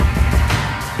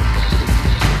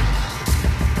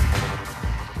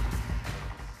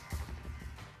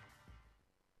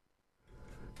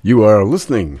You are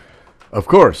listening, of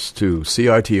course, to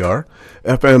CITR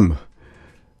FM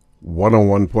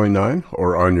 101.9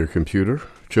 or on your computer,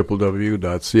 www.citr.ca.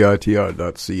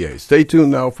 Stay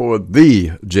tuned now for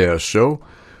The Jazz Show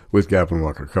with Gavin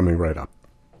Walker, coming right up.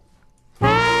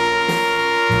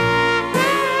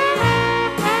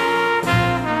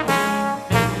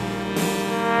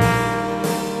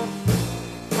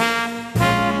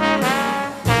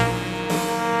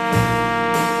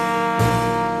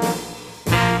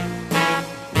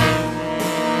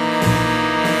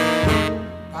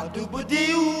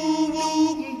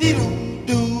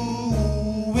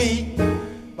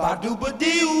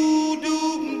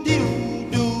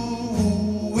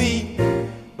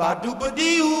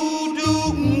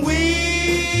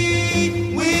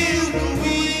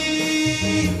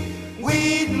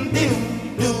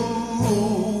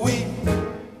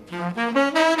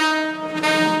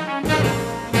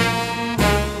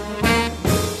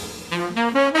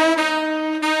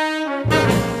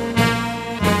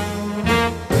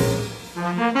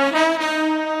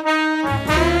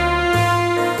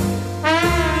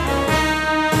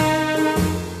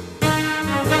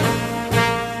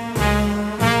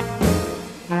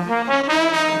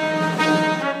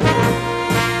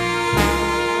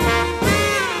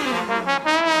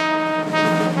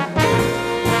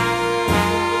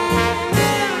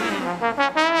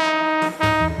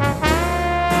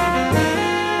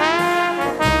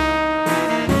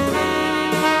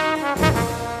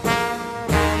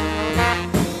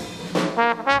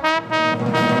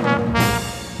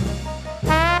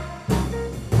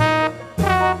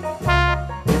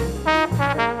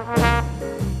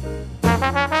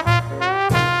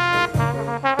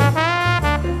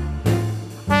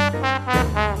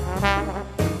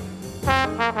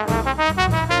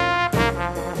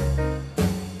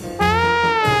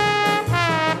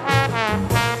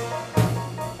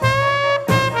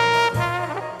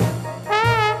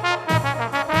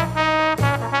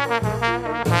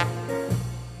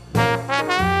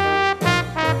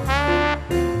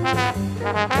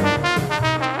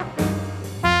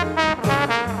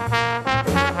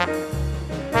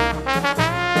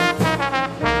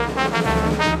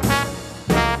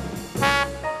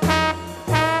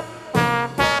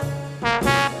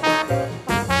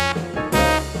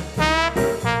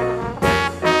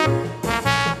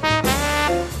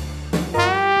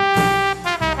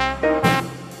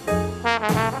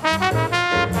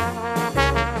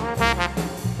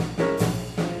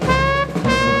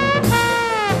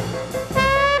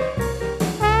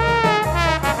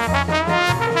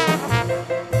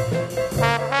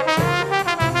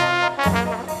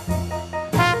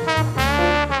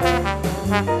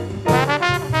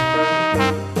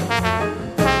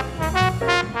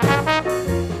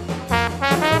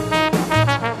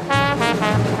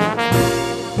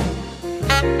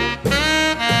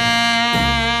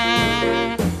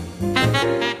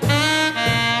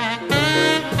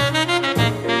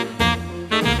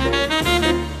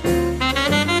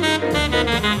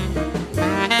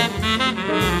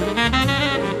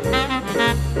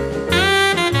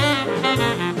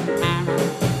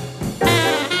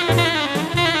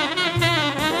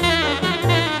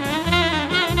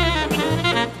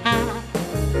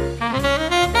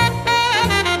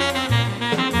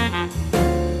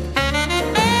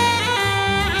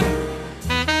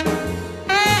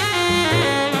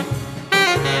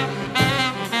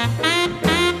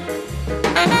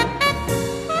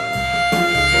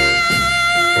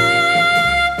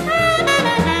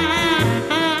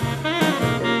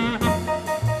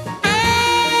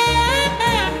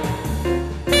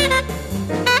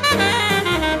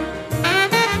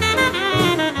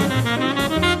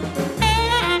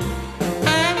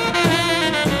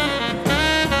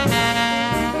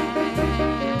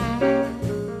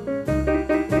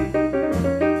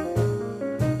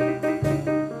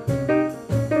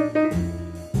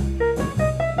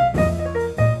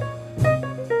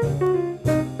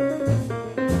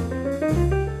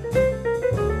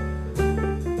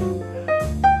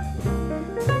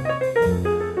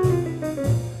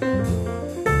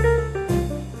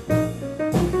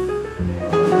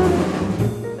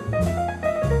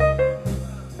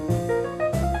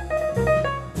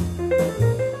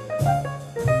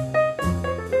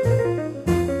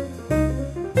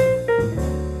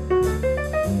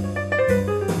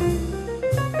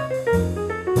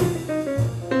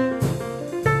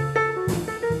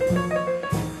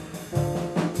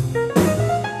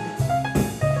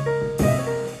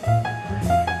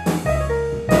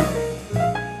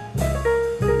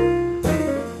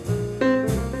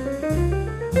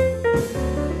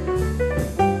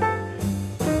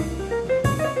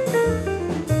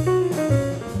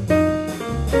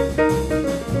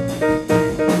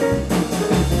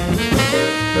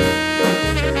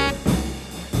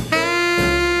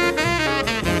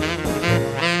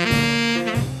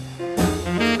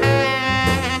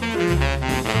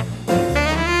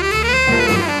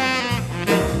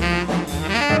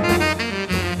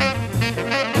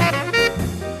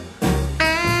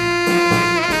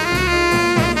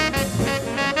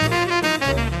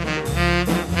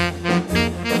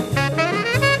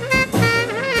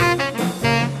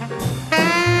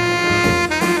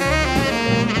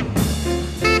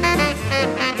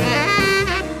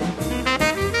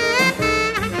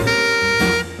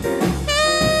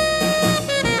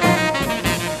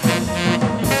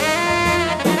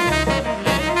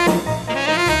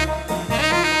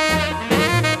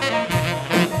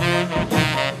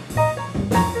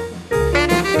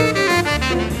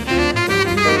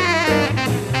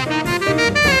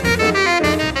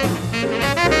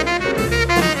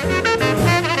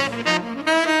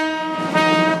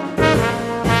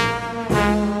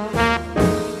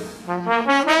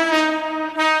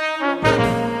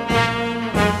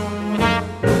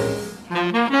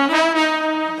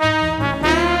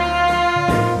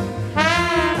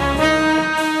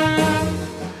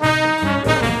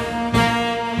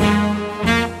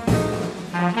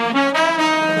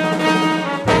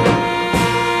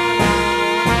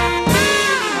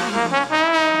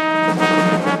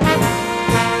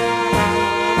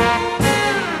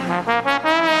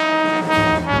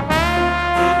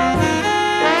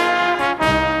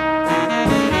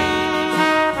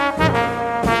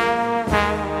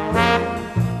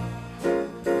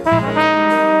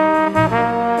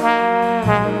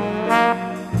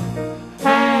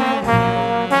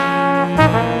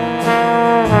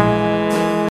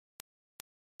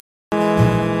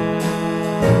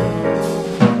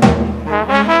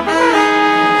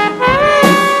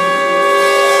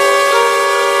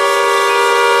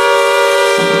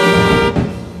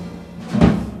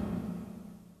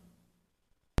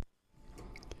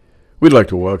 We'd like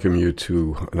to welcome you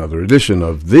to another edition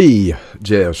of The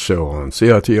Jazz Show on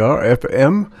CITR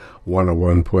FM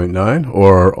 101.9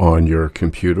 or on your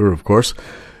computer, of course,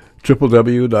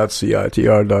 www.citr.ca.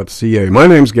 My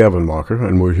name's Gavin Walker,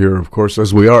 and we're here, of course,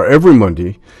 as we are every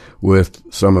Monday,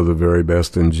 with some of the very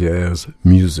best in jazz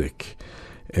music.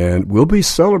 And we'll be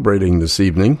celebrating this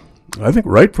evening, I think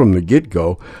right from the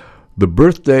get-go, the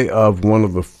birthday of one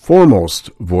of the foremost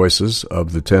voices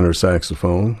of the tenor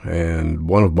saxophone and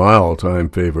one of my all-time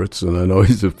favorites, and I know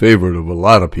he's a favorite of a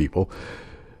lot of people,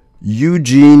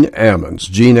 Eugene Ammons.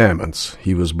 Gene Ammons.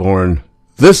 He was born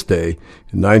this day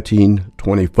in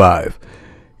 1925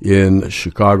 in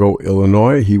Chicago,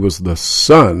 Illinois. He was the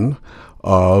son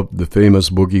of the famous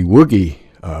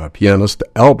boogie-woogie pianist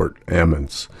Albert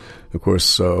Ammons. Of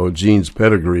course, Gene's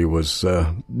pedigree was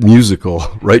musical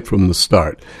right from the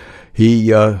start.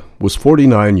 He was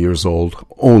 49 years old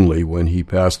only when he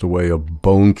passed away of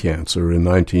bone cancer in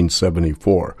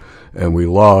 1974, and we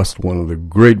lost one of the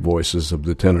great voices of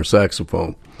the tenor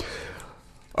saxophone.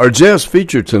 Our jazz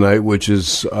feature tonight, which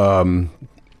is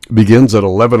begins at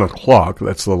 11 o'clock,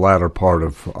 that's the latter part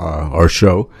of our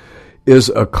show, is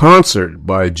a concert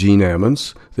by Gene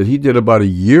Ammons that he did about a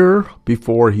year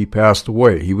before he passed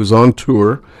away. He was on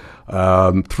tour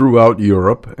throughout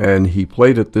Europe, and he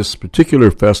played at this particular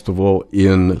festival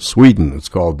in Sweden. It's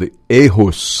called the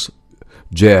Aarhus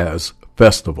Jazz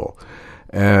Festival.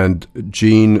 And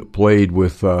Gene played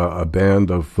with a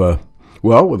band of,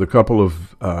 with a couple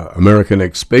of American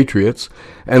expatriates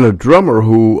and a drummer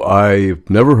who I've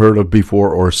never heard of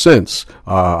before or since.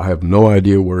 I have no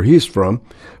idea where he's from,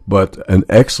 but an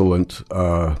excellent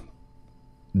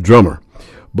drummer.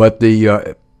 But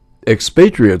the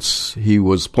expatriates he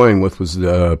was playing with was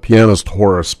the pianist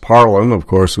Horace Parlan, of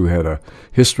course, who had a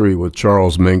history with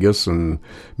Charles Mingus and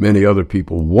many other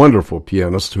people, wonderful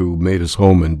pianist who made his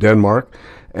home in Denmark,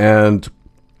 and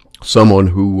someone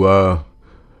who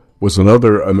was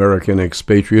another American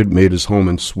expatriate, made his home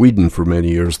in Sweden for many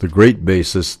years, the great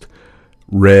bassist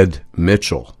Red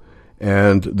Mitchell.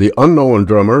 And the unknown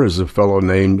drummer is a fellow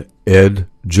named Ed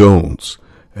Jones.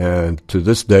 And to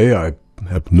this day, I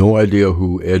have no idea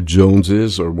who Ed Jones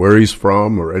is or where he's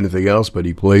from or anything else, but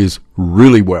he plays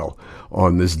really well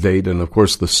on this date. And, of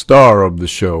course, the star of the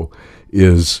show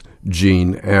is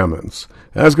Gene Ammons.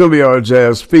 That's going to be our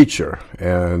jazz feature,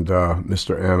 and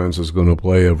Mr. Ammons is going to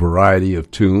play a variety of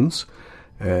tunes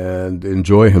and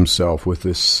enjoy himself with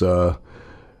this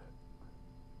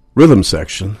rhythm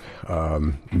section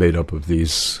made up of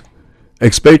these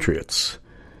expatriates.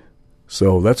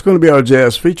 So that's going to be our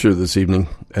jazz feature this evening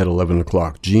at 11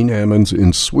 o'clock. Gene Ammons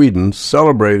in Sweden,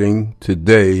 celebrating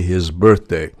today his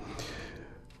birthday.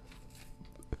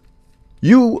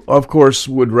 You, of course,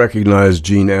 would recognize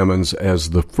Gene Ammons as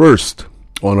the first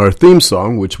on our theme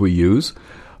song, which we use.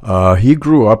 He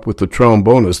grew up with the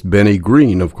trombonist Benny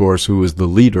Green, of course, who is the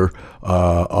leader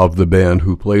of the band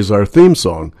who plays our theme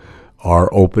song, our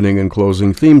opening and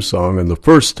closing theme song, and the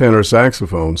first tenor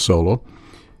saxophone solo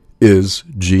is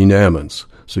Gene Ammons.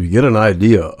 So you get an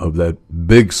idea of that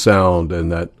big sound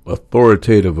and that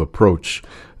authoritative approach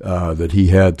that he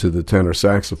had to the tenor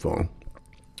saxophone.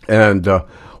 And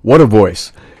what a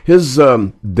voice. His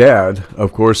dad,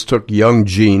 of course, took young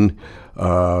Gene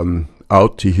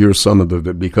out to hear some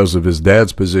of because of his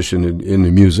dad's position in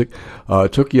the music,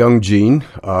 took young Gene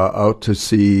out to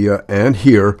see and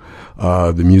hear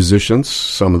the musicians,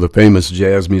 some of the famous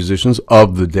jazz musicians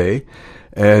of the day.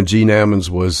 And Gene Ammons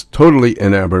was totally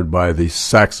enamored by the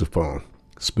saxophone,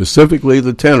 specifically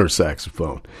the tenor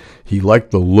saxophone. He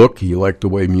liked the look, he liked the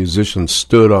way musicians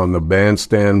stood on the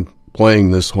bandstand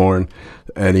playing this horn,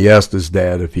 and he asked his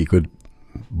dad if he could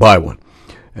buy one.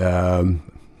 And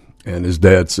his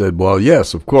dad said, "Well,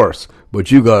 yes, of course,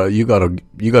 but you got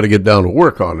to get down to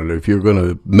work on it if you're going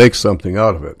to make something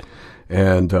out of it."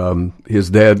 And his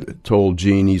dad told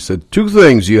Gene, he said, "Two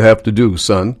things you have to do,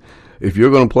 son. If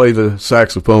you're going to play the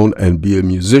saxophone and be a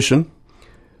musician,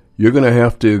 you're going to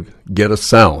have to get a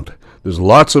sound. There's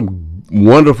lots of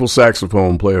wonderful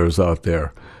saxophone players out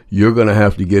there. You're going to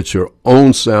have to get your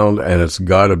own sound, and it's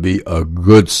got to be a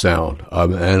good sound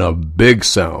and a big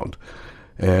sound.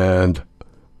 And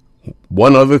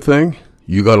one other thing,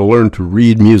 you got to learn to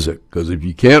read music, because if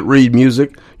you can't read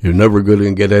music, you're never going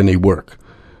to get any work.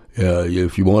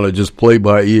 If you want to just play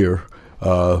by ear,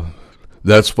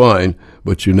 that's fine,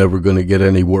 but you're never going to get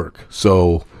any work.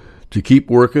 So to keep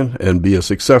working and be a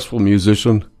successful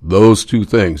musician, those two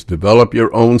things, develop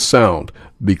your own sound,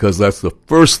 because that's the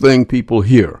first thing people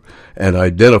hear and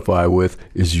identify with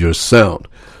is your sound."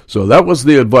 So that was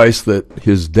the advice that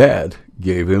his dad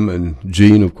gave him, and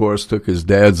Gene, of course, took his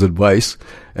dad's advice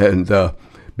and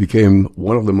became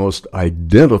one of the most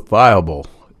identifiable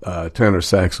tenor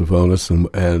saxophonists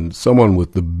and someone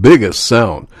with the biggest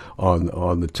sound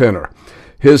on the tenor.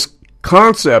 His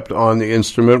concept on the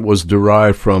instrument was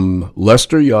derived from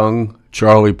Lester Young,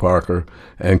 Charlie Parker,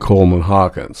 and Coleman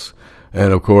Hawkins.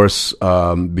 And of course,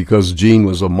 because Gene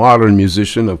was a modern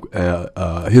musician,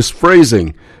 his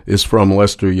phrasing is from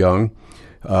Lester Young.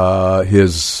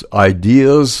 His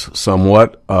ideas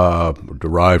somewhat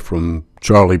derived from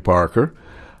Charlie Parker,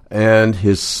 and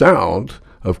his sound,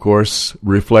 of course,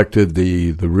 reflected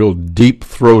the real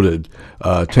deep-throated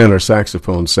tenor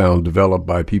saxophone sound developed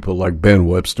by people like Ben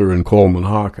Webster and Coleman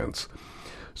Hawkins.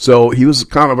 So he was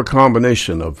kind of a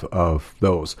combination of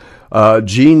those.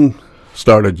 Gene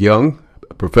started young,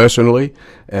 professionally,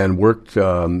 and worked.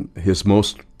 His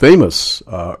most famous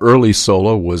early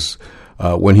solo was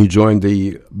when he joined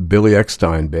the Billy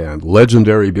Eckstine Band,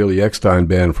 legendary Billy Eckstine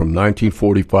Band from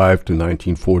 1945 to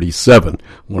 1947,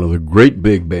 one of the great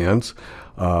big bands.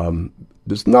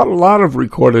 There's not a lot of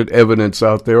recorded evidence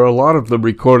out there. A lot of the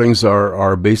recordings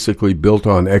are basically built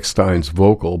on Eckstine's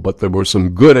vocal, but there were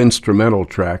some good instrumental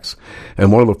tracks.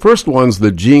 And one of the first ones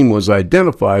that Gene was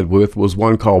identified with was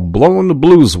one called Blowin' the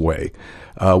Blues Way,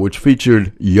 which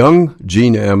featured young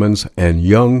Gene Ammons and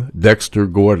young Dexter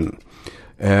Gordon.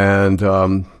 And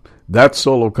that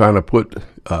solo kind of put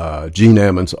Gene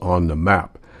Ammons on the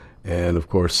map. And, of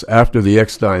course, after the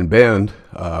Eckstine Band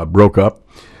broke up,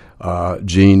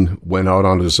 Gene went out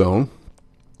on his own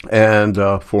and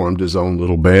formed his own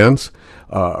little bands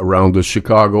around the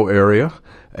Chicago area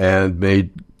and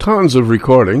made tons of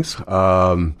recordings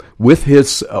with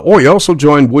his... he also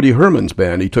joined Woody Herman's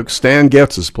band. He took Stan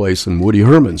Getz's place in Woody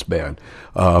Herman's band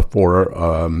for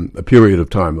a period of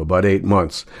time, about 8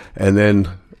 months, and then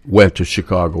went to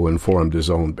Chicago and formed his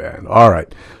own band. All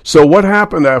right. So what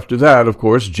happened after that, of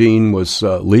course, Gene was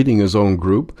leading his own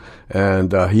group,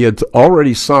 and he had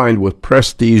already signed with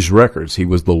Prestige Records. He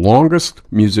was the longest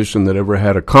musician that ever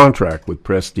had a contract with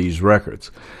Prestige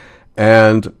Records.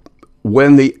 And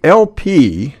when the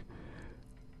LP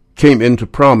came into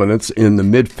prominence in the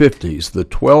mid-50s, the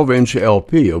 12-inch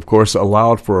LP, of course,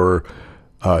 allowed for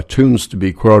tunes to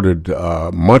be quoted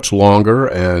much longer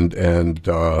and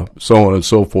so on and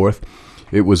so forth.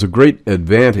 It was a great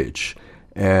advantage.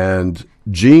 And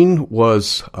Gene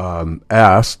was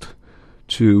asked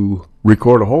to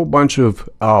record a whole bunch of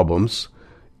albums,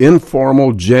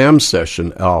 informal jam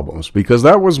session albums, because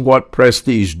that was what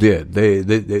Prestige did.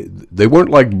 They weren't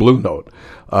like Blue Note.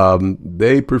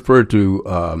 They preferred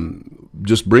to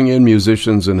just bring in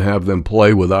musicians and have them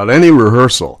play without any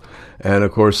rehearsal. And,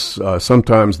 of course,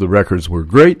 sometimes the records were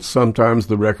great, sometimes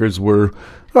the records were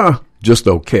just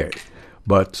okay.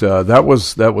 But that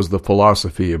was the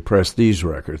philosophy of Prestige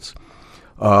Records.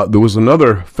 There was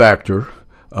another factor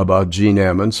about Gene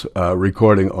Ammons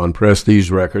recording on Prestige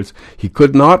Records. He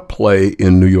could not play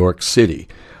in New York City.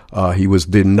 He was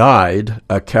denied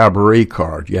a cabaret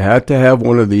card. You had to have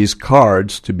one of these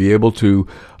cards to be able to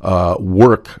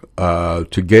work,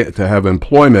 to have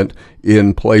employment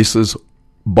in places,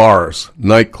 bars,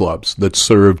 nightclubs that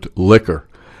served liquor.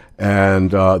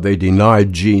 And they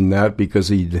denied Gene that because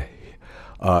he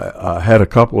had a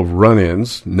couple of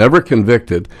run-ins, never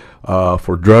convicted,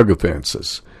 for drug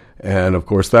offenses. And, of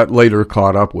course, that later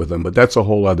caught up with him, but that's a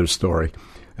whole other story.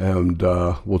 And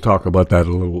we'll talk about that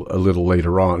a little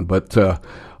later on. But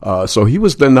so he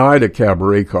was denied a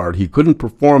cabaret card. He couldn't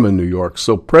perform in New York.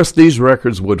 So Prestige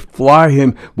Records would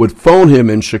phone him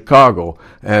in Chicago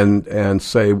and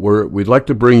say, we'd like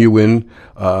to bring you in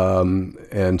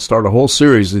and start a whole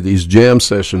series of these jam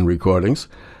session recordings.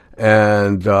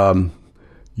 And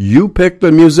you pick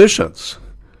the musicians.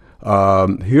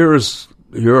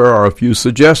 Here are a few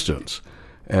suggestions.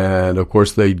 And, of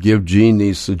course, they'd give Gene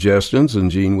these suggestions,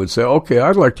 and Gene would say, okay,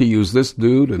 I'd like to use this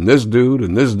dude and this dude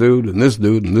and this dude and this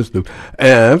dude and this dude.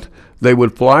 And they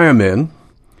would fly him in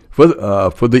for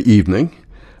the evening.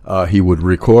 He would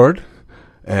record,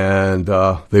 and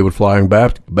they would fly him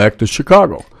back to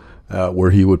Chicago,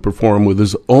 where he would perform with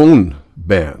his own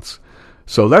bands.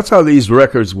 So that's how these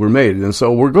records were made. And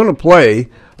so we're going to play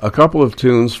a couple of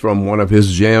tunes from one of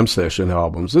his jam session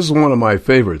albums. This is one of my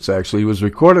favorites, actually. It was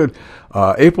recorded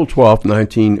April 12th,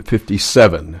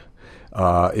 1957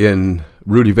 in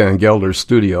Rudy Van Gelder's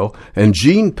studio, and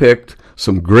Gene picked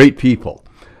some great people.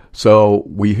 So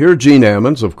we hear Gene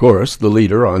Ammons, of course, the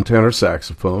leader on tenor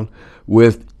saxophone,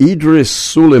 with Idris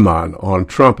Suleiman on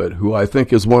trumpet, who I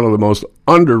think is one of the most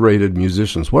underrated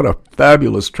musicians. What a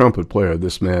fabulous trumpet player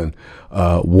this man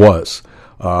was.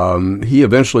 He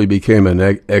eventually became an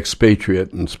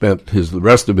expatriate and spent the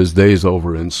rest of his days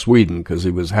over in Sweden because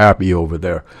he was happy over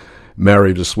there.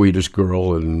 married a Swedish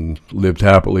girl and lived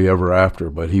happily ever after.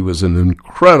 But he was an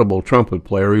incredible trumpet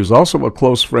player. He was also a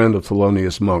close friend of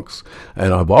Thelonious Monk's,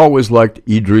 and I've always liked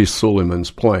Idris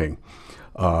Suleiman's playing.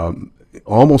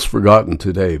 Almost forgotten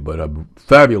today, but a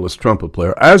fabulous trumpet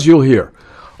player, as you'll hear.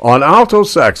 On alto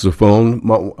saxophone,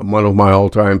 one of my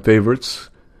all-time favorites,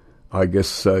 I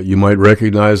guess you might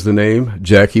recognize the name,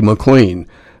 Jackie McLean.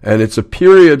 And it's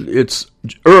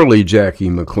early Jackie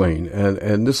McLean.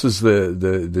 And this is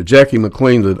the Jackie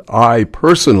McLean that I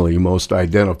personally most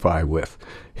identify with.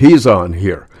 He's on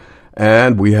here.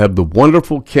 And we have the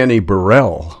wonderful Kenny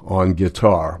Burrell on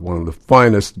guitar, one of the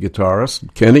finest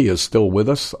guitarists. Kenny is still with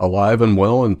us, alive and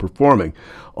well and performing.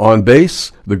 On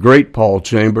bass, the great Paul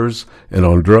Chambers, and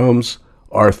on drums,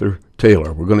 Arthur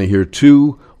Taylor. We're going to hear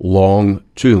two long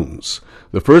tunes.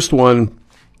 The first one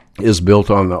is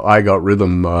built on the I Got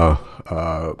Rhythm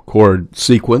chord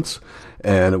sequence,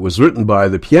 and it was written by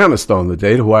the pianist on the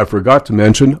date, who I forgot to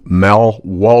mention, Mal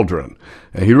Waldron.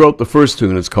 And he wrote the first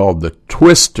tune. It's called The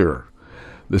Twister.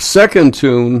 The second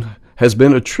tune has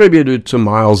been attributed to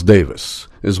Miles Davis.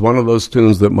 It's one of those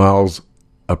tunes that Miles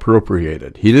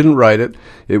appropriated. He didn't write it.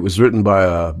 It was written by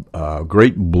a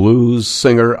great blues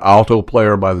singer, alto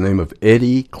player by the name of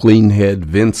Eddie Cleanhead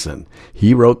Vinson.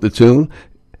 He wrote the tune.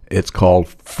 It's called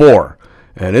Four.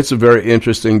 And it's very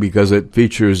interesting because it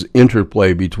features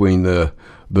interplay between the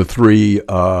three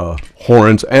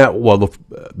horns, and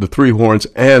the three horns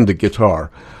and the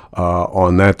guitar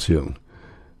on that tune.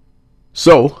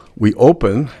 So we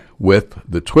open with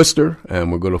the Twister,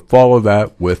 and we're going to follow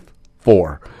that with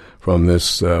Four from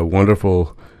this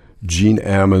wonderful Gene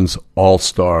Ammons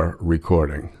All-Star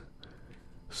recording.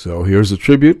 So here's a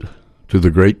tribute to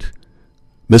the great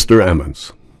Mr.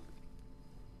 Ammons.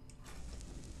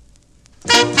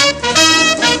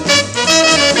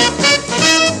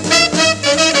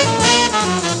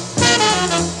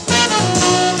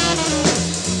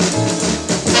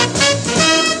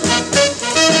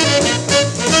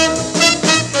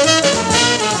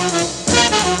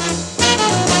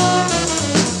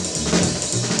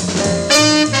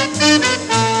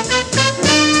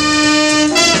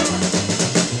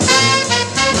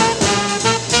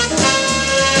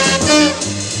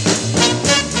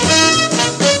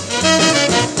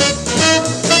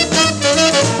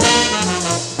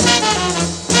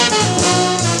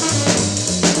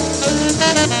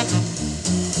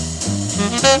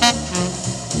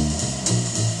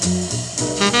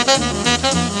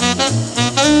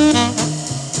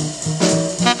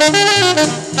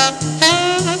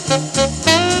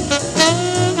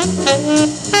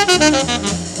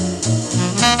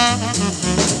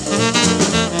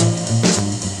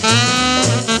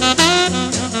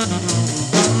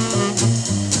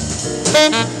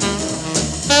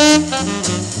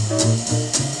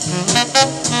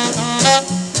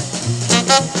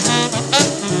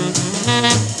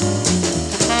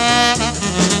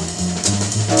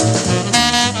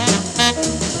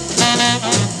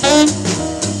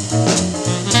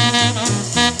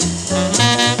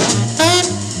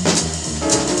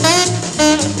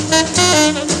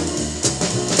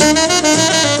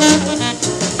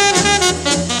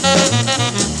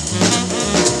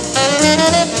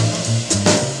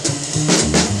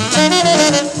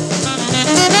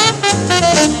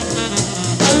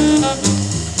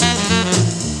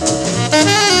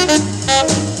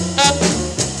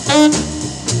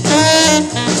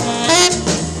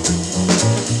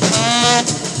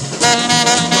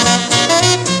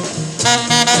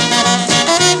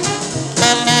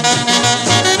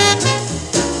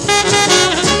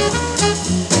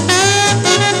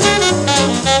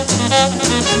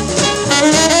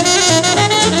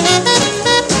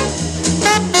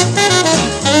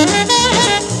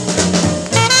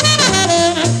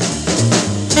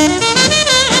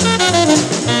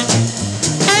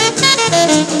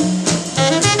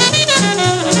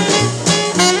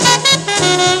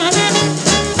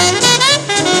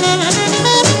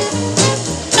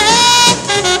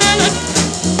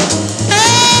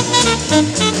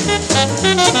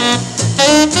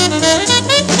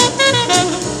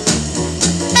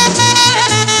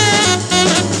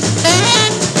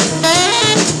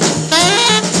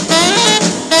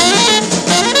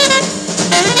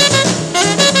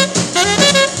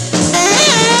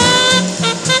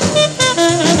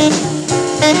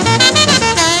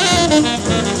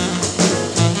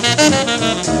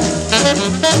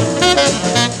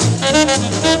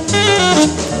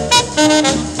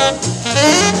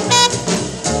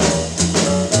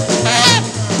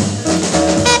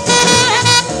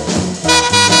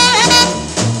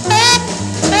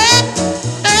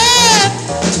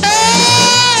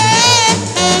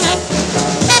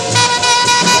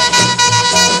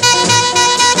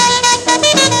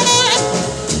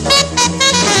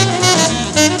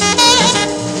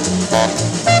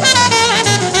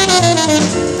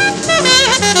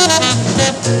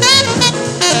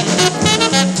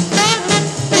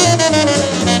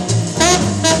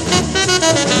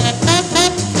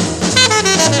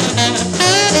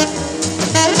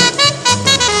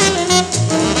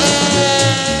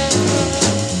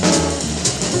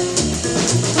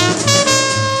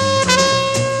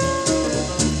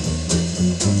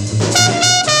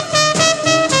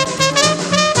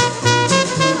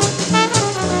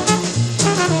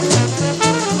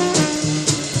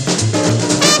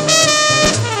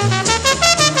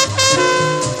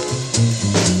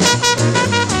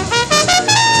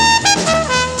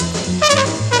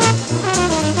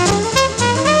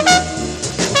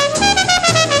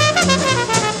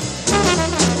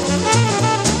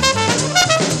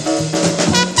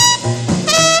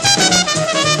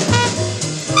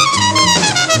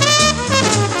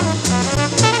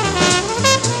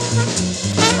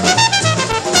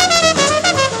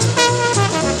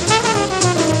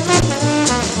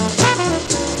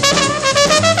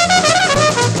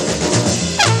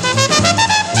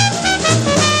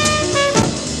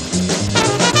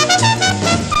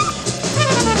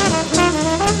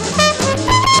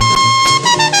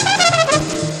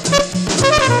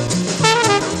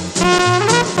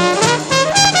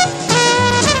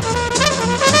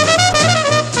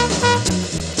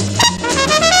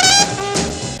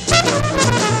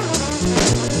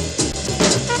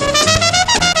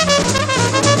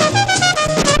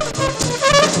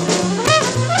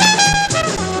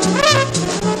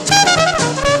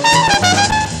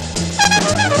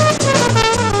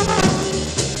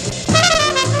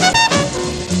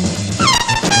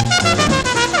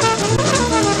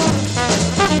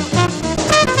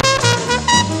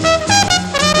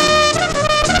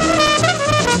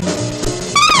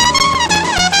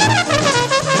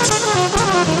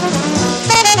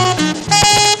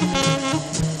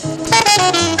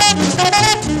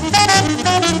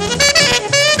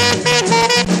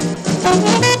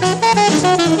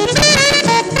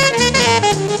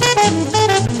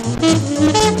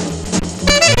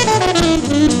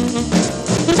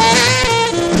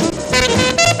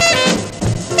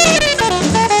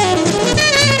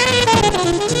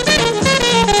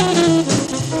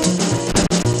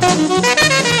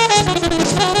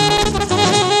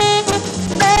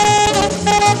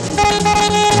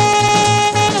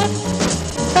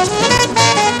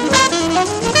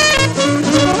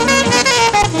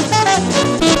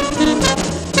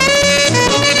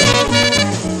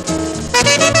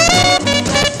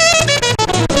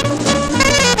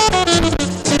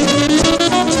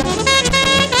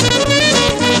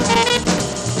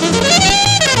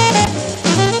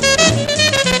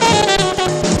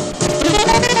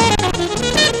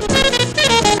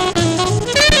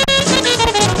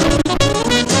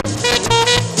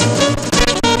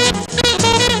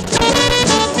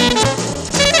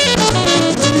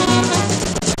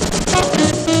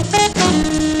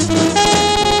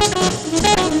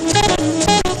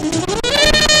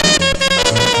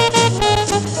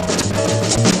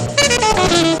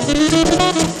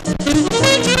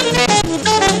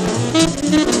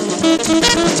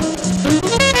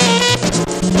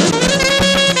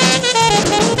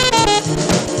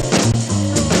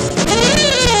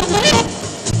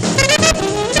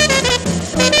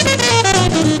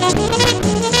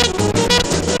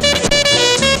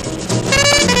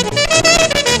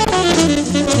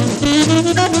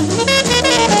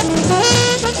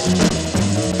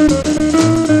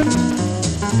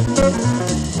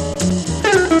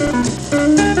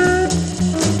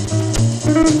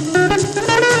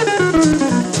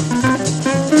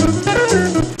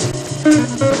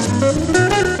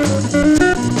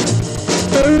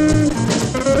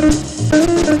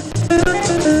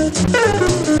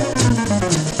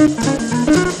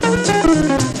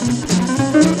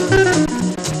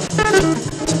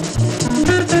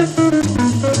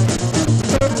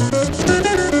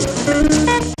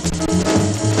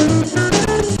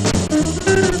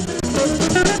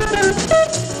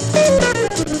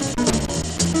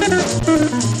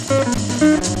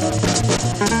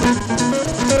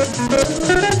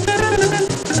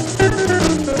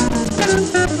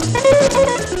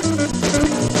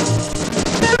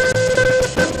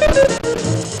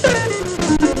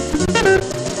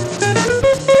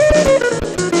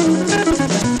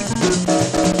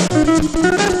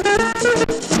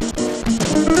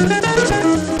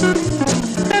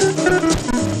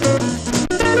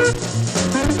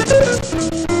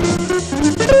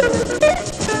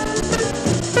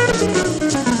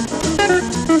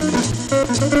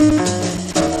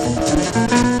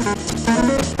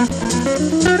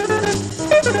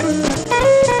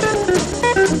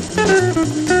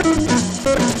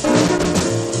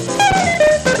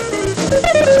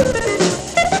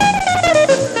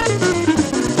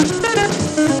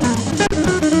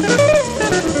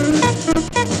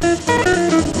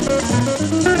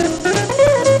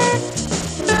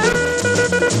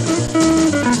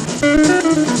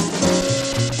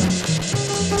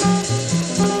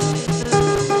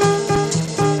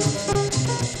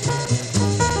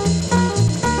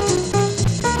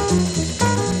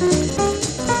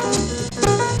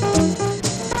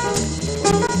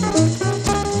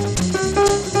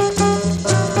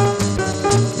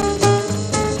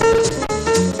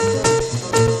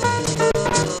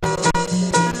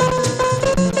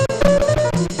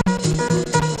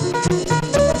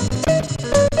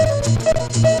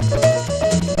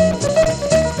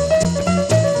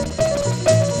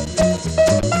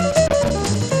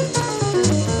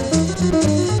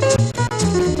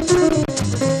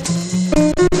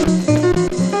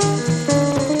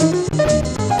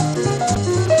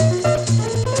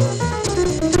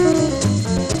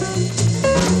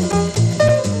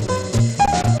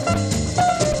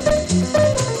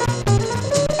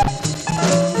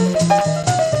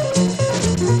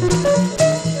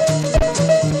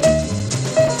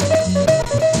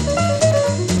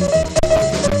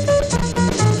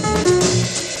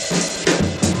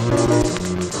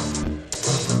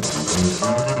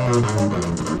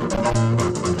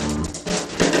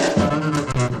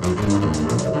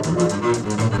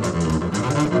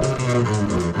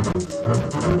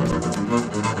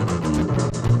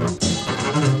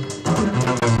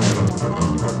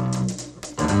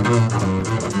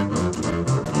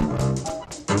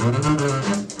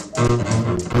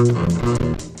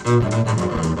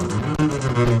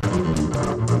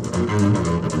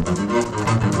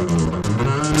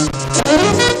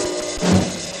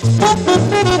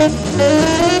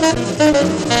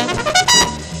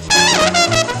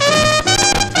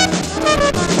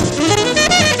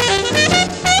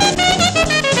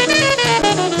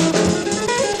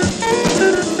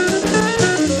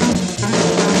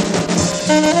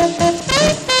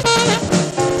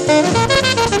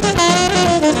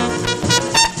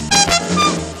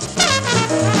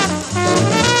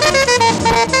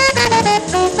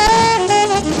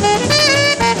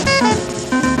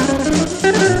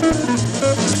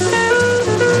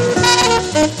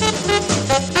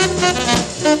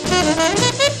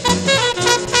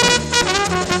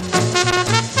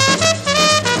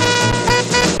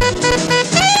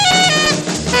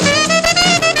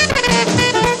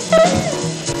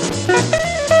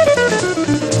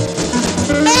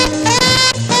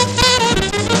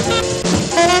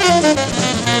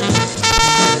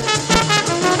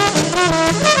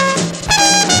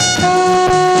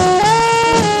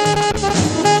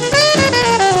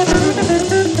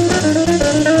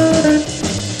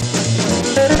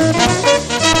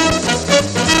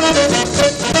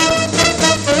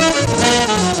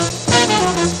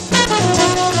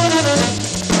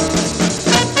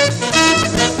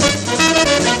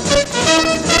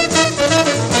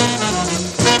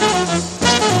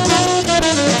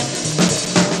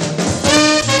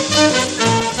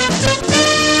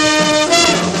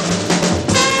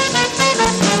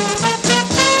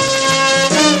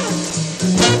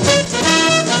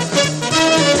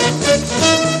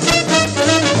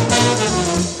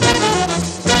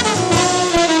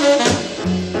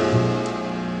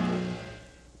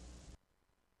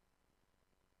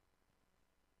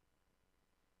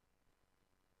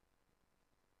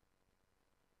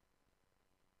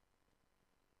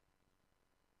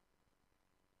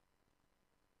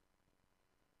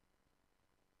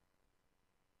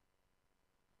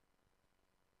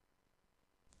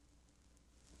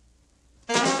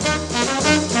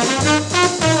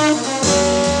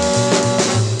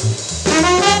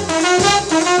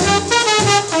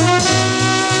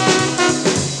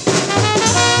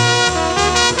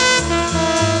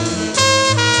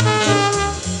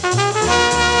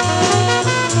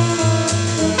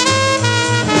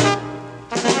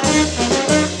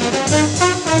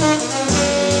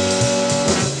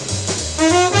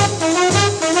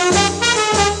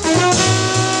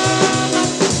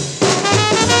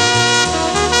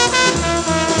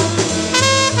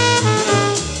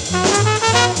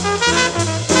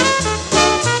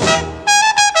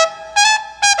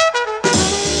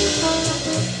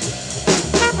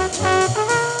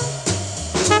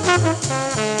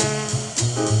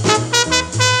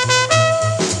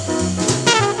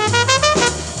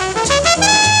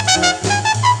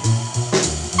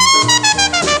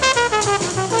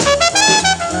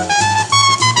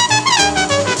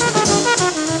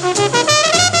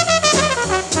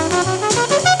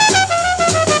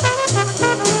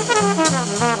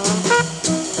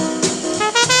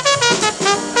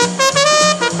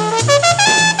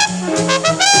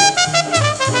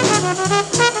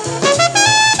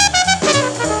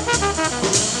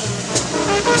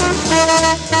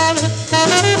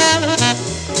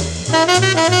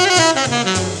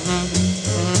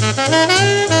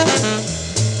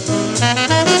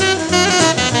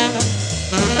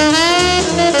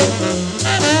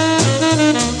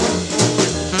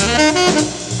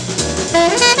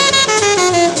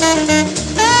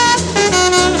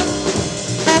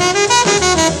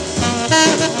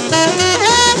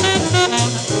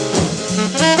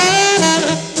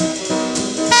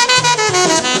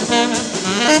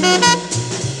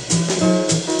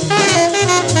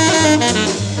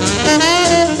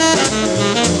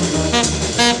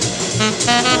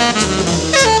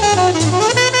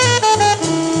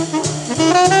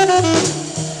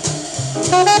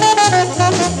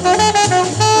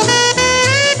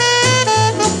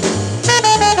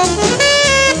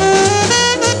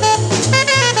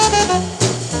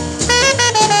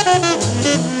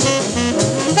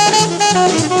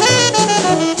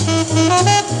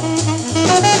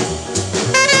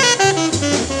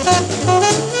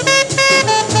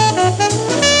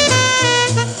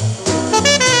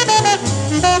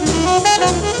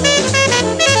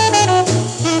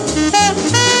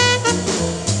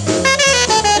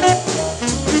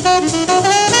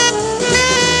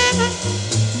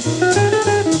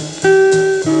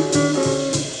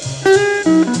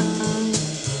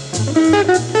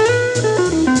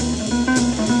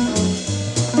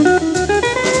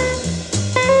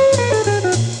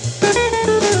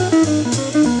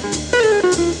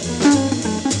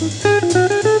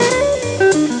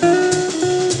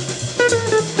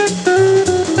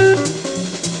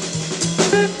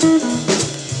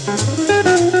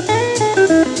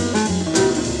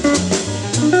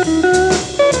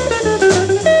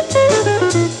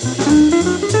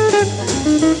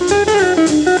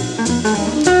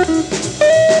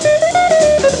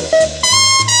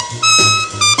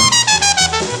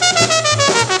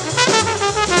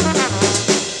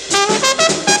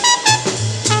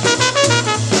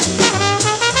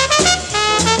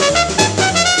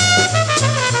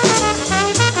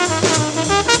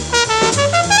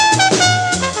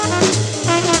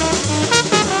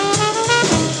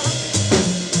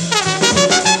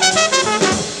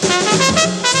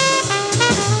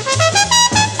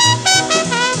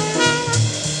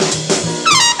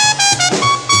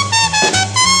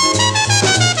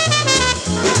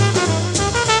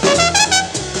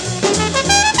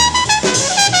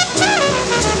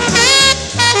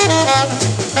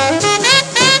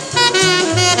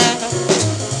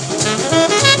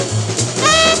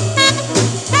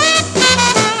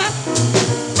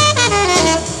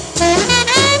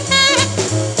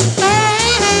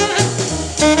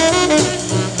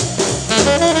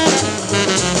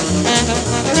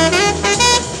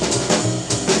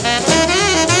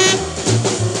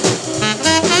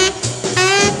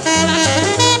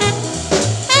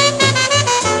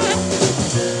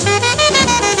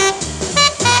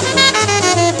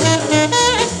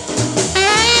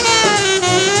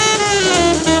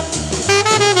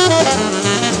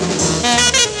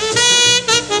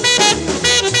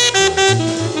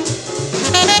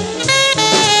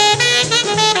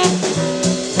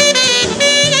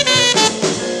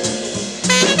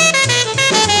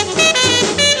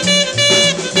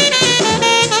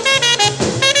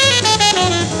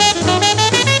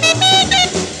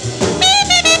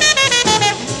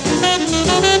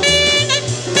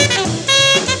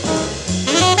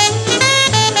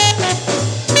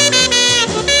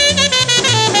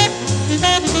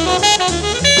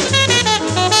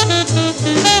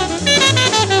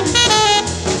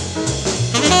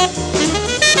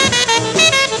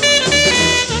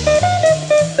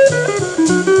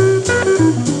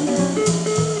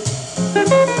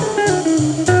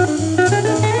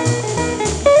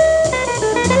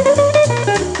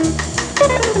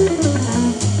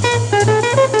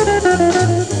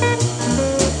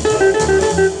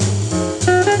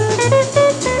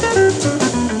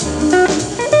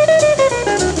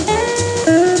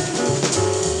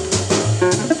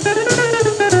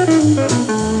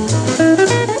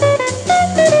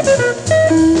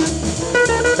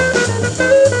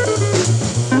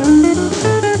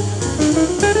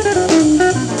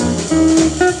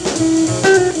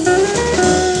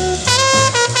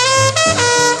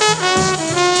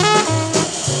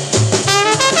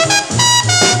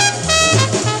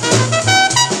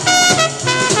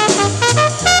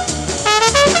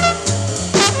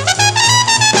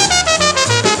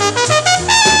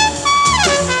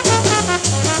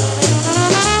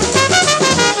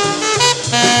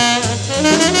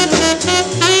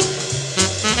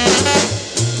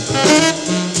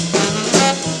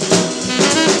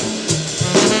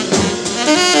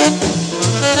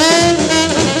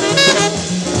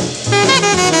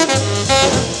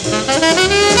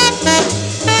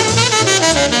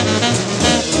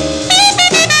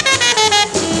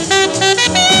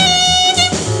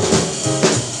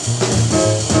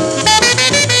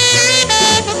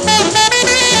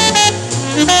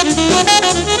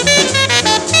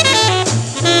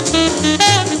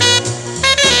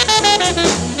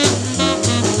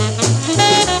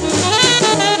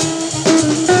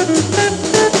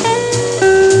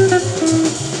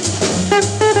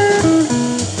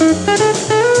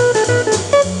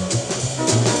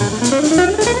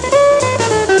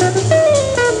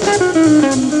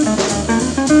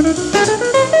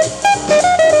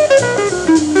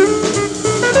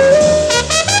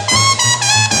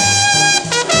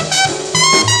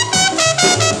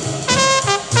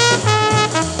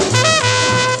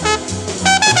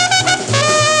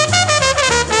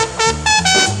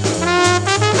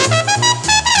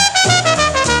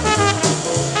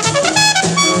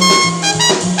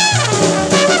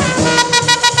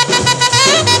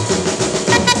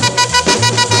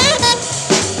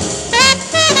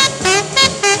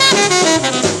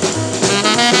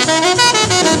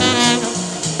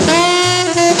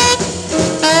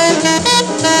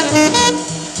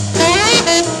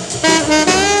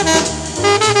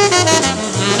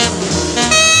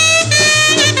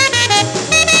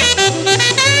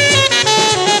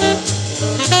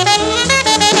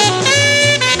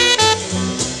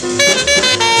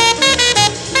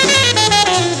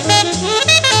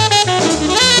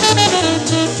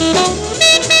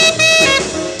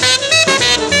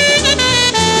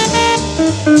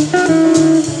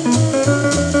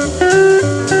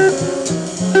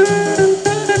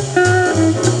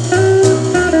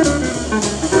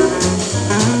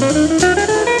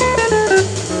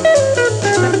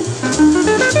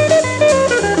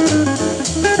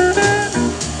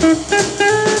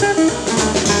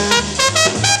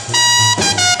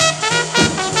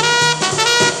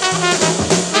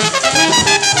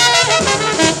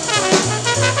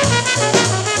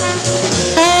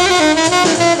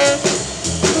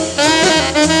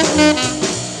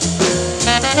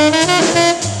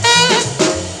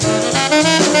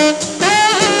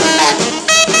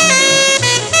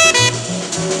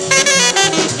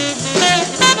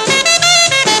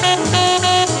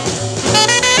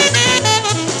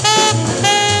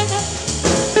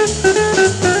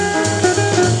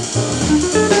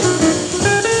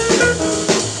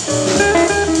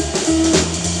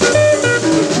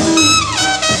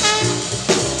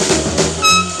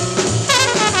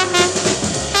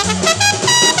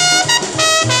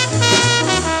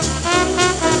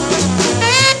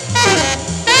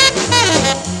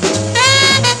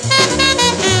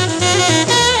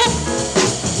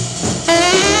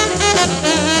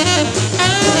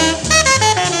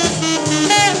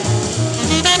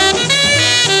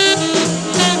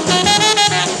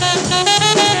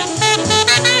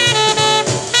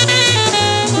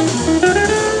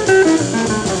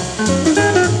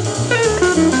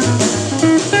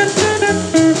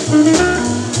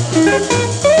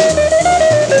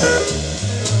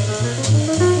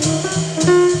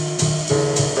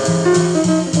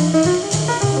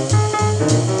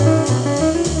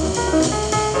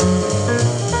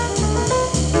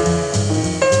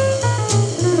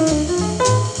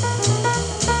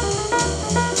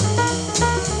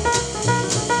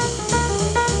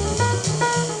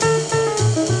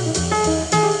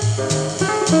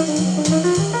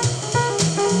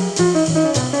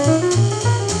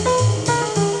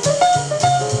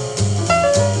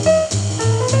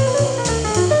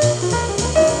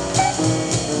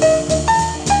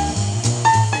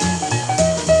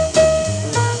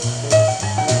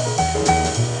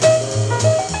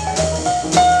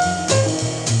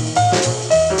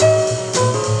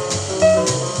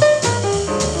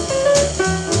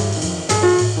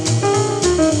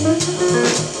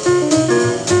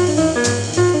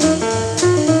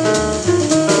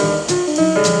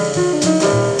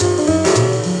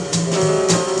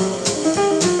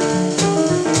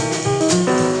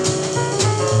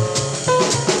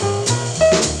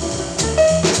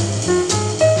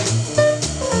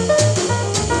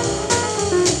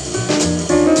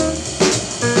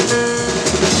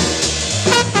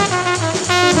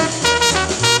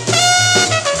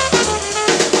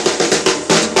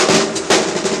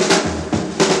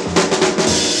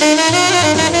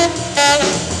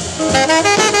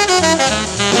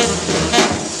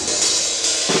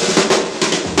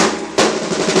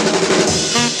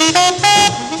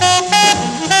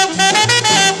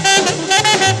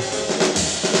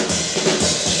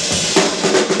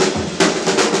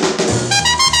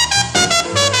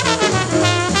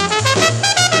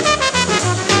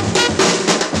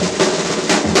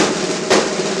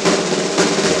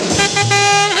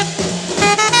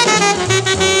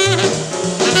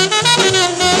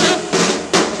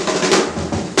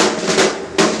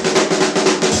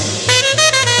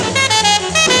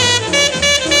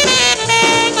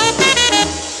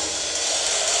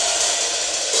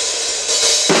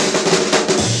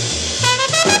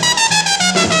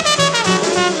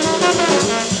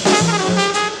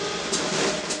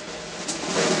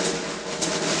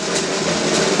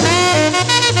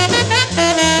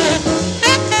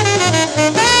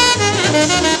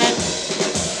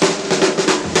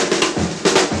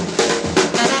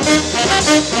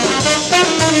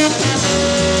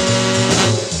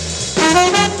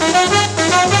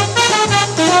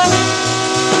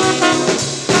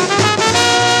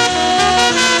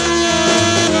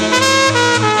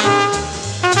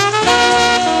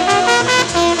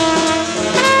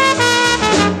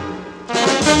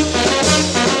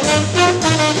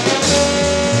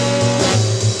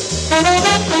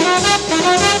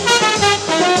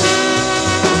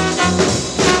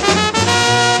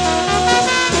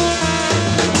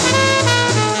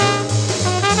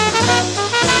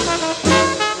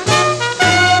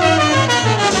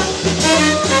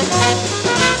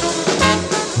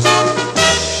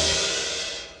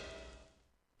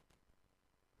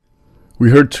 We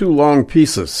heard two long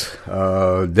pieces,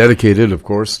 dedicated, of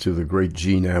course, to the great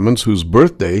Gene Ammons, whose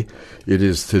birthday it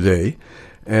is today,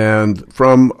 and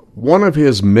from one of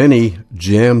his many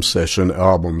jam session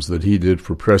albums that he did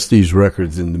for Prestige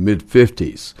Records in the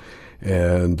mid-'50s.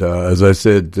 And as I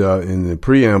said in the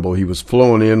preamble, he was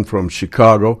flown in from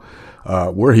Chicago,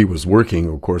 where he was working,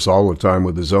 of course, all the time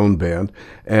with his own band,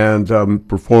 and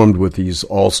performed with these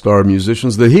all-star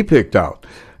musicians that he picked out,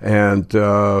 and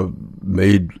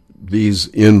made these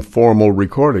informal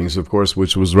recordings, of course,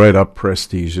 which was right up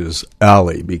Prestige's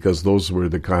alley, because those were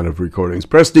the kind of recordings.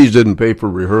 Prestige didn't pay for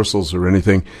rehearsals or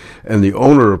anything, and the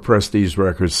owner of Prestige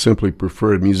Records simply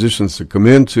preferred musicians to come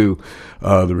into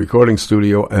the recording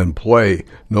studio and play.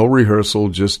 No rehearsal,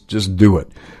 just do it.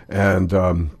 and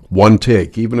one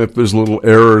take. Even if there's little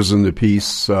errors in the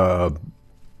piece, it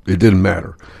didn't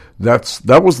matter.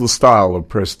 That was the style of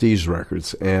Prestige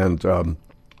Records, and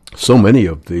so many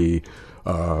of the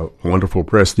wonderful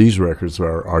Prestige records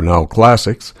are now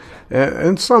classics,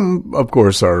 and some, of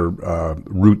course, are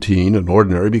routine and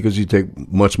ordinary because you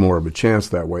take much more of a chance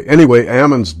that way. Anyway,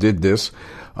 Ammons did this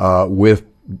with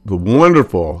the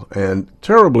wonderful and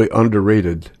terribly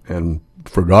underrated and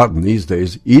forgotten these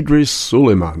days, Idris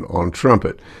Suleiman on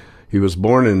trumpet. He was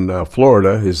born in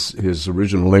Florida. His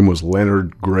original name was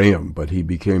Leonard Graham, but he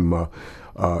became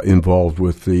involved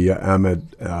with the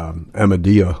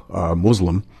Ahmadiyya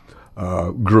Muslim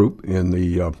group in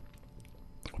the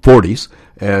 40s,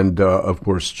 and of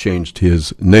course changed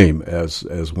his name as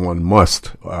one must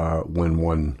when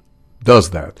one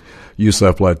does that.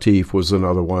 Yusef Lateef was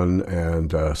another one,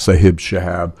 and Sahib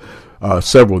Shahab,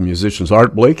 several musicians.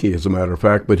 Art Blakey, as a matter of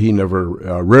fact, but he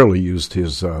never rarely used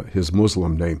his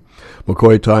Muslim name.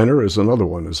 McCoy Tyner is another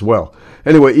one as well.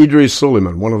 Anyway, Idris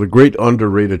Suleiman, one of the great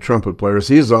underrated trumpet players,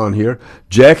 he's on here.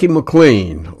 Jackie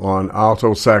McLean on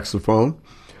alto saxophone.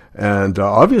 And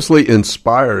obviously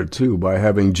inspired, too, by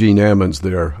having Gene Ammons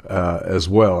there as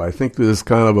well. I think this is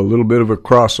kind of a little bit of a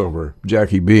crossover,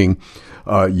 Jackie being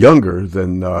younger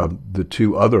than the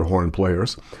two other horn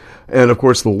players. And, of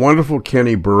course, the wonderful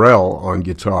Kenny Burrell on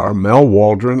guitar, Mel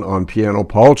Waldron on piano,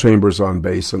 Paul Chambers on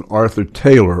bass, and Arthur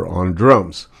Taylor on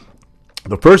drums.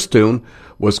 The first tune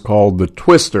was called The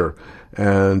Twister.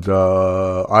 And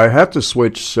I had to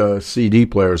switch CD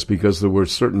players because there were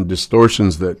certain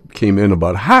distortions that came in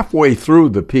about halfway through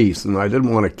the piece, and I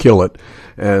didn't want to kill it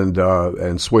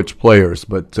and switch players.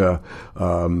 But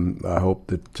I hope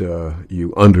that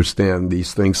you understand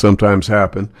these things sometimes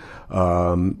happen.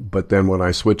 But then when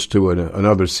I switched to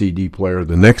another CD player,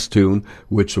 the next tune,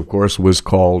 which of course was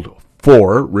called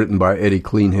Four, written by Eddie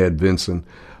Cleanhead Vinson,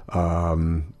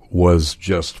 was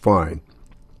just fine.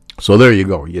 So there you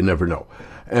go. You never know.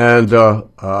 And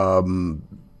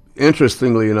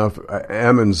interestingly enough,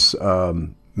 Ammons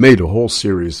made a whole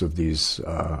series of these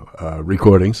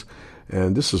recordings,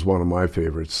 and this is one of my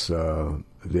favorites.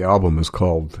 The album is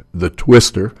called The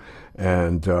Twister,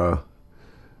 and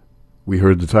we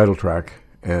heard the title track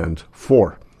and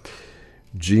Four.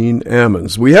 Gene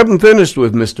Ammons. We haven't finished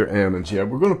with Mr. Ammons yet.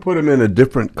 We're going to put him in a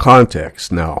different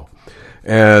context now.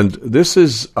 And this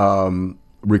is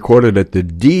recorded at the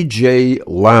DJ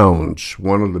Lounge,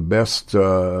 one of the best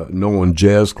known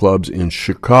jazz clubs in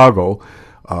Chicago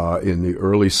in the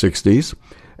early 60s.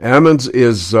 Ammons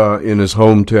is in his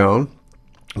hometown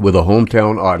with a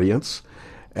hometown audience,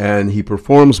 and he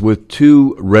performs with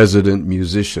two resident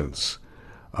musicians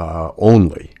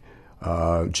only.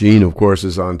 Gene, of course,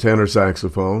 is on tenor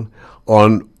saxophone.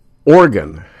 On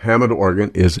organ, Hammond organ,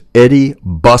 is Eddie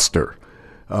Buster.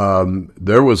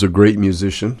 There was a great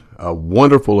musician, a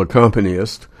wonderful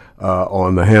accompanist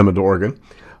on the Hammond organ.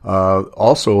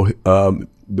 Also,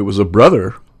 there was a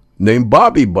brother named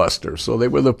Bobby Buster. So they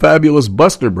were the fabulous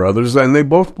Buster brothers, and they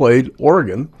both played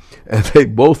organ, and they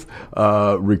both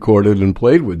recorded and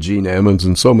played with Gene Ammons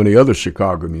and so many other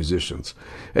Chicago musicians.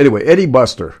 Anyway, Eddie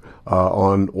Buster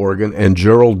on organ and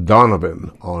Gerald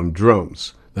Donovan on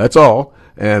drums. That's all.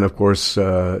 And, of course,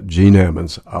 Gene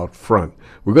Ammons out front.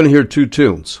 We're going to hear two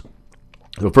tunes.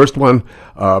 The first one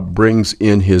brings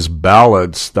in his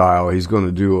ballad style. He's going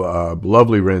to do a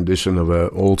lovely rendition of an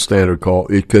old standard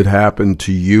called It Could Happen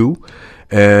to You.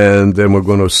 And then we're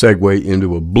going to segue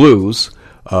into a blues,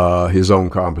 his own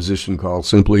composition called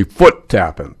simply Foot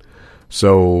Tappin'.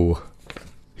 So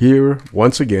here,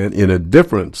 once again, in a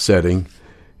different setting,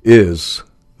 is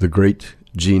the great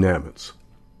Gene Ammons.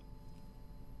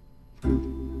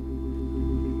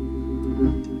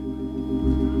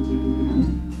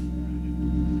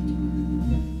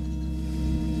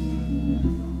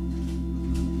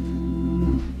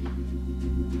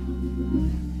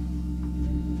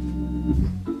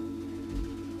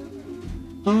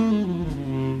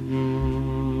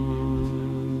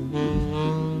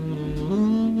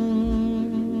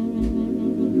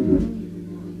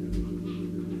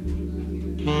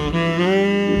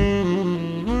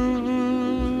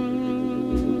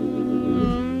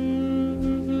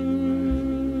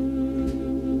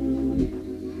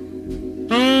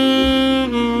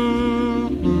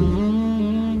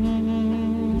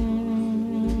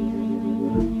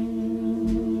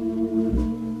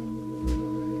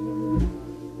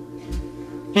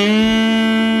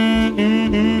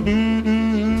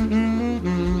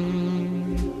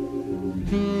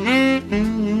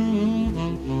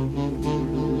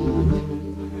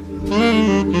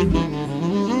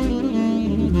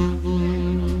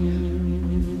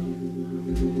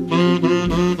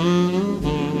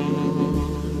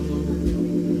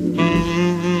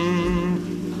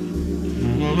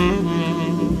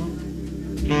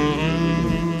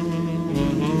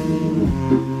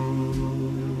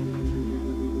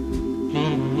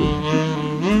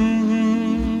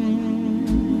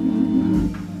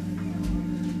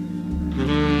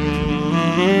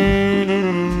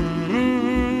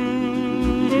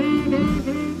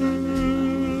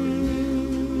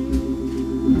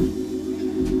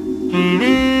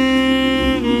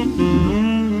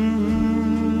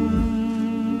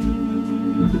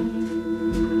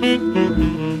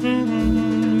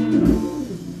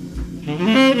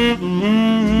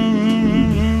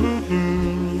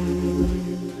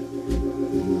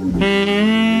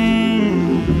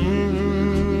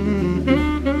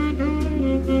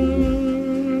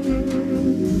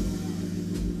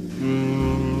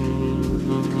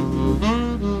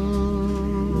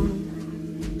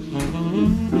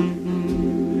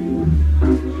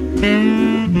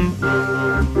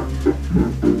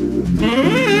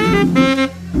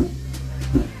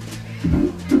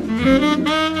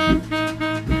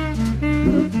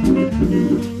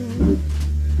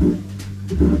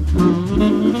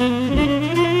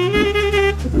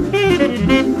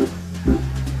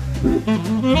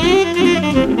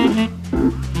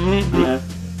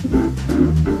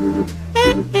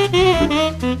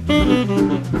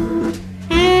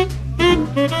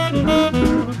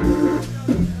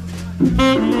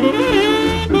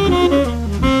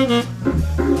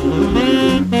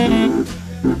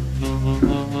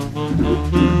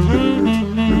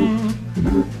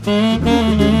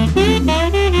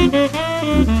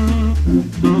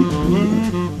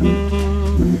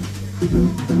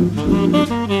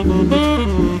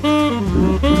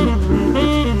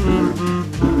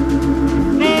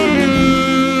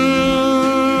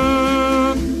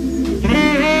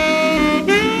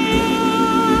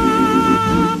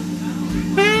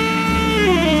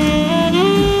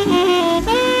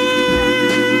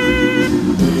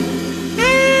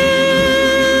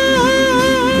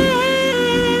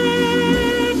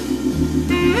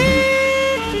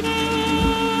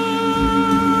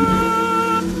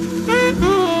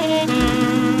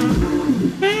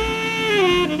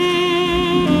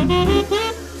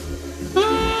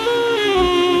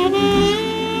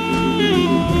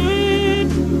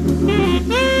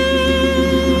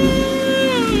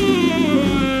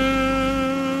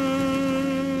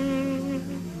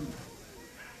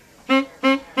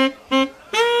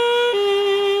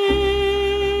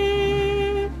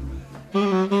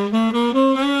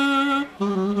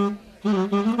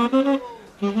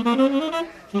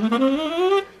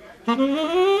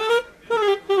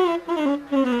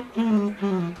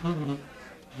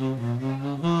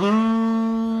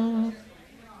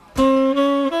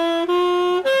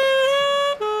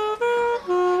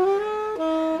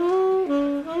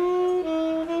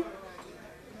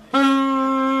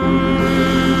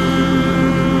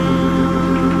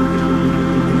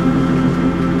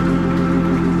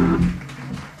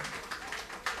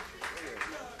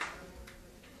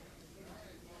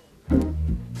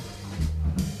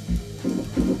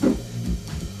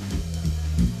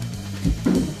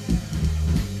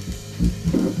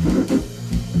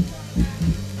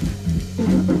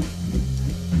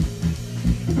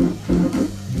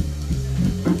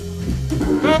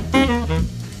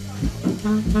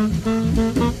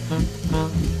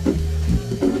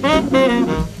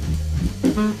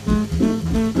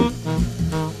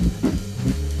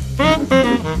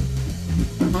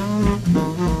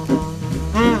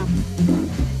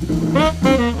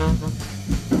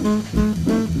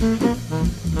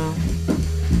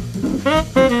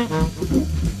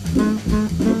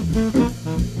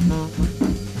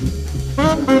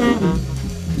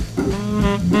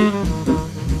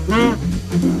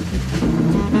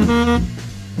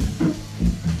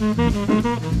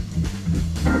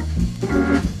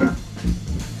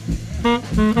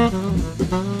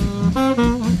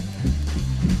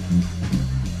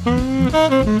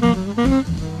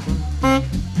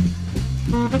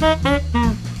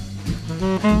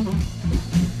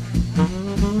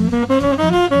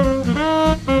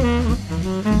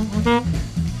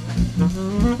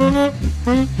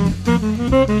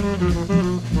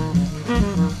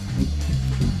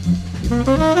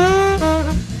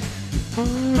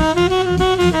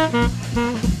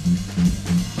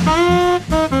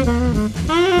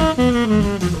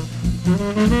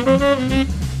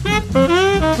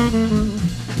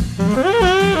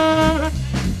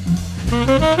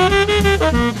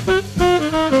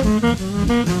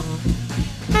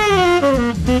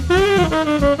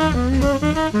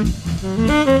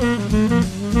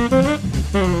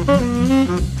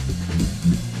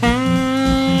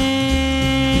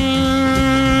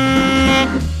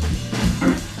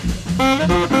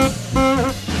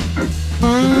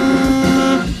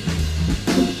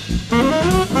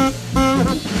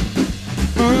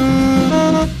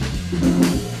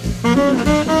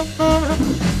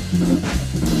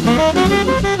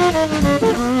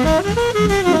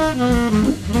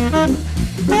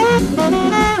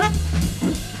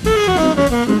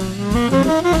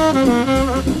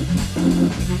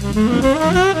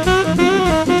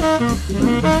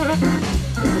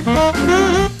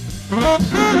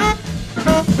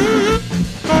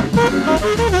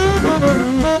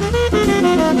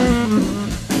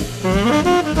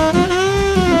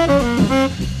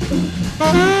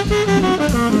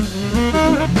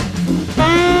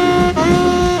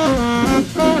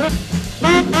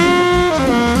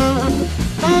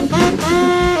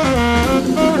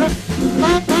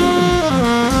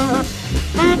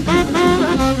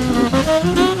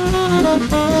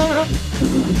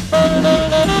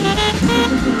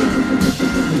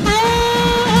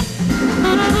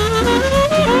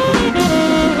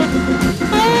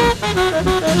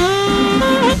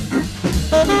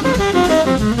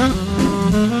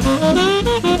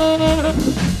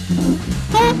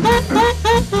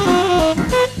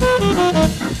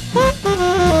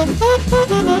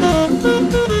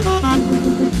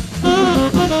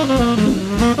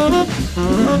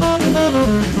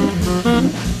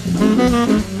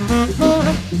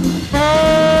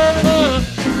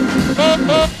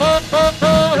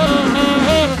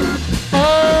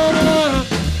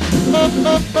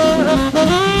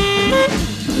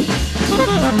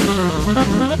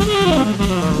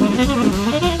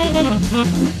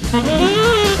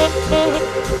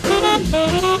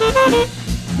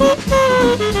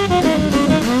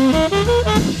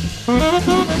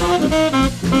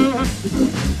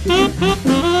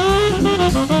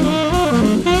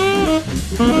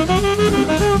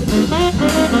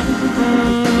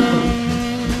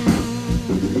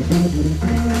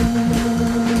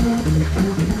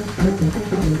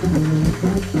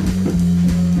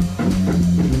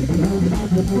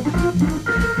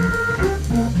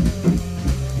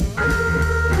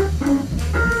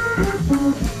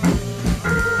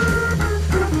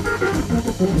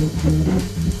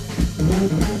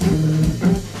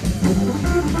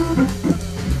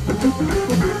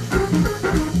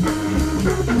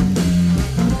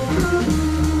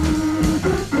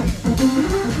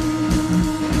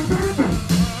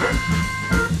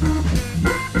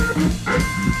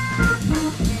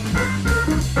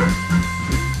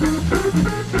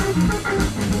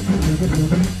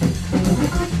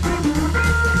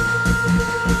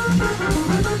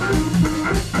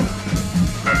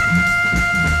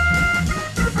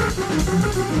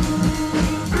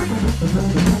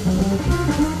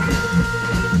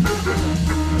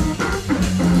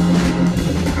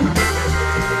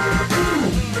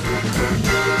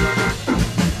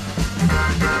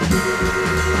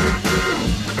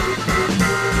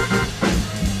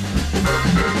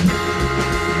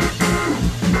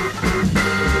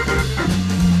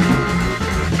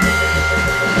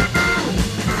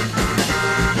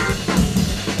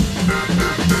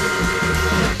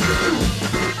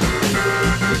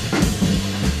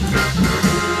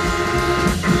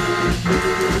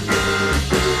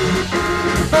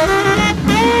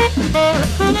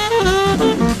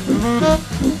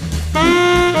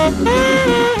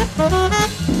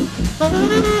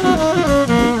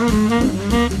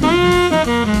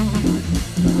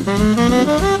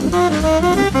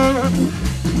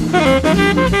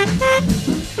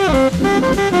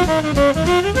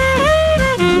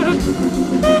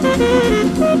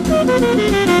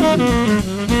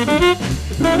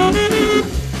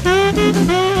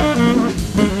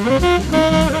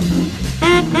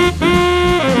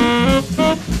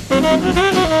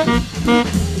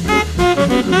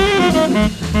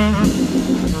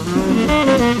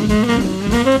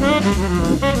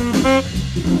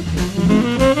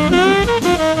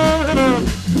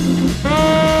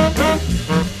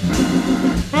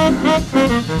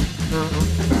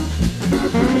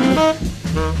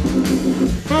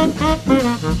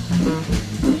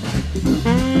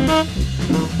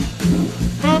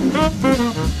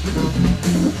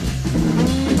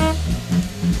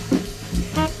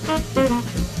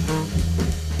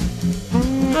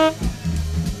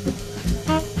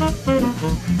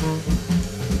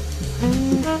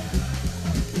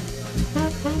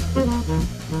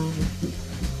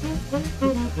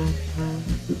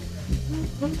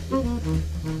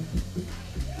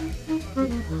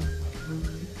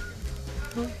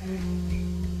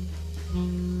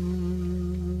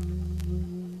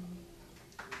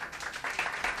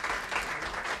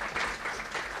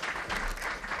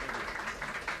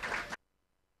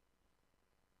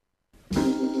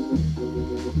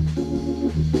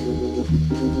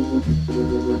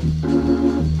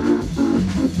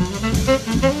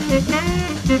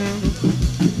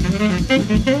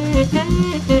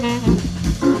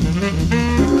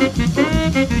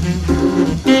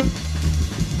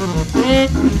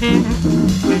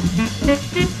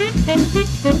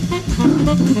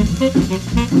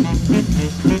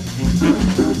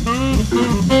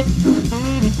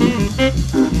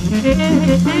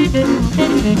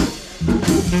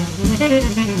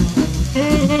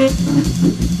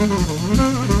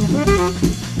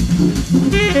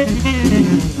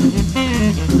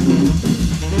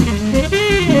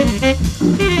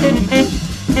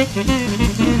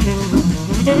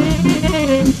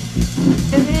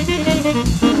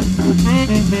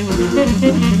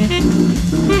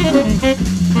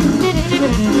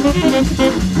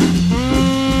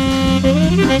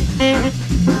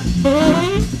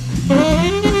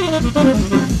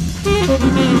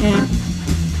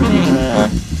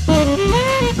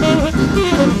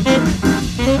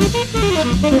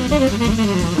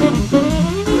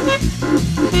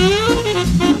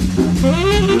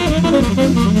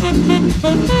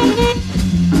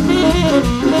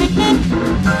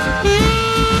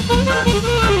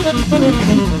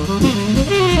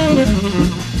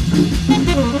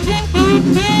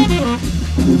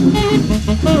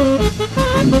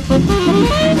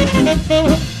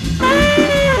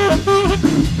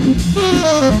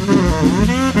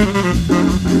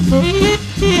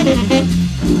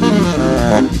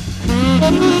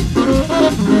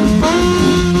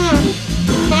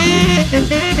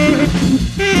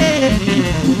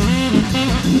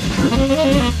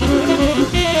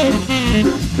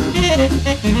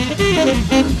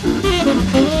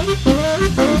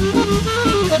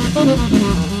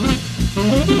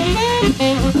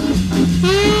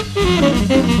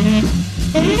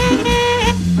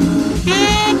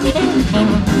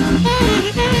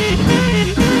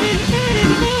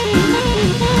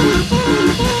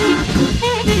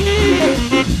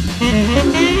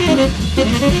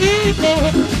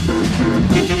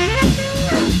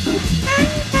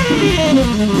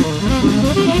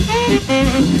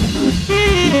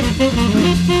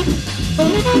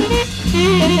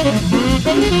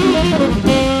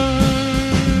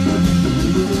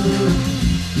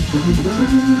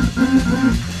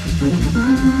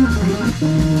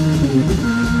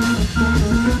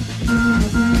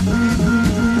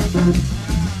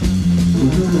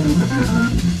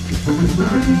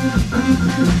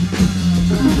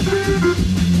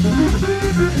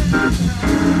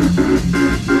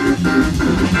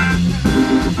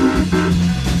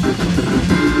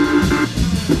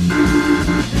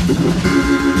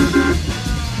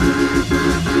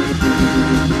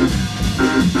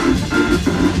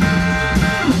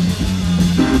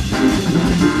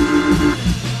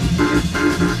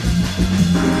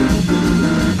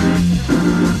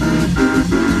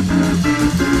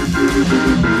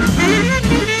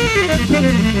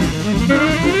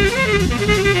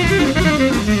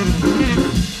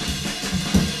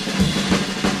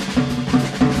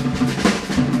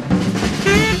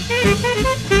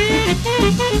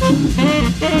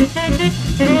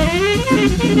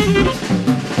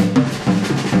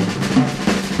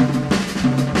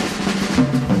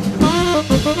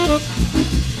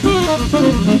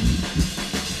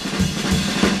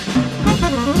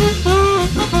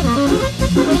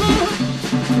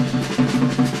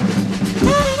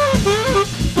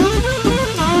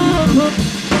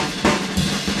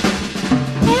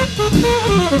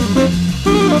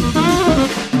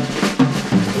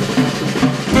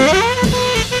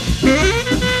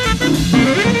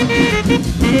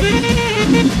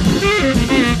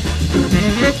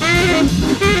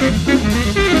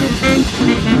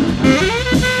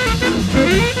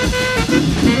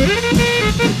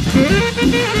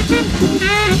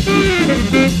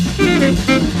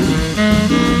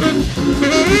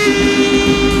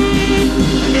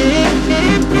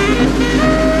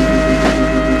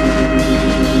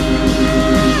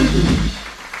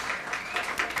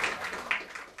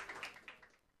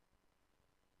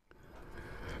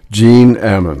 Gene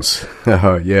Ammons.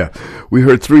 Yeah, we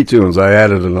heard three tunes. I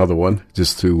added another one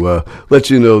just to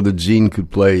let you know that Gene could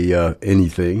play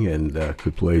anything and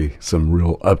could play some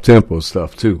real up-tempo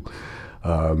stuff too.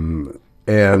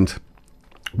 And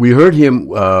we heard him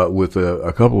with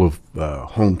a couple of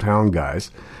hometown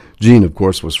guys. Gene, of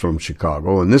course, was from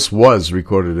Chicago, and this was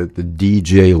recorded at the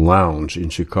DJ Lounge in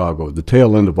Chicago at the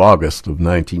tail end of August of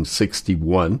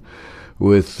 1961.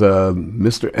 With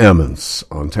Mr. Ammons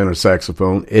on tenor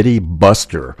saxophone, Eddie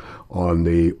Buster on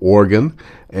the organ,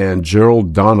 and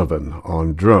Gerald Donovan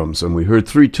on drums. And we heard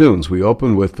three tunes. We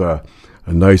opened with a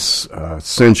nice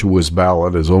sensuous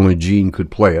ballad, as only Gene could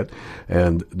play it.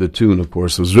 And the tune, of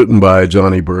course, was written by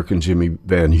Johnny Burke and Jimmy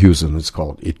Van Heusen. It's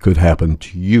called It Could Happen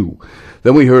to You.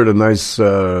 Then we heard a nice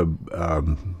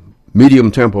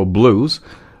medium-tempo blues,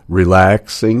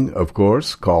 relaxing, of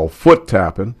course, called Foot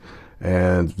Tappin'.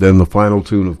 And then the final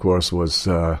tune, of course, was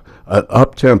an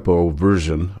up-tempo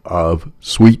version of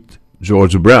Sweet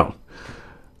Georgia Brown,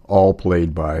 all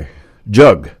played by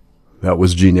Jug, That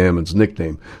was Gene Ammons'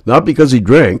 nickname. Not because he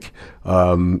drank.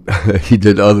 He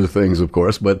did other things, of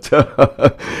course, but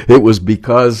it was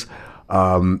because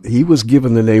he was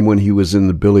given the name when he was in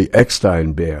the Billy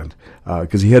Eckstine Band,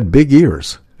 because he had big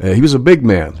ears. He was a big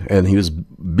man, and he was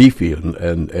beefy,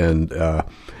 and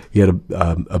he had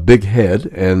a big head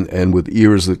and with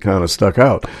ears that kind of stuck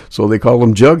out. So they called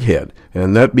him Jughead,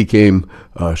 and that became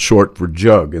short for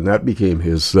Jug, and that became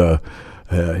his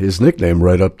nickname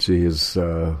right up to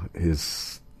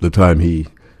the time he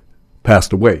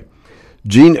passed away.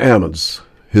 Gene Ammons,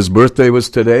 his birthday was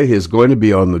today. He is going to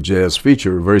be on the Jazz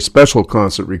Feature, a very special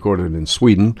concert recorded in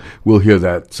Sweden. We'll hear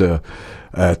that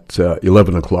at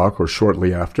 11 o'clock or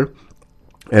shortly after.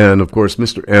 And, of course,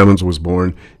 Mr. Ammons was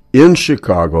born in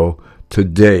Chicago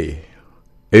today,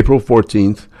 April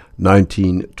 14th,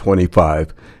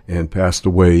 1925, and passed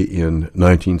away in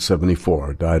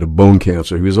 1974, died of bone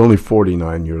cancer. He was only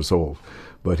 49 years old,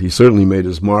 but he certainly made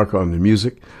his mark on the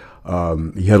music.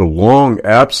 He had a long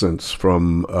absence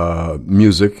from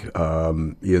music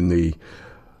in the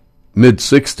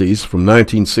mid-'60s, from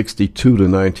 1962 to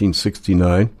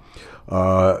 1969.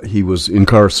 He was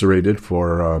incarcerated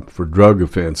for drug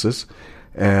offenses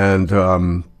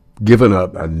and given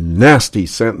a nasty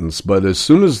sentence. But as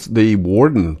soon as the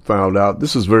warden found out,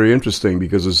 this is very interesting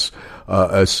because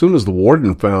as soon as the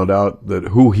warden found out that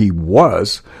who he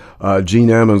was, Gene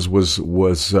Ammons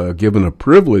was given a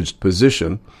privileged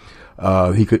position.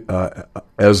 He could,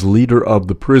 as leader of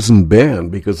the prison band,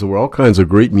 because there were all kinds of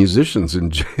great musicians in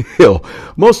jail.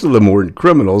 Most of them weren't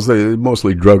criminals; they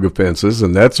mostly drug offenses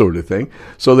and that sort of thing.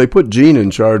 So they put Gene in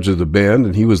charge of the band,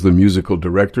 and he was the musical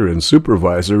director and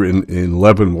supervisor in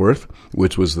Leavenworth,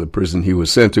 which was the prison he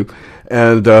was sent to,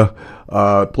 and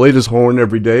played his horn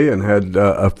every day and had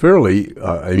a fairly,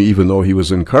 even though he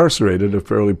was incarcerated, a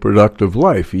fairly productive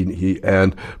life. He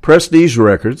and Prestige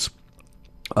Records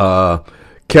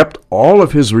kept all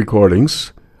of his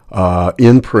recordings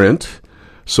in print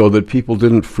so that people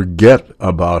didn't forget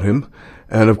about him.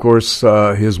 And, of course,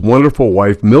 his wonderful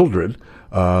wife, Mildred,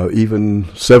 even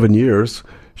 7 years,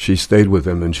 she stayed with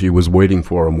him, and she was waiting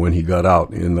for him when he got out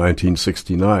in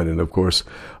 1969. And, of course,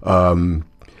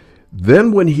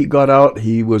 then when he got out,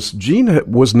 Gene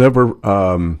was never...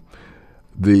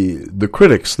 The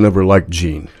critics never liked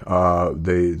Gene.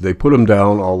 They put him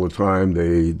down all the time.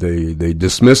 They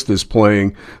dismissed his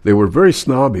playing. They were very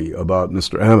snobby about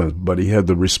Mr. Ammons, but he had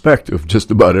the respect of just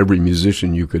about every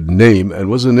musician you could name, and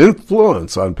was an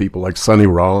influence on people like Sonny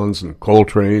Rollins and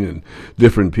Coltrane and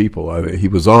different people. He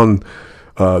was on.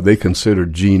 They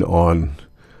considered Gene on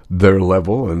their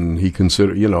level, and he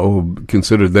considered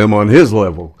them on his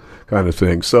level, kind of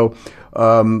thing. So.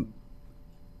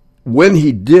 When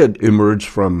he did emerge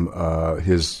from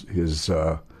his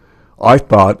I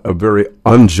thought, a very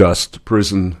unjust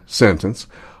prison sentence,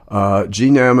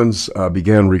 Gene Ammons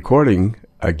began recording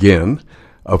again,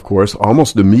 of course,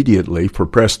 almost immediately for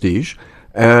Prestige,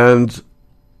 and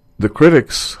the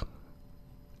critics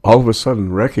all of a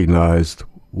sudden recognized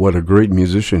what a great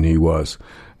musician he was.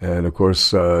 And, of course,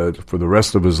 for the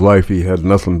rest of his life, he had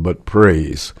nothing but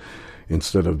praise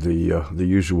instead of the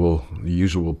usual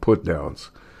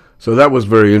put-downs. So that was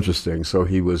very interesting. So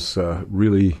he was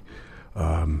really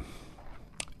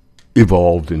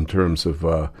evolved in terms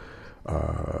of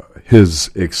his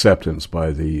acceptance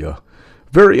by the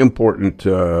very important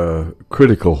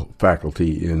critical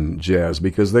faculty in jazz,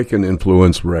 because they can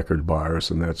influence record buyers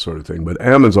and that sort of thing. But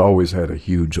Ammons always had a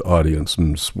huge audience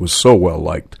and was so well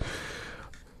liked.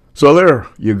 So there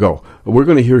you go. We're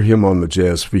going to hear him on the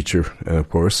Jazz Feature, of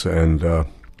course, and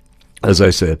as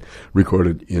I said,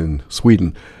 recorded in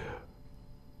Sweden.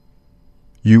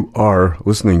 You are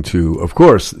listening to, of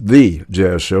course, the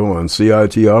Jazz Show on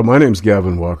CITR. My name's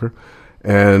Gavin Walker,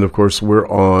 and, of course, we're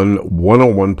on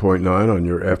 101.9 on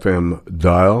your FM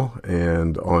dial,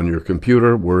 and on your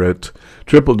computer, we're at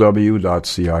www.citr.ca.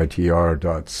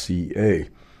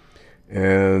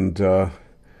 And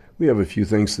we have a few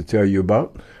things to tell you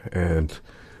about, and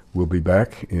we'll be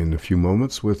back in a few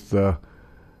moments with, I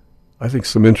think,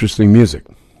 some interesting music.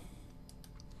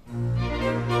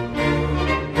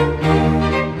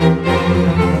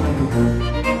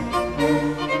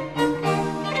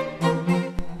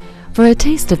 For a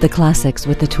taste of the classics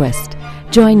with a twist,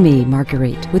 join me,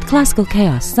 Marguerite, with Classical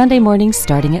Chaos Sunday mornings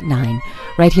starting at 9,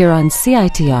 right here on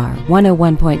CITR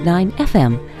 101.9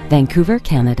 FM, Vancouver,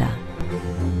 Canada.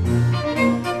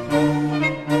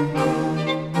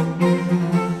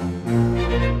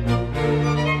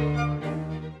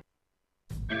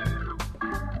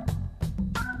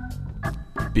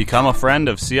 Become a friend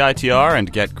of CITR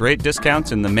and get great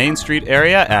discounts in the Main Street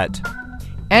area at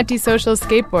Antisocial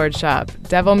Skateboard Shop,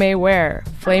 Devil May Wear,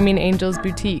 Flaming Angels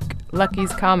Boutique,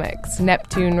 Lucky's Comics,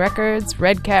 Neptune Records,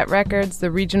 Red Cat Records, the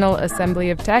Regional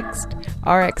Assembly of Text,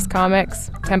 RX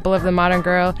Comics, Temple of the Modern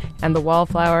Girl, and the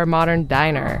Wallflower Modern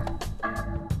Diner.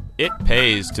 It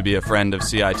pays to be a friend of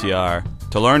CITR.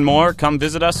 To learn more, come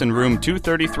visit us in room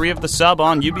 233 of the Sub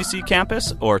on UBC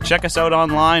campus or check us out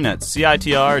online at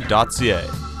citr.ca.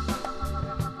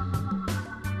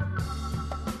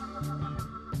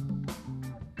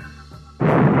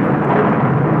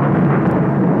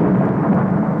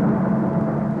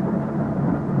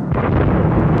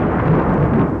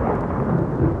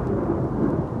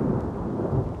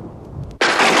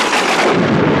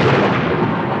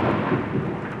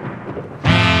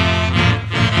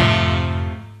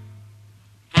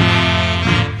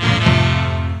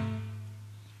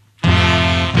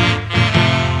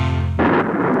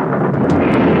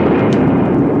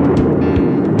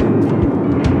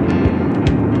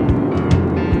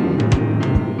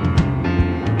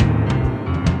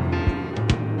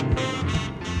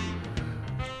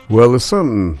 Well, there's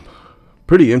some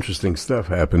pretty interesting stuff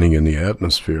happening in the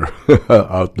atmosphere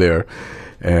out there.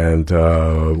 And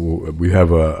we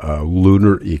have a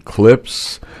lunar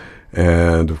eclipse.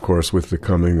 And, of course, with the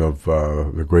coming of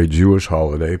the great Jewish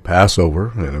holiday,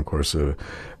 Passover, and, of course,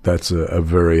 that's a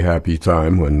very happy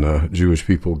time when Jewish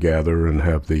people gather and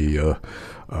have the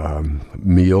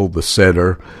meal, the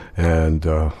Seder, and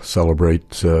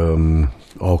celebrate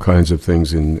all kinds of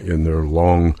things in their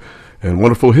long and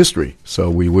wonderful history. So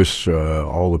we wish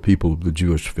all the people of the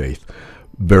Jewish faith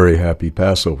very happy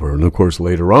Passover. And, of course,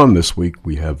 later on this week,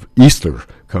 we have Easter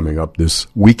coming up this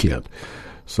weekend.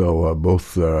 So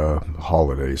both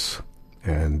holidays.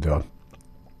 And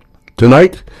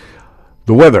tonight,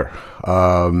 the weather,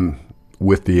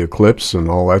 with the eclipse and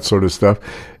all that sort of stuff,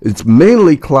 it's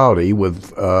mainly cloudy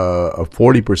with a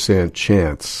 40%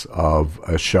 chance of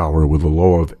a shower with a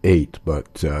low of 8,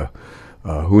 but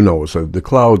who knows? The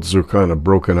clouds are kind of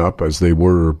broken up as they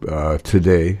were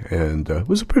today, and it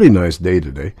was a pretty nice day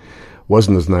today.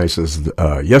 Wasn't as nice as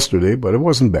yesterday, but it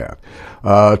wasn't bad.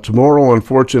 Tomorrow,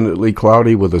 unfortunately,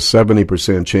 cloudy with a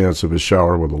 70% chance of a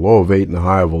shower with a low of 8 and a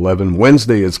high of 11.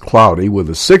 Wednesday is cloudy with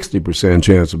a 60%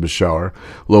 chance of a shower,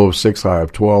 low of 6, high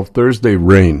of 12. Thursday,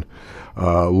 rain,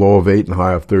 low of 8 and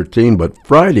high of 13. But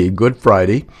Friday, Good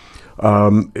Friday,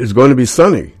 is going to be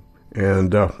sunny.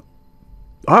 And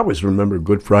I always remember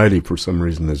Good Friday for some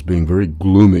reason as being very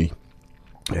gloomy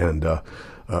and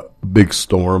big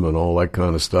storm and all that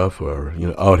kind of stuff. Or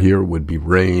out here would be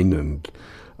rain. And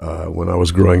when I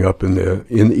was growing up in the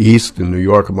East, in New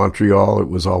York and Montreal, it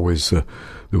was always there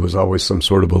was always some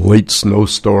sort of a late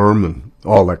snowstorm and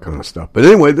all that kind of stuff. But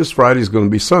anyway, this Friday is going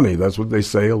to be sunny. That's what they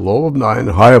say. A low of 9,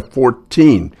 a high of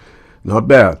 14. Not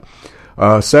bad.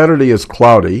 Saturday is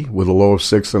cloudy with a low of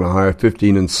 6 and a high of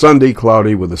 15. And Sunday,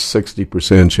 cloudy with a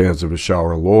 60% chance of a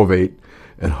shower, a low of 8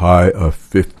 and high of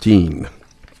 15.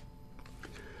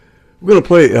 We're going to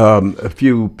play a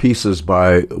few pieces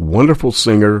by a wonderful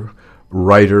singer,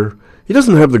 writer. He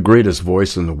doesn't have the greatest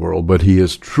voice in the world, but he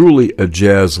is truly a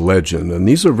jazz legend. And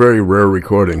these are very rare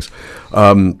recordings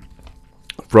from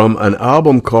an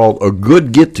album called A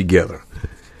Good Get Together.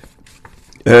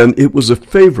 And it was a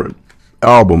favorite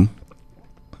album.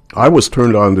 I was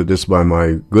turned on to this by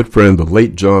my good friend, the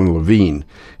late John Levine.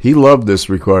 He loved this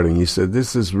recording. He said,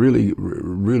 this is really,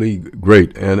 really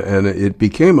great. And it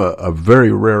became a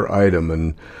very rare item.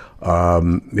 And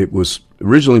it was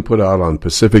originally put out on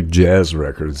Pacific Jazz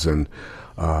Records. And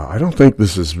I don't think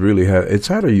this has really it's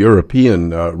had a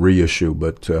European reissue,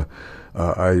 but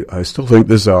I still think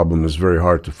this album is very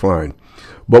hard to find.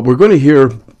 But we're going to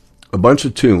hear a bunch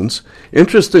of tunes.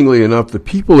 Interestingly enough, the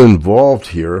people involved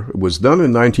here, it was done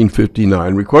in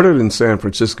 1959, recorded in San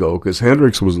Francisco, because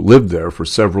Hendrix lived there for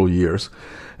several years.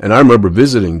 And I remember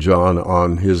visiting John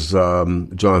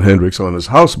Hendrix on his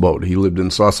houseboat. He lived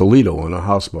in Sausalito on a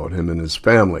houseboat, him and his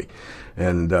family.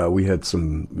 And we had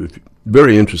some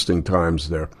very interesting times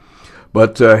there.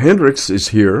 But Hendrix is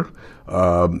here,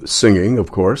 singing,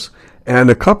 of course.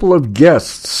 And a couple of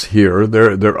guests here.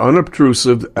 They're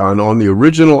unobtrusive, and on the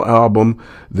original album,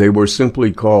 they were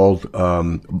simply called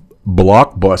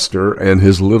Blockbuster and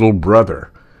his little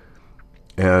brother.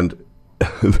 And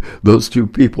those two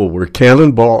people were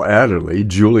Cannonball Adderley,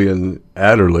 Julian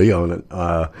Adderley,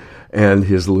 and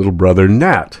his little brother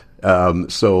Nat.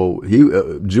 So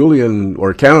Julian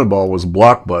or Cannonball was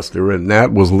Blockbuster, and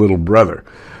Nat was little brother.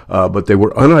 But they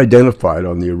were unidentified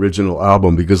on the original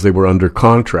album because they were under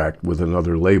contract with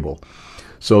another label.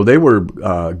 So they were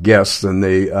guests, and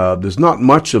there's not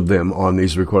much of them on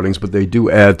these recordings, but they do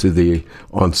add to the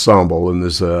ensemble. And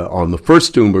there's on the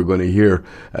first tune we're going to hear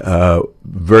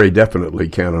very definitely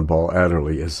Cannonball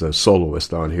Adderley as a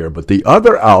soloist on here. But the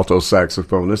other alto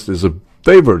saxophonist is a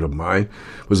favorite of mine,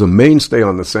 was a mainstay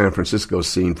on the San Francisco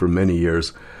scene for many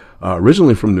years,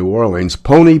 originally from New Orleans,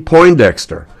 Pony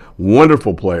Poindexter,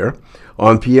 wonderful player.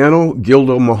 On piano,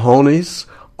 Gildo Mahoney's.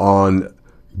 On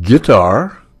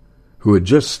guitar, who had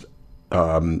just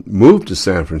moved to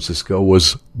San Francisco,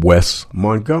 was Wes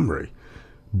Montgomery.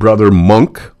 Brother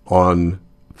Monk on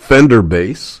Fender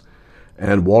bass,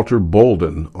 and Walter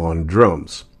Bolden on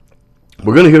drums.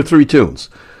 We're going to hear 3 tunes.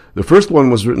 The first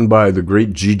one was written by the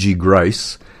great Gigi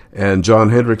Grice, and Jon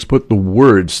Hendricks put the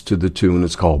words to the tune.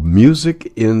 It's called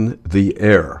Music in the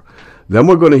Air. Then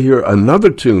we're going to hear another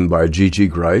tune by Gigi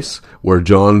Grice, where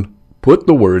John put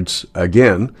the words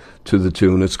again to the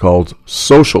tune. It's called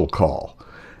Social Call.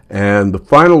 And the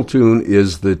final tune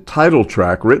is the title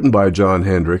track written by Jon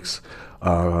Hendricks,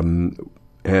 and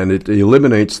it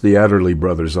eliminates the Adderley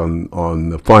brothers on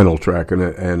the final track,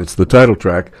 and it's the title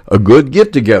track, A Good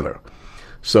Get Together.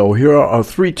 So here are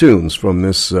 3 tunes from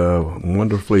this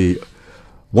wonderful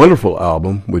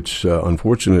album, which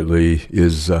unfortunately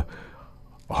is a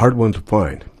hard one to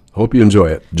find. Hope you enjoy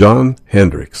it. Jon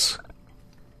Hendricks.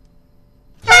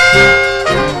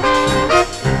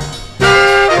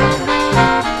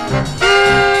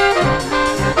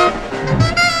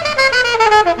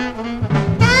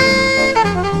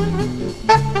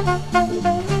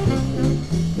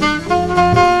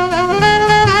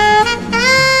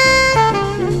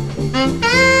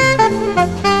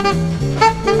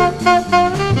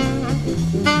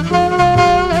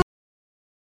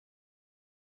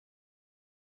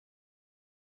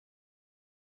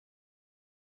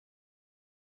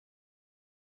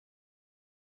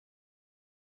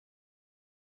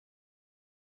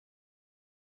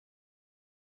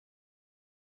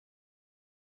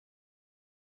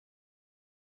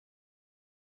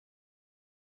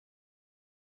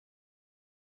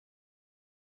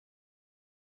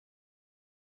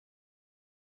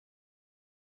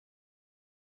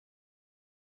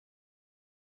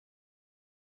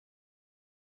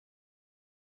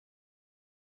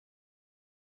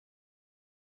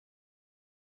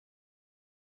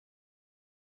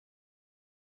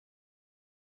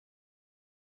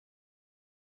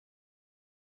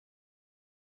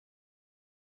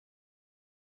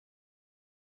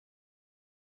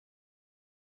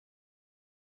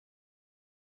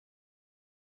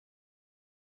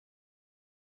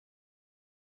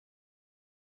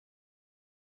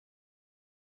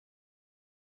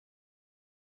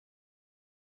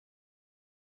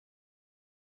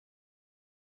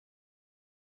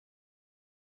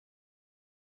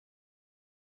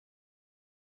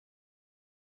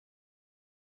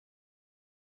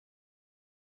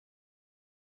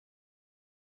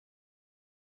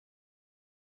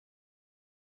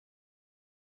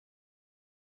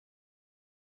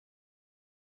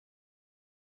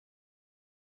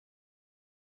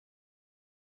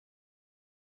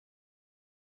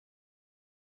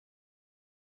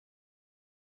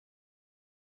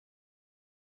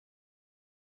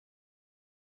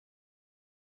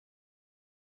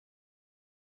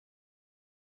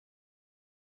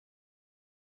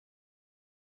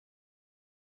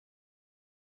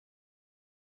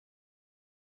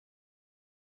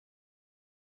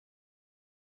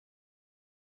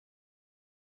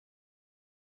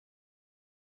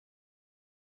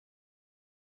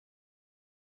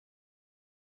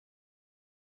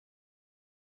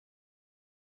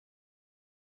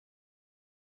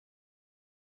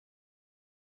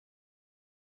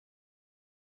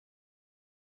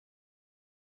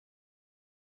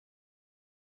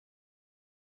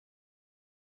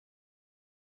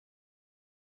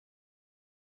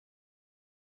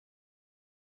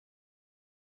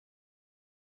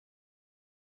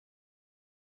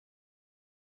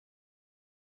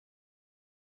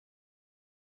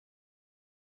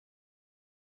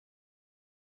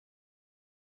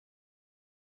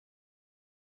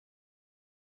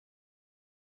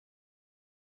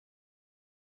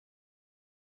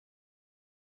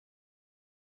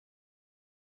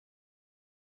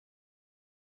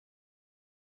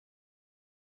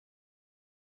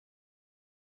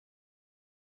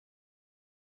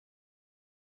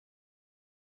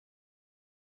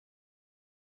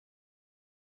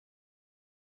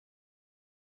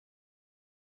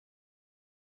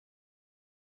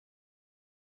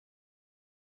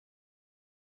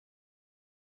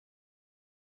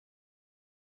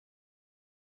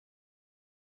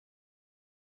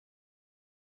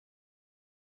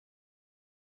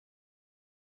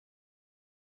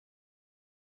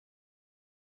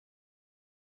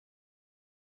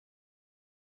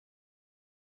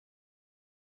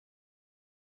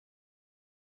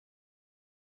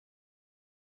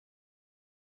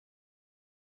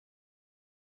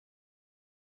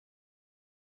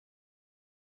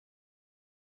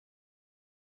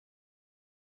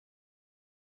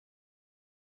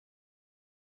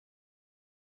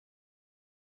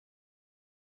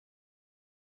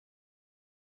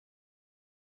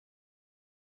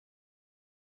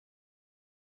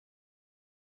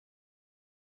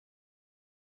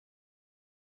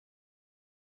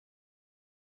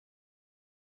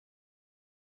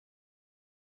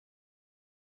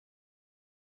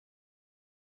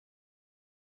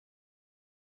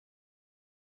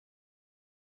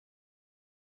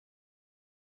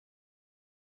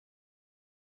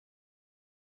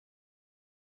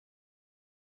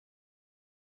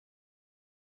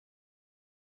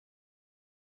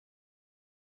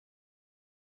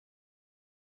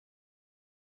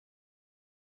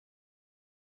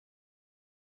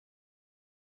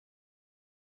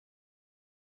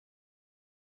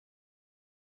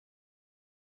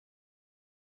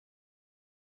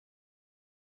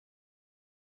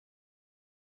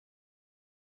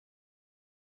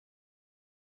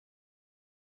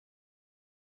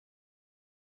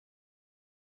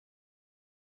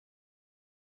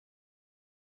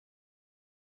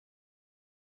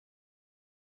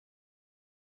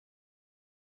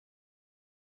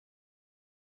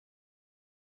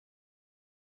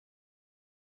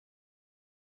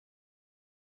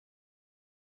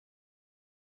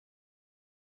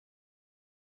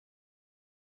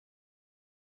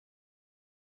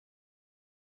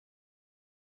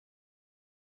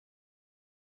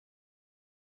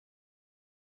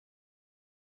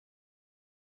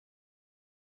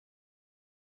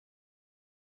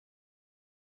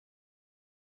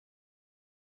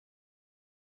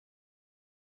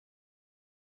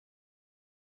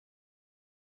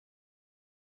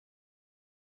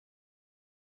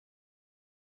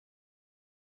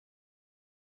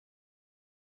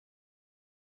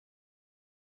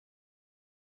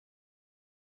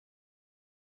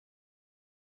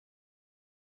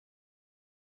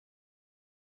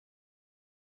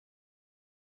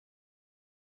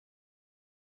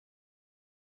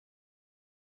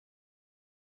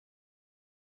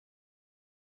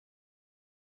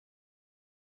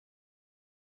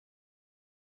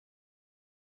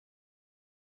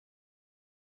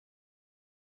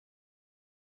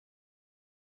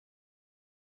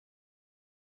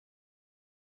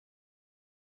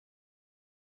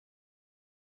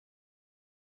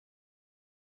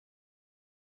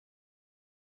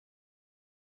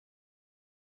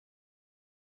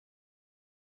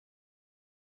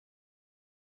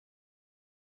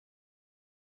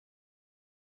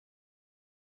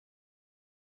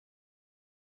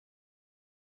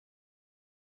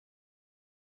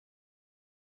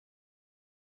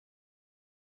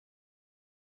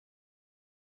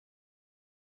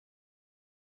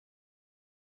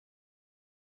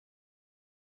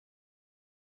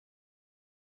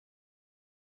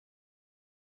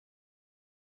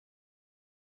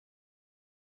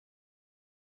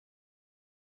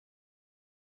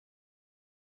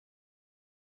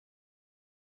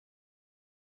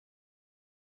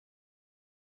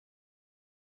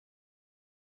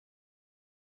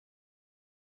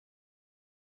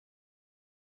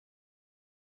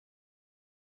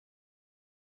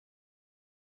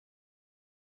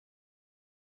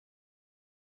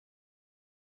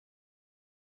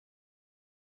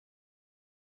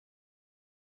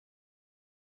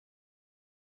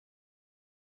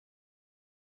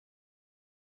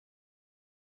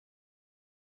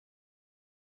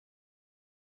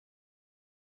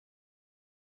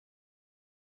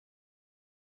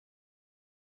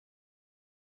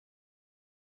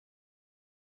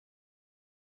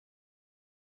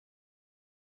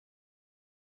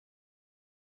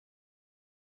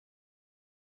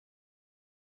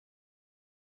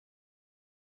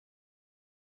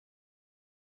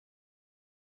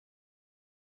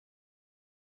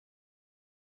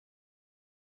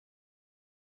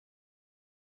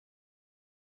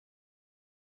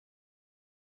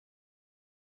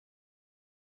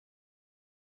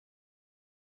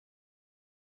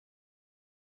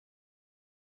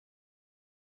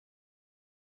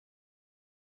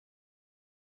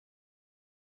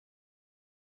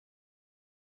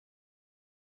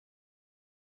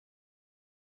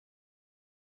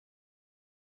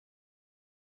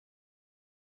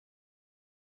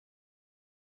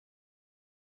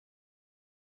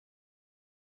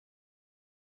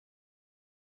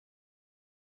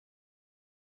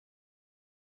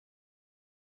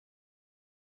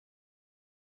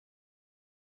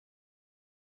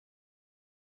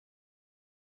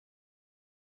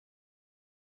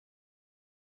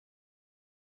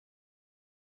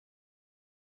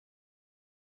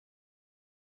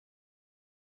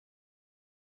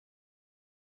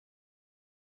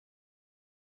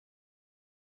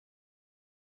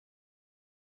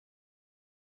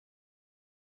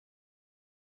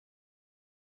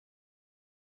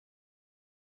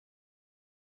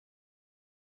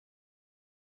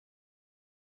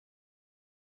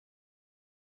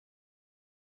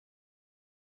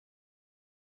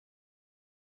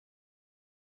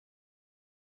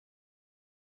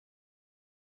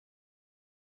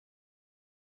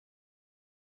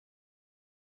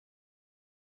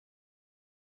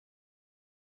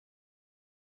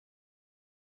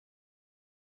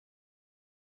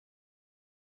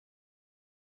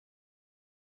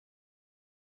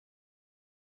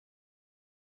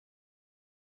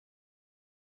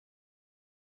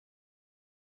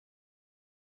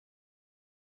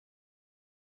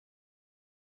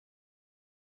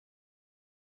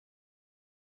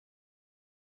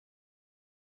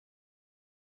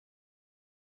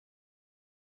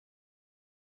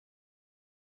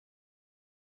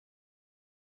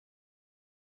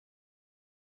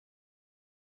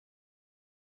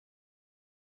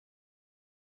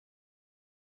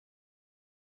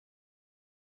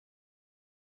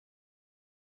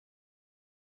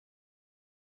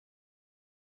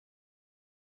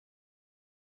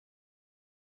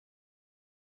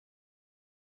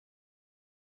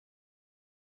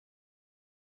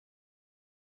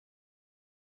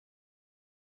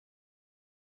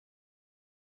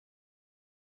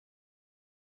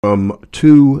 from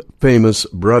two famous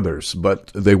brothers,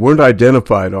 but they weren't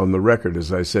identified on the record,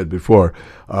 as I said before.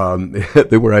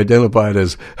 They were identified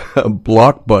as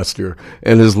Blockbuster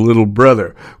and his little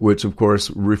brother, which, of course,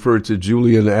 referred to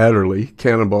Julian Adderley,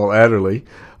 Cannonball Adderley,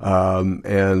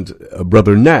 and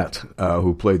Brother Nat,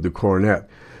 who played the cornet.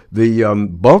 The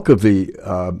bulk of the,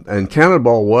 and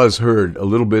Cannonball was heard a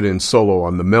little bit in solo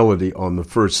on the melody on the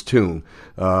first tune.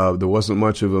 There wasn't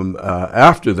much of him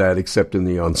after that, except in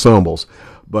the ensembles.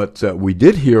 But we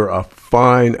did hear a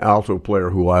fine alto player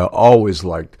who I always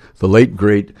liked, the late,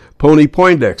 great Pony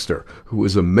Poindexter, who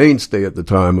was a mainstay at the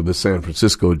time of the San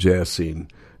Francisco jazz scene,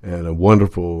 and a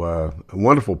wonderful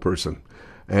person.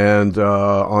 And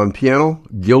on piano,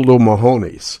 Gildo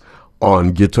Mahoney's.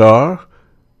 On guitar,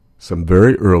 some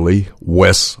very early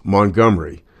Wes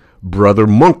Montgomery, Brother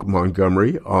Monk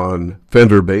Montgomery on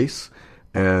Fender bass,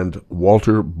 and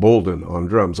Walter Bolden on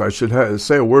drums. I should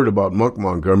say a word about Monk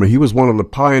Montgomery. He was one of the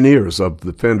pioneers of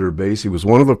the Fender bass. He was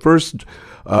one of the first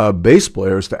bass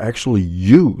players to actually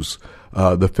use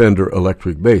the Fender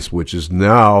electric bass, which is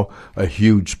now a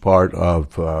huge part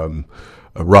of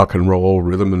rock and roll,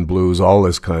 rhythm and blues, all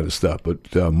this kind of stuff.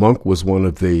 But Monk was one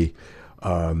of the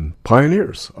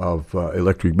pioneers of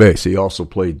electric bass. He also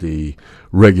played the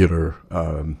regular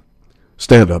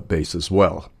stand-up bass as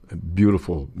well. A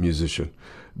beautiful musician,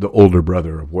 the older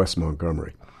brother of Wes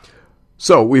Montgomery.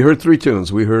 So we heard three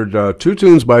tunes. We heard two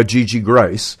tunes by Gigi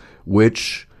Grice,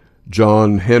 which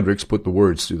John Hendricks put the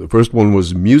words to. The first one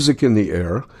was Music in the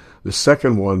Air. The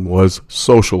second one was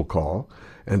Social Call.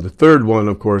 And the third one,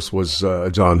 of course, was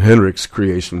John Hendricks'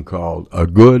 creation called A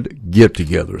Good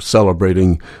Get-Together,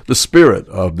 celebrating the spirit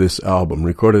of this album,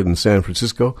 recorded in San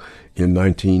Francisco in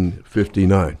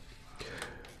 1959.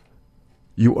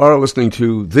 You are listening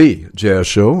to The Jazz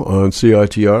Show on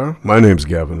CITR. My name's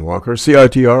Gavin Walker.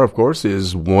 CITR, of course,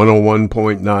 is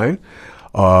 101.9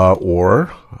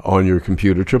 or on your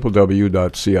computer, www.citr.ca.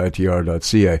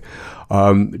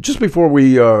 Just before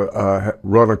we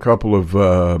run a couple of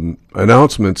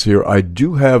announcements here, I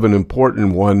do have an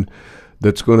important one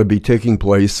that's going to be taking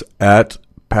place at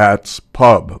Pat's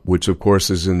Pub, which, of course,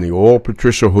 is in the old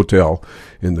Patricia Hotel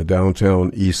in the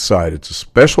downtown east side. It's a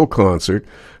special concert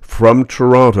from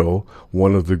Toronto,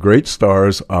 one of the great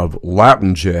stars of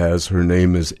Latin jazz. Her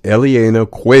name is Eliana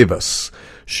Cuevas.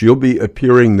 She'll be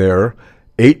appearing there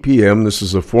 8 p.m. This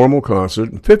is a formal concert.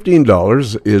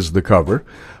 $15 is the cover.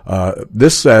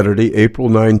 This Saturday, April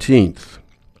 19th,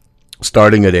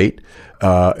 starting at 8,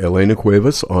 Eliana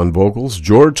Cuevas on vocals,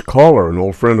 George Kohler, an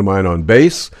old friend of mine, on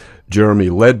bass, Jeremy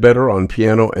Ledbetter on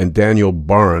piano, and Daniel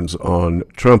Barnes on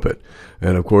trumpet.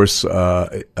 And, of course,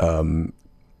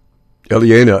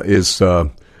 Eliana is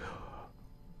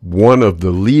one of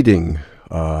the leading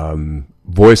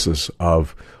voices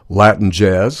of Latin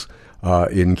jazz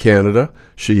in Canada.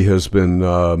 She has been,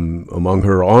 among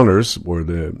her honors, were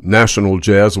the National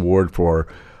Jazz Award for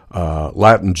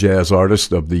Latin Jazz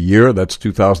Artist of the Year. That's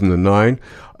 2009.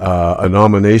 A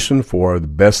nomination for the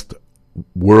Best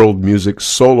World Music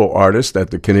Solo Artist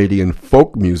at the Canadian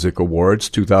Folk Music Awards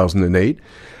 2008.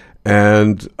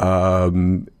 And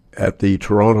at the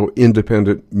Toronto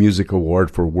Independent Music Award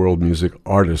for World Music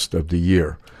Artist of the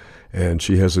Year. And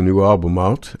she has a new album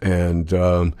out,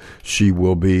 and she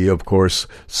will be, of course,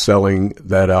 selling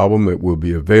that album. It will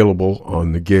be available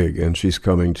on the gig, and she's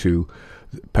coming to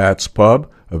Pat's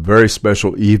Pub, a very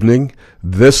special evening,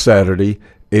 this Saturday,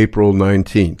 April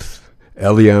 19th.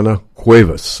 Eliana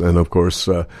Cuevas, and of course,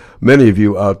 many of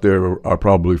you out there are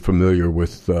probably familiar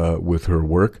with her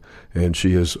work, and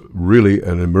she is really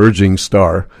an emerging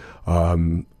star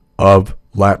of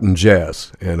Latin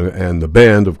jazz, and the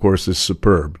band, of course, is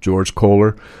superb. George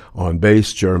Kohler on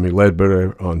bass, Jeremy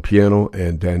Ledbetter on piano,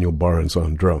 and Daniel Barnes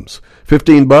on drums.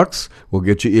 $15 will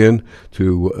get you in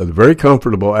to a very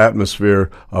comfortable atmosphere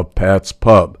of Pat's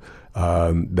Pub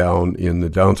down in the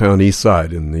downtown east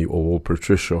side in the old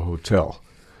Patricia Hotel.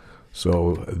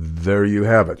 So there you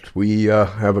have it. We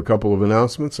have a couple of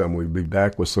announcements, and we'll be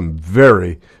back with some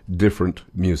very different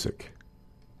music.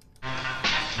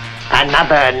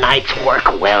 Another night's work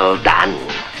well done,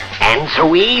 and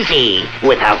so easy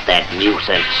without that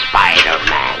nuisance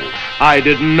Spider-Man. I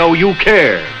didn't know you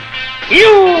cared.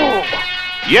 You!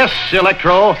 Yes,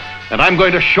 Electro, and I'm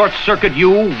going to short-circuit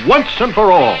you once and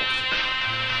for all.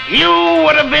 You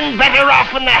would have been better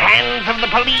off in the hands of the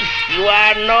police. You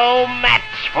are no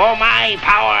match for my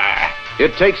power.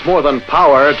 It takes more than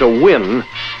power to win.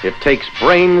 It takes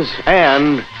brains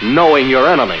and knowing your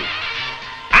enemy.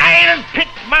 I'll pit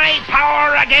my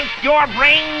power against your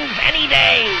brains any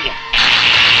day.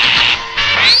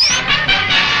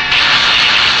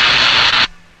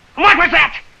 What was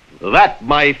that? That,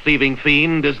 my thieving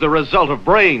fiend, is the result of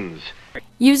brains.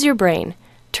 Use your brain.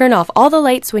 Turn off all the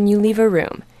lights when you leave a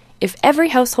room. If every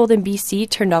household in BC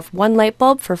turned off one light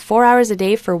bulb for 4 hours a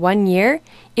day for 1 year,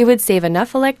 it would save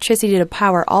enough electricity to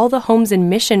power all the homes in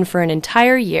Mission for an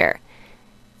entire year.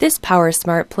 This Power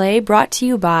Smart play brought to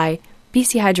you by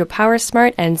BC Hydro Power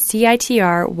Smart and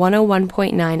CITR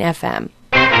 101.9 FM.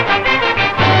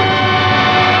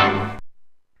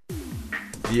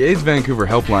 The AIDS Vancouver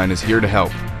Helpline is here to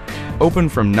help. Open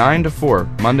from 9 to 4,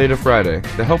 Monday to Friday,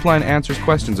 the helpline answers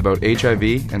questions about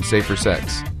HIV and safer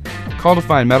sex. Call to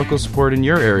find medical support in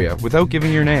your area without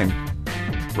giving your name.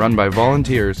 Run by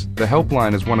volunteers, the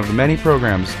helpline is one of the many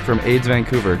programs from AIDS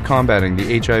Vancouver combating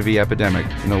the HIV epidemic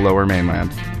in the Lower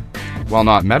Mainland. While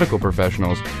not medical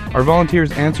professionals, our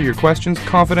volunteers answer your questions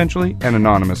confidentially and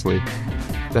anonymously.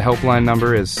 The helpline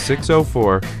number is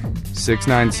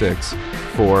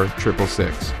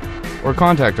 604-696-4666. Or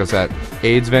contact us at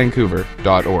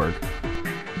aidsvancouver.org.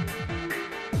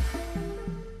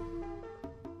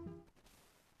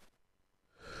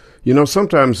 You know,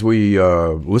 sometimes we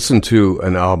listen to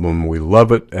an album, we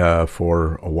love it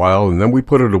for a while, and then we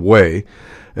put it away.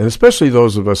 And especially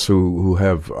those of us who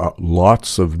have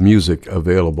lots of music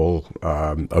available,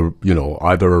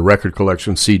 either a record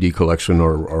collection, CD collection,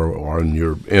 or on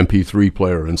your MP3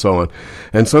 player and so on.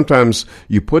 And sometimes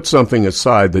you put something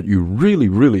aside that you really,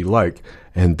 really like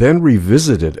and then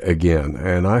revisit it again.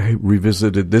 And I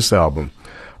revisited this album.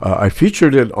 I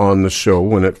featured it on the show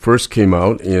when it first came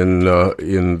out in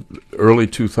early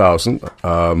 2000.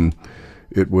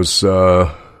 It was, I'm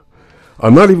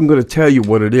not even going to tell you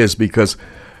what it is because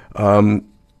I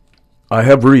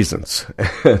have reasons.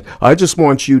 I just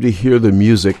want you to hear the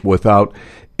music without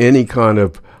any kind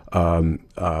of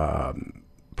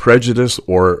prejudice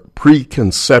or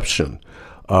preconception.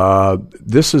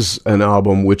 This is an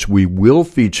album which we will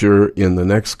feature in the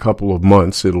next couple of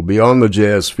months. It'll be on the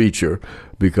Jazz Feature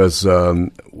because,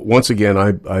 once again,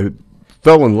 I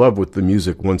fell in love with the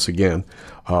music once again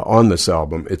on this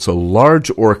album. It's a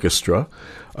large orchestra.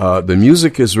 The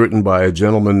music is written by a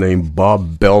gentleman named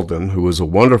Bob Belden, who is a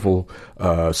wonderful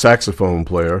saxophone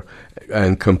player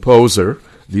and composer.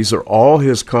 These are all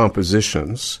his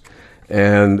compositions.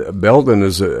 And Belden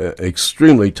is an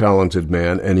extremely talented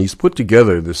man, and he's put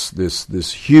together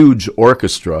this huge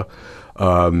orchestra.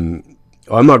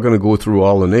 I'm not going to go through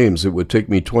all the names. It would take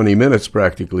me 20 minutes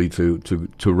practically to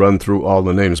run through all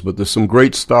the names. But there's some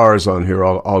great stars on here.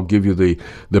 I'll give you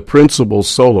the principal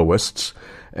soloists,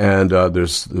 and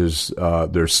there's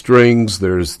strings,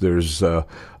 there's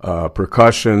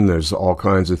percussion, there's all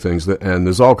kinds of things, and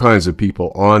there's all kinds of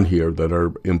people on here that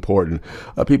are important.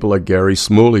 People like Gary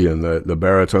Smulian, the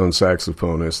baritone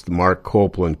saxophonist, Mark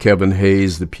Copeland, Kevin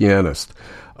Hayes, the pianist,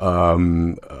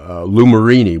 Lou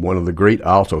Marini, one of the great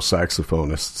alto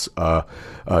saxophonists,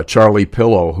 Charlie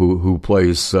Pillow, who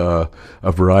plays a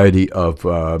variety of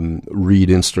reed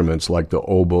instruments like the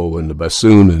oboe and the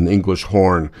bassoon and English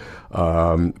horn,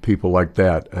 people like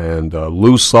that, and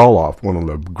Lou Soloff, one of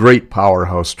the great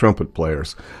powerhouse trumpet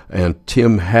players, and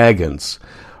Tim Haggins,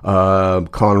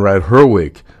 Conrad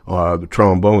Herwig, the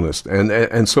trombonist,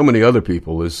 and so many other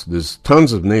people. There's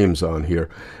tons of names on here.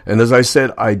 And as I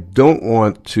said, I'm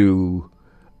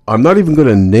not even going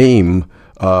to name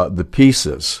the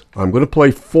pieces. I'm going to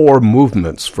play 4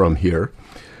 movements from here.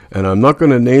 And I'm not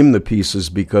going to name the pieces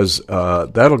because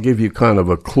that'll give you kind of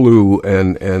a clue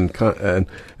and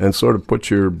sort of put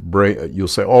your brain. You'll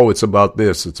say, "Oh, it's about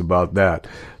this, it's about that."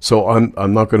 So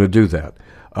I'm not going to do that.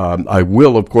 I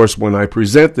will, of course, when I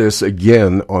present this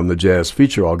again on the Jazz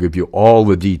Feature, I'll give you all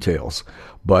the details.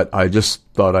 But I just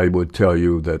thought I would tell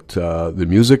you that the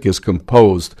music is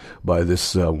composed by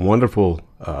this wonderful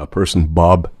person,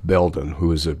 Bob Belden,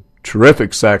 who is a terrific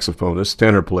saxophonist,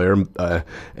 tenor player,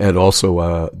 and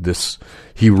also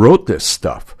he wrote this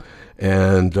stuff.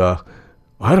 And I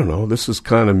don't know, this is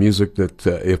kind of music that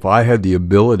if I had the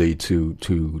ability to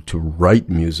write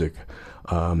music,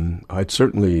 I'd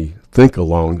certainly think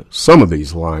along some of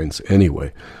these lines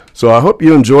anyway. So I hope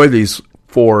you enjoy these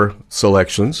 4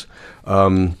 selections.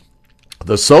 The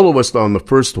soloist on the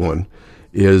first one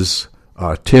is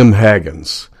Tim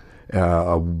Haggins,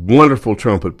 a wonderful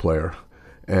trumpet player.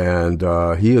 And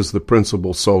he is the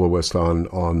principal soloist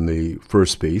on the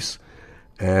first piece.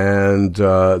 And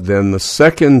then the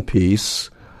second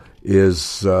piece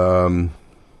is the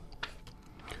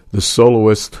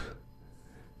soloist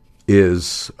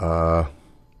is,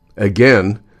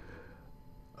 again,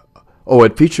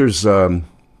 it features,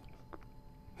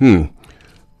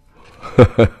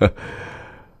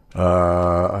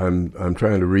 I'm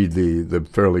trying to read the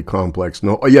fairly complex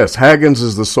note. Oh, yes, Haggins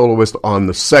is the soloist on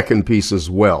the second piece as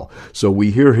well. So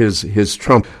we hear his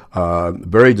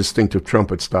very distinctive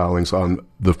trumpet stylings on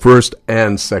the first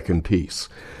and second piece.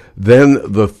 Then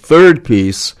the third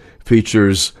piece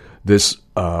features this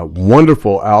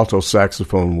wonderful alto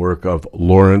saxophone work of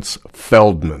Lawrence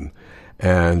Feldman,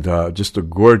 and just a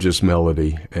gorgeous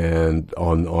melody, and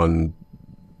on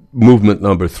movement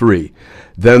number 3.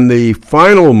 Then the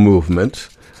final movement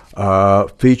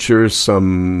features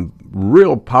some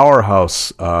real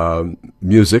powerhouse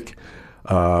music,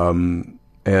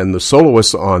 and the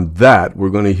soloists on that, we're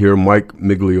going to hear Mike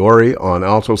Migliori on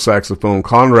alto saxophone,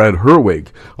 Conrad Herwig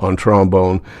on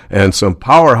trombone, and some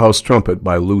powerhouse trumpet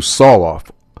by Lou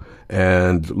Soloff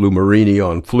and Lou Marini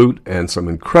on flute, and some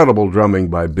incredible drumming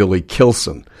by Billy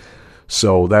Kilson.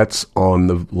 So that's on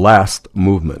the last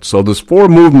movement. So there's 4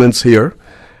 movements here.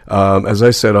 As I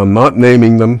said, I'm not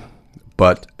naming them,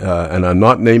 and I'm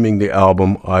not naming the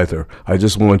album either. I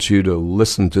just want you to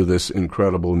listen to this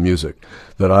incredible music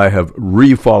that I have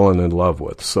re-fallen in love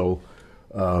with. So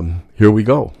here we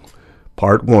go.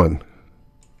 Part 1.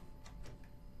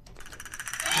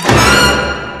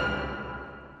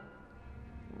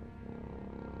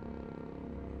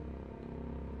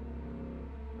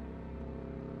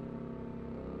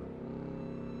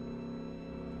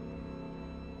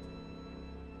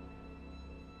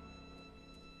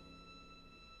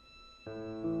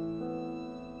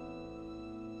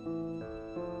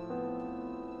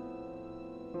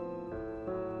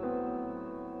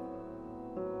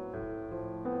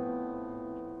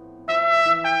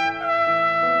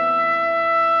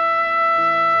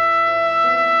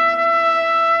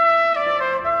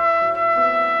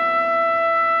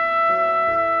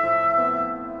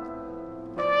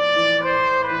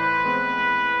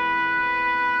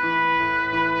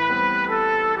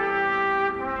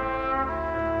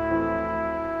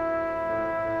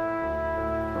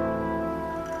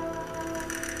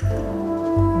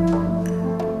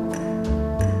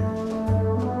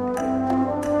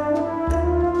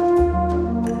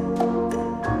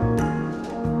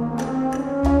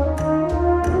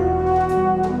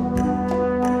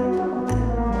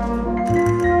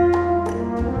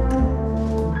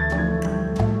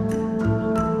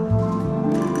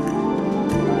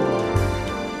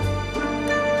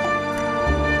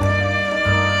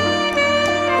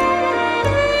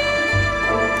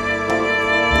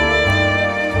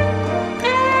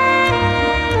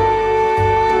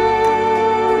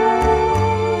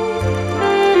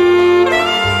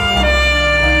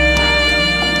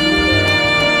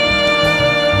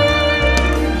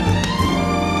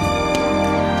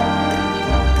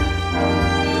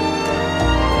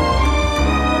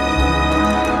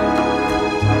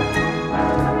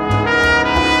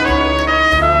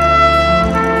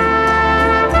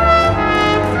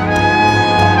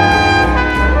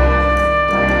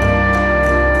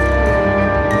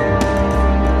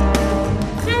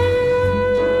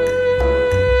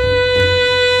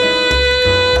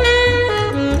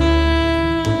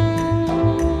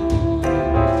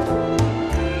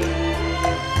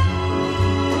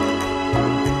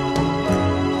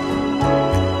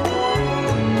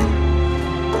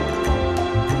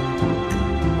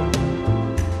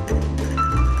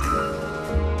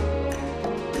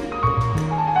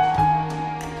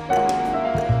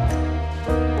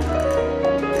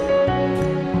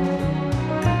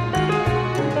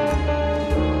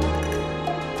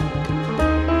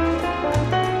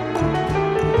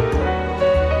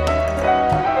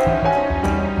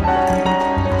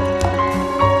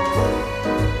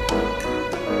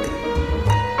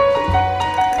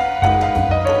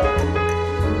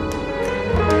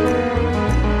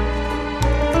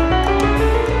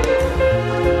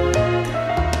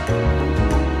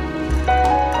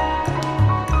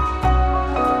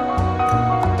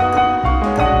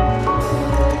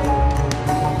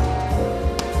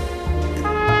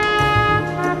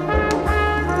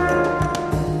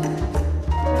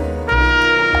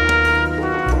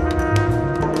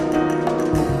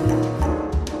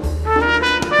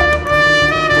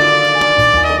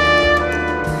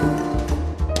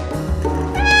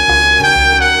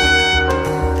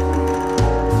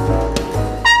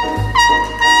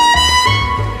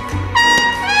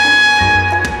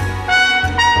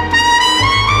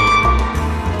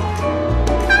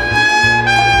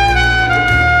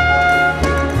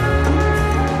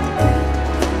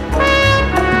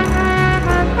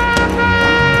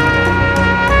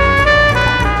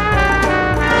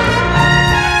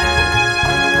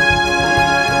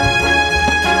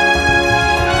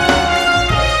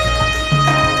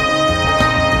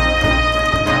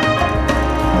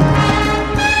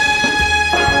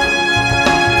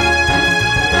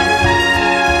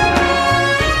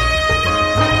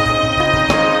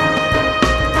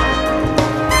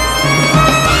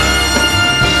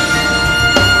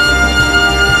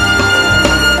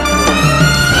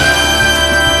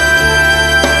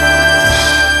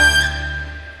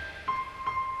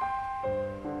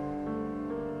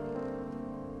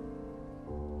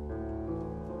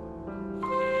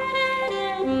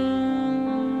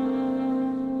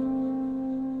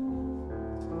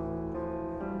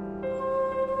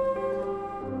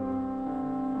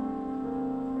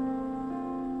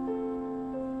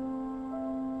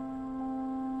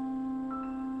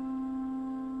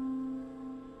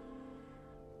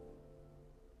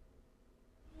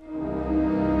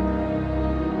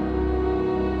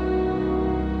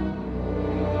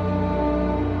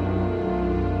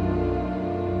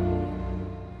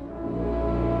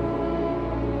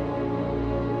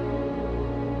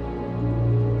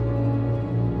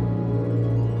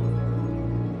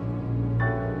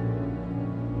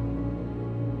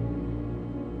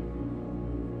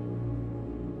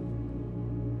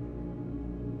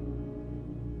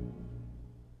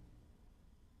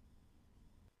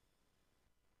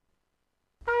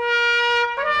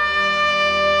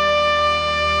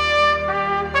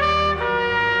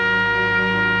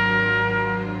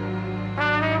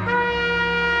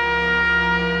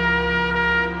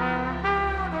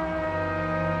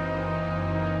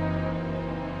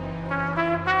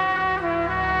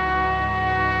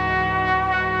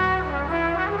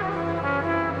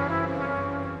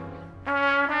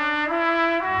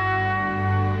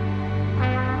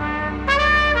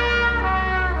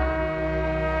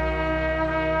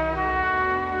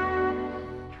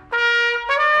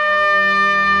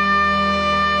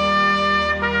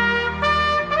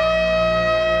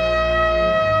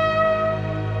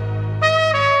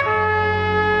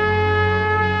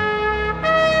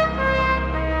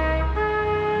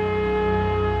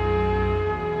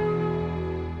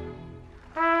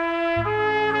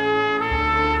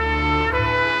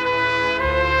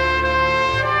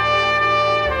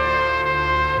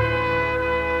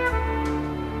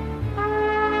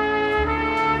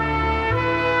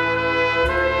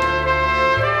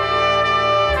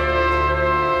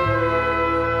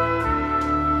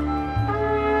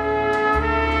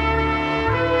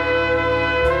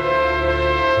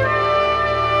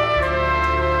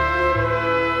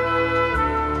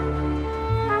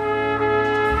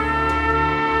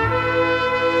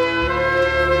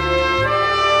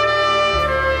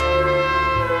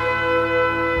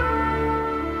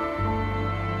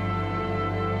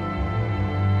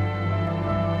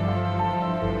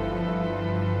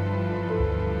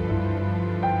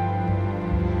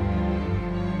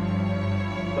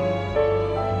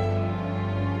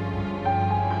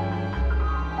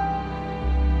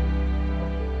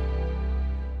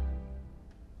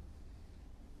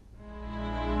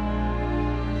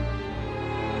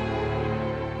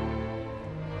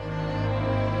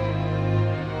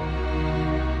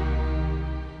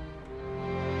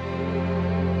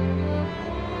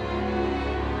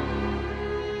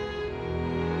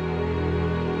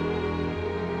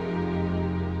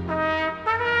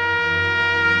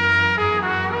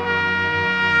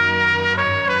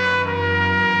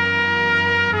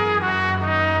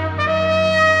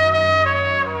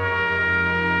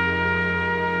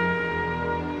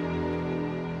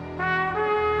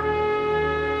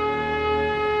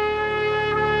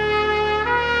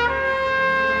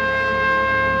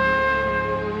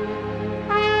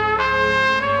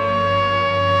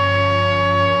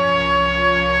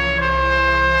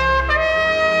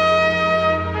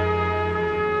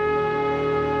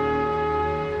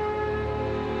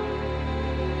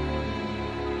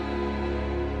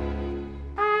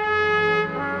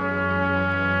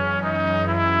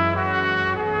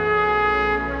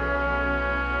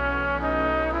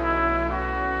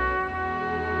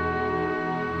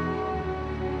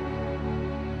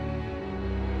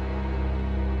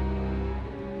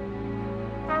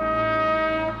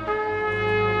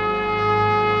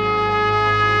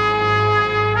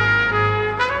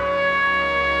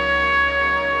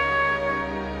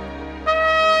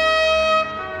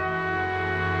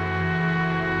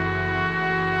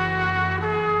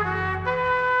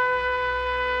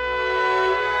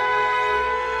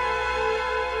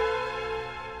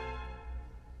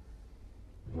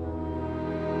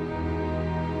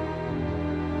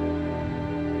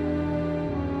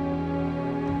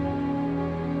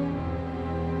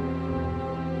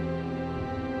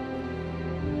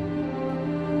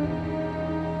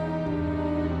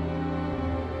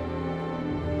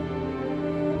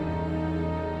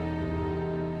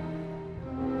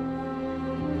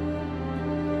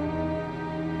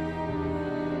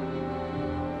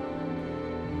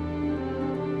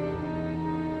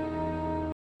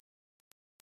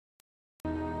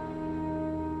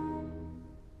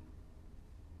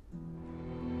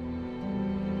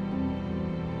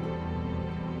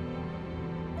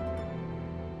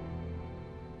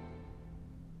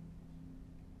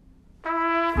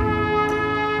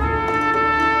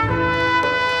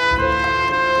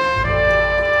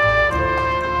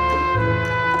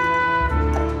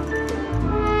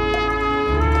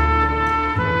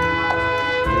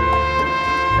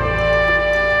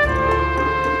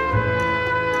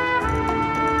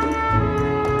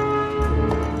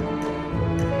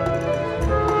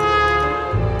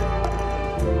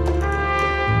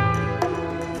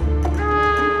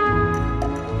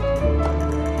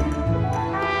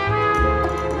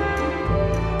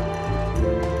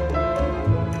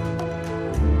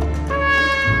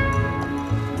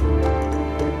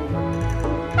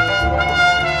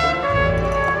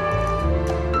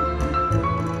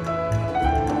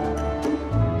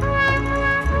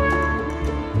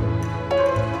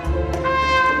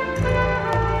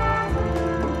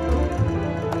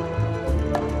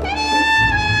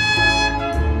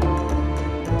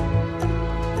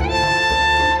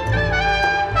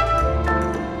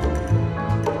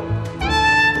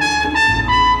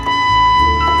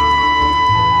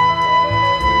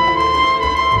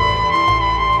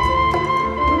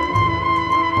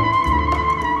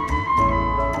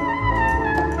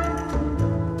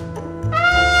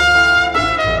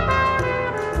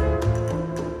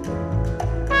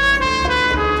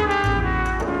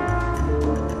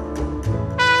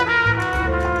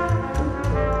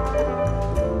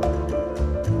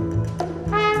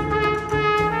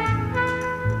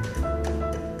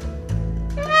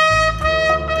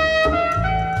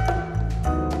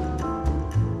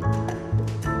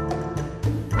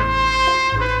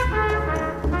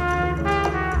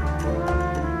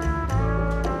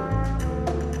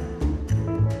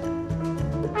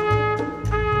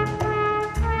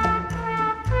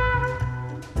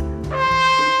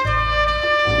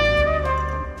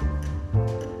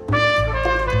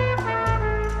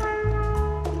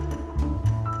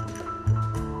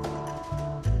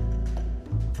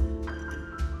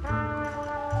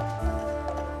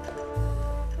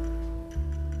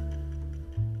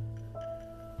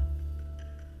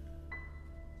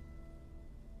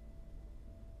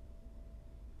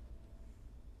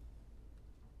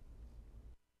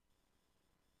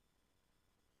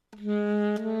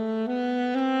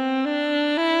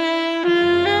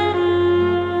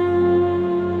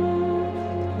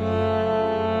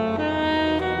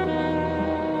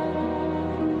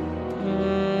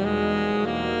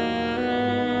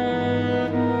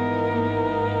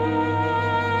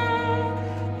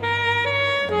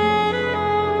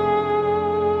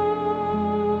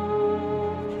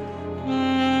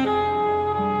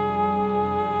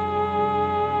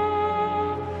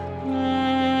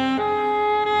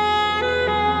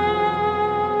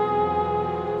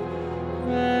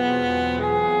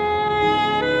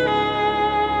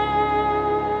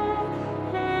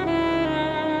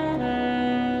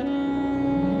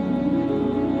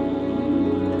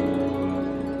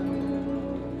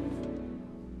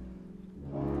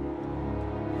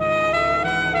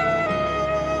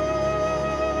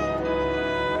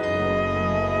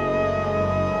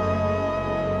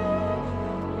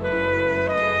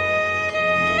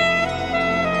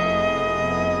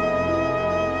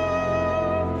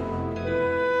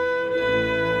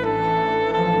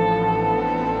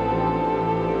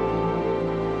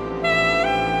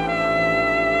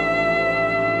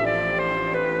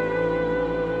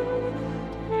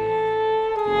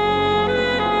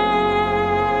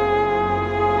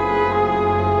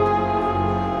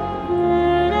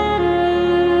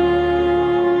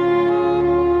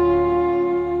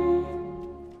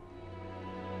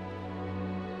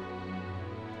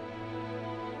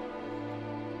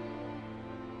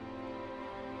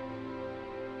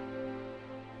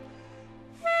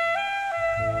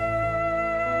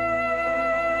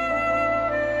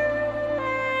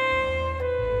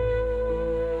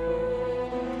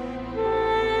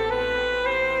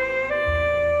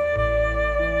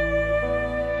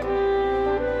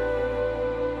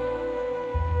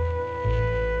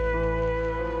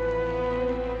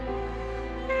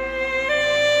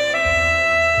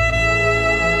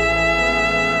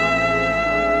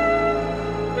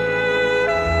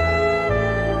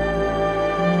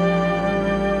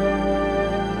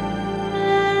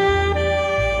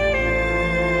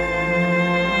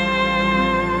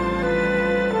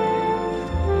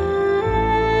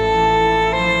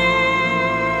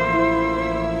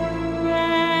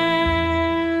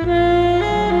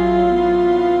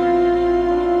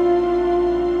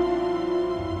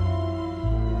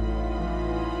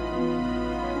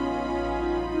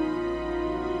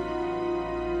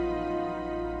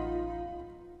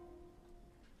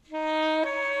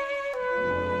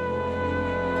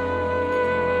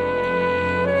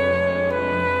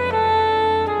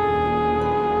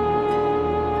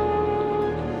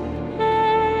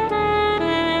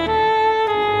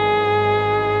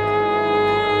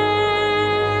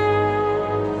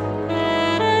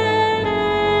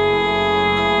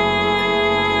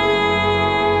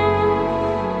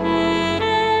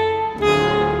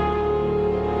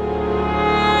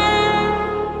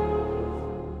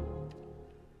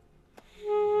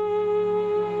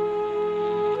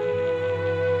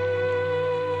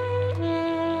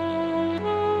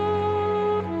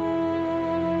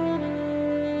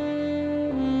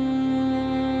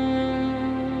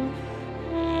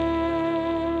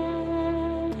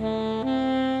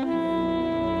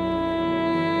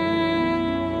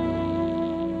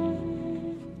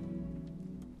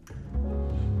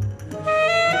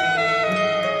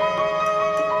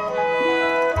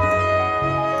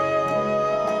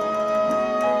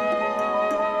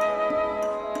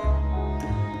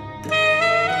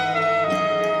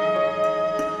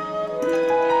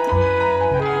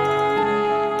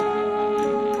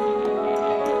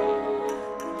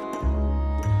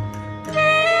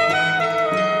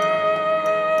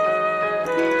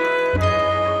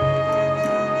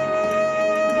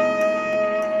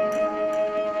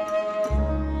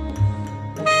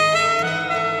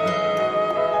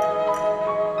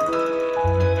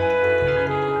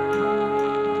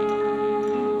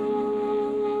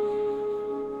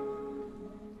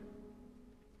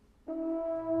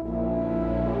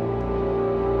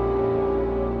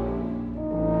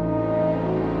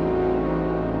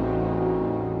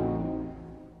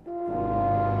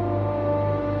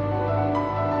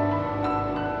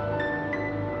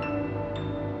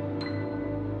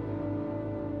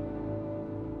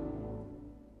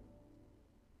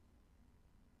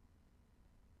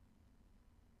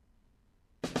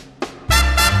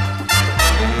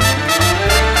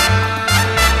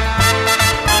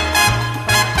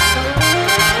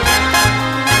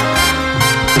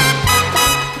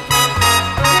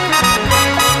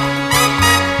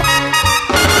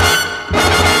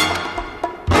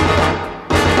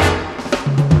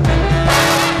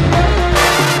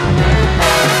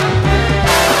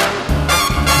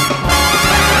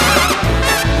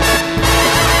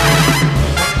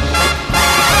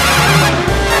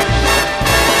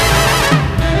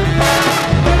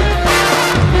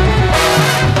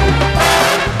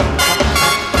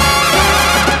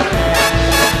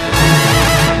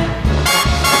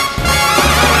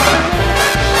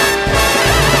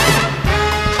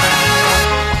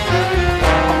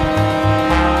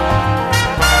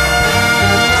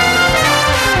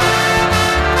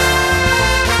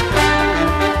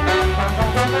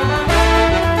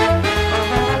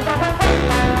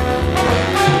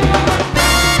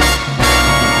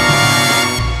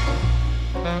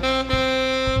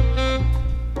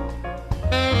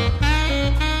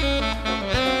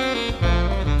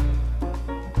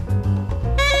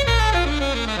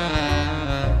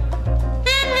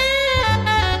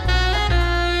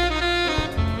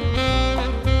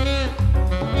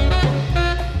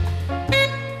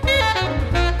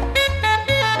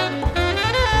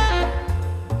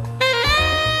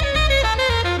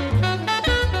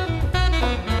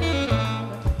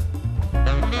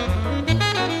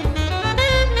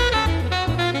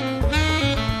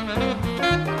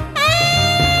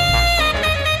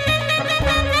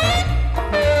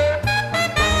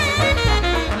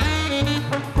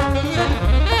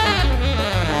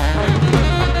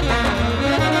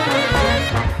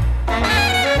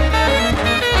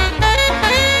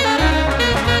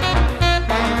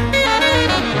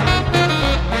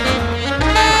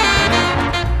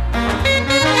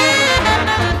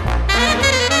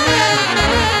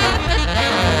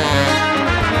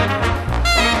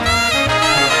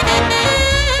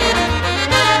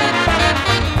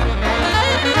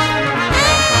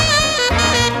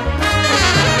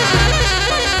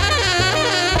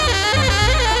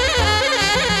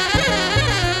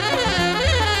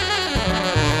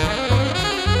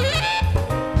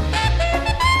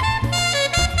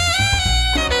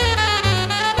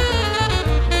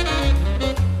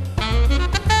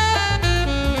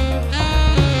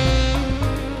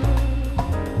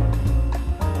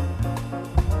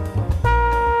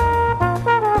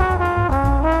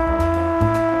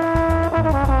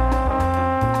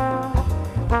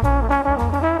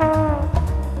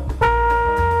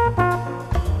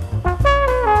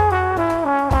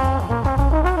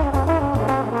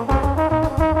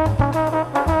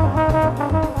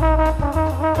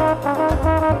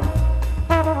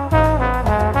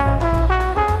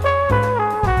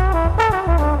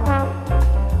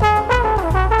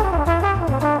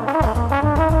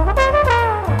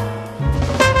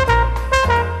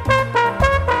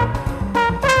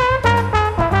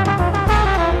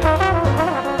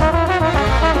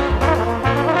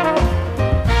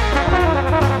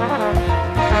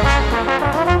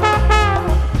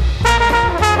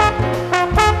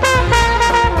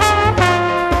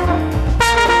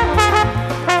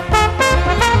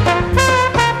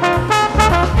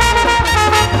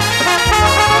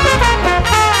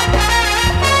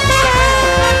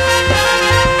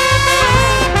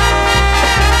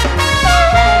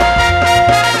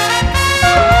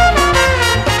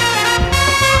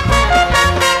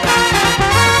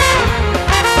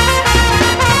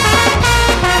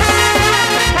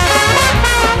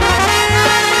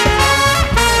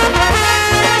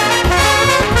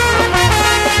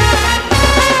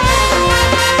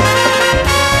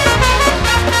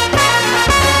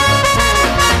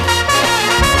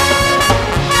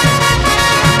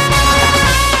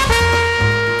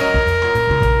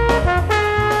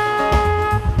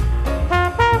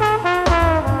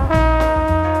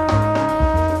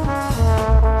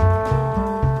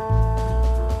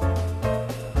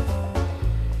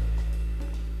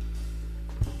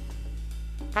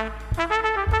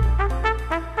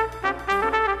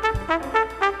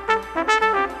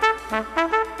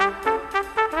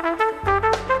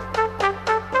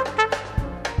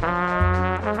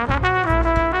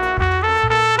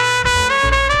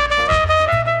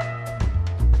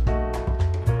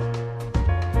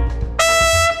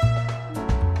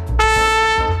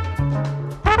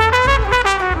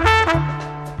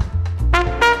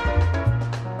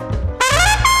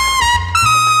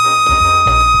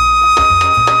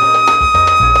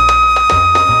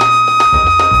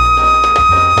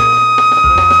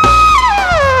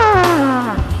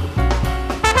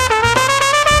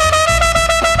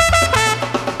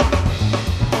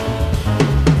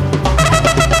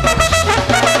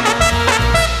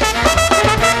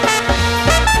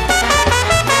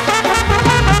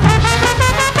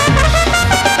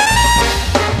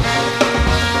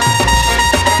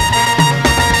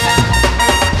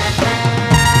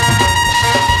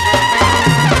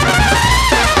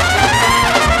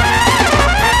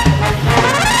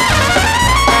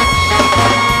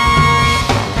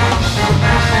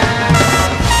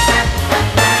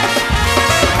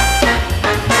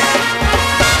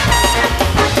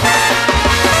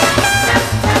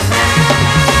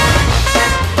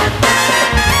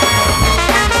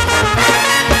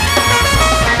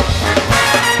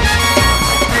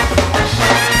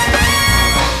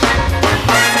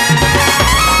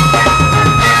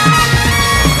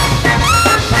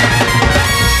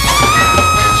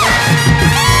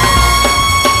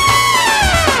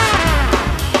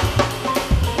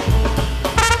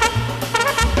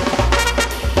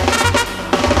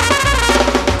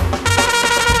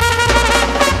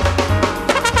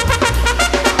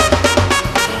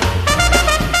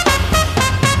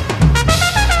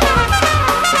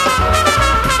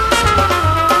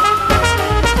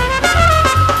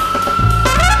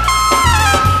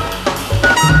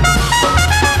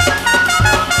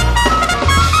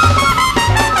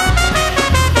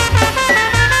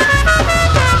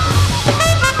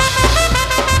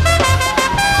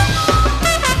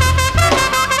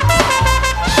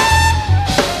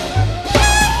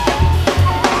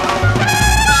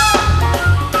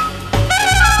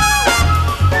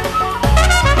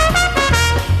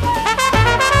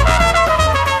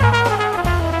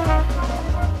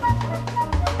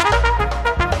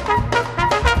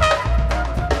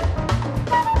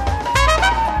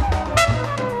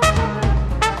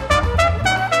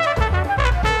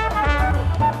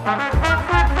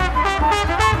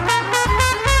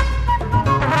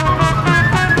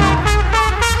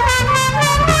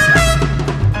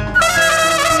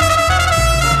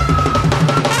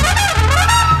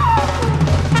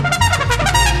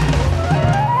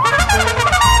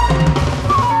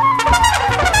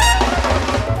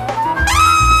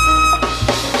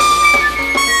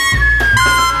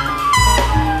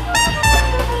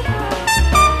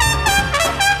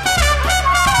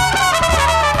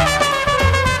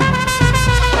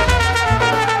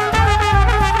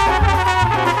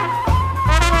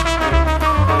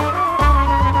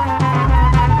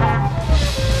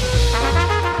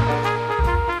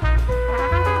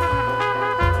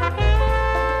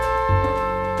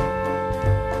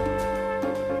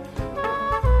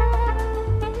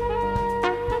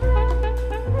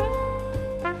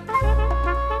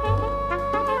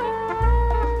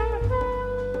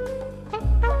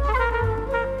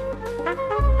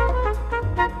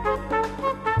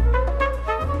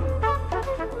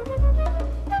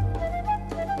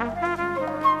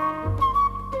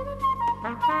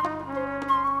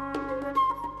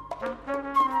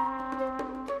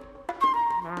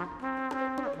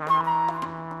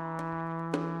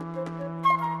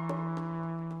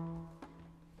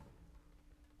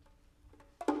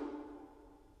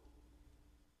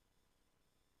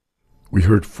 We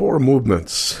heard 4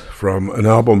 movements from an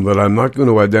album that I'm not going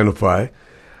to identify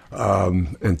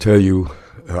and tell you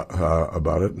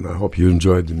about it, and I hope you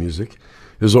enjoyed the music.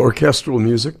 It's orchestral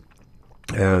music,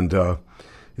 and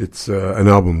it's an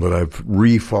album that I've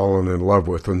re-fallen in love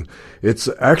with, and it's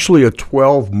actually a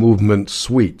 12-movement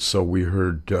suite, so we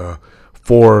heard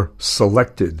 4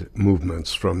 selected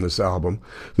movements from this album.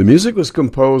 The music was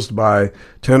composed by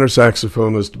tenor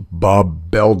saxophonist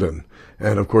Bob Belden.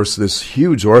 And, of course, this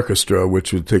huge orchestra,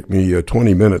 which would take me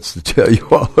 20 minutes to tell you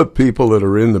all the people that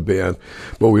are in the band.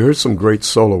 But we heard some great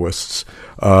soloists.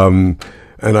 And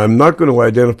I'm not going to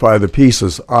identify the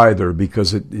pieces either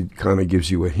because it kind of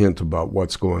gives you a hint about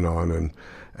what's going on.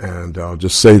 And I'll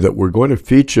just say that we're going to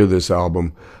feature this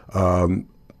album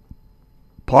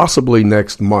possibly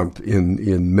next month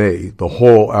in May, the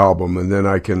whole album. And then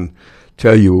I can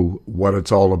tell you what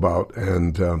it's all about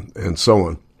and so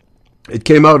on. It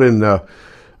came out in the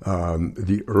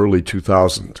early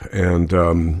 2000s, and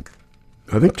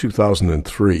I think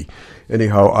 2003.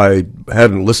 Anyhow, I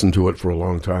hadn't listened to it for a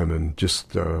long time and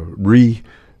just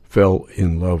fell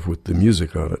in love with the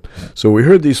music on it. So we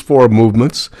heard these 4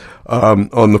 movements.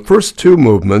 On the first 2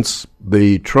 movements,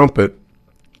 the trumpet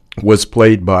was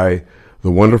played by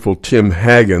the wonderful Tim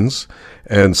Haggins,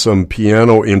 and some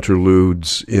piano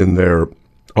interludes in there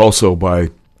also by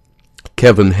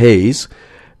Kevin Hayes.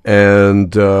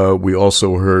 And we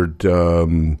also heard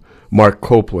Mark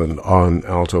Copeland on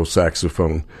alto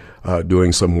saxophone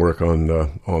doing some work on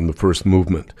the first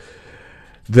movement.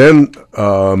 Then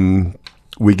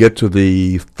we get to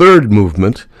the 3rd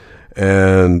movement,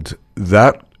 and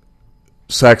that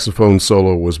saxophone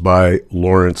solo was by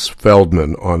Lawrence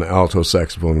Feldman on alto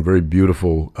saxophone, a very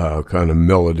beautiful kind of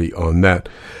melody on that.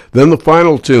 Then the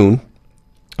final tune,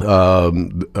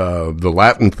 the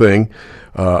Latin thing,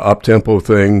 up-tempo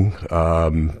thing,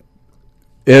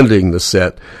 ending the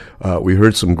set. We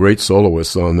heard some great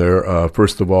soloists on there.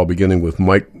 First of all, beginning with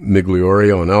Mike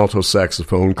Migliore on alto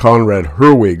saxophone, Conrad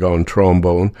Herwig on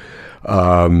trombone,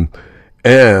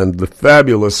 and the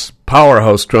fabulous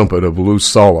powerhouse trumpet of Lou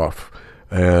Soloff.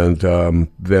 And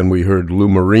then we heard Lou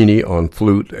Marini on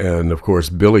flute, and of course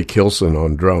Billy Kilson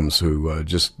on drums, who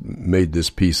just made this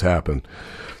piece happen.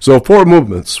 So 4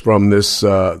 movements from this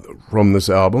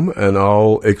album, and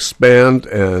I'll expand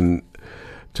and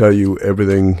tell you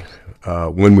everything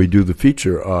when we do the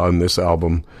feature on this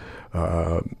album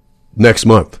next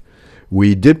month.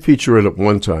 We did feature it at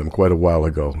one time quite a while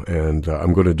ago, and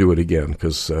I'm going to do it again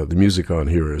because the music on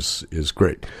here is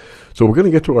great. So we're going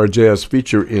to get to our jazz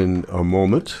feature in a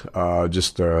moment.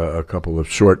 Just a couple of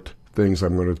short things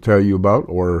I'm going to tell you about,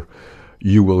 or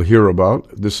you will hear about.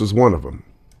 This is one of them.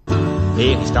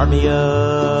 Start me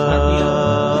up.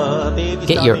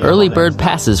 Get your early bird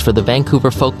passes for the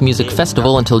Vancouver Folk Music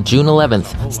Festival until June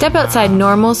 11th. Step outside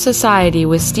normal society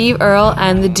with Steve Earle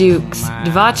and the Dukes,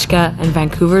 Dvochka, and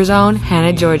Vancouver's own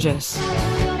Hannah Georges.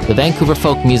 The Vancouver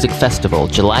Folk Music Festival,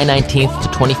 July 19th to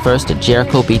 21st at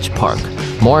Jericho Beach Park.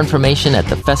 More information at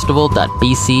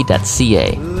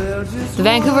thefestival.bc.ca. The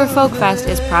Vancouver Folk Fest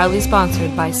is proudly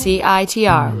sponsored by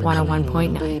CITR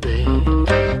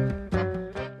 101.9.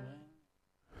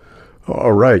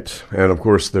 All right, and of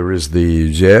course there is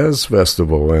the Jazz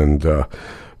Festival, and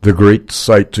the great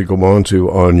site to go on to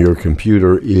on your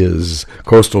computer is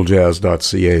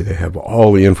coastaljazz.ca. They have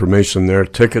all the information there,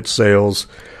 ticket sales,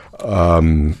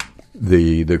 the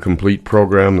complete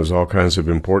program. There's all kinds of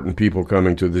important people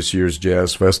coming to this year's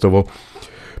Jazz Festival.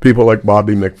 People like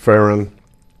Bobby McFerrin,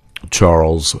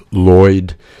 Charles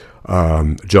Lloyd,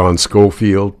 John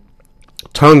Schofield,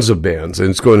 tons of bands, and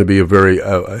it's going to be a very,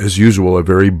 as usual, a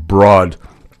very broad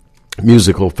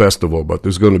musical festival, but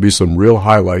there's going to be some real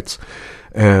highlights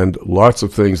and lots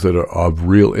of things that are of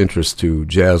real interest to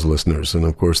jazz listeners. And,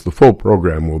 of course, the full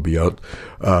program will be out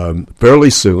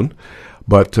fairly soon,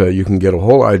 but you can get a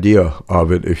whole idea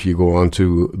of it if you go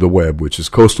onto the web, which is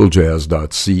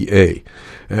coastaljazz.ca.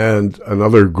 And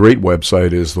another great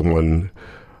website is the one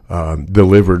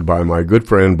delivered by my good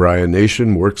friend Brian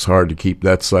Nation. Works hard to keep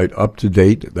that site up to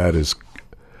date. That is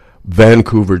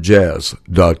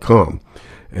vancouverjazz.com.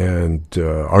 And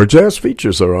our jazz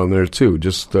features are on there too.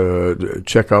 Just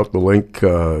check out the link,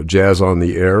 Jazz on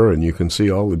the Air, and you can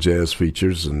see all the jazz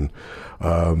features and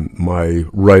my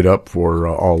write-up for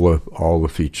all the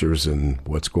features and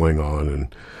what's going on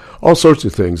and all sorts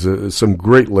of things. Some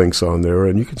great links on there,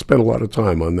 and you can spend a lot of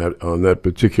time on that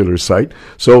particular site.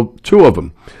 So 2 of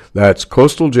them. That's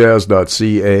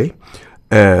coastaljazz.ca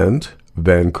and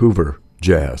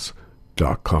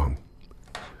vancouverjazz.com.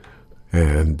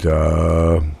 And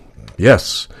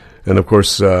yes, and of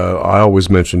course, I always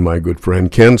mention my good friend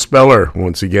Ken Speller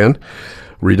once again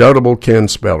Redoubtable Ken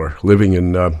Speller, living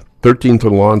in 13th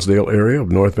and Lonsdale area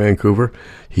of North Vancouver.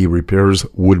 He repairs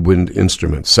woodwind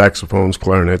instruments, saxophones,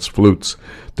 clarinets, flutes,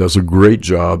 does a great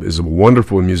job, is a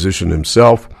wonderful musician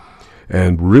himself,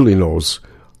 and really knows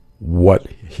what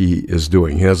he is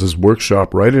doing. He has his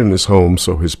workshop right in his home,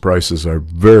 so his prices are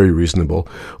very reasonable.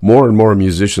 More and more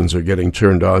musicians are getting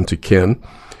turned on to Ken,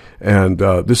 and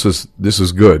this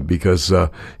is good because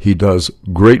he does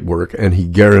great work, and he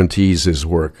guarantees his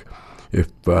work. If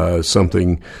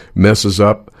something messes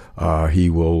up, he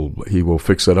will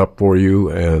fix it up for you,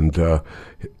 and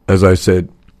as I said,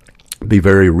 be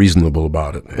very reasonable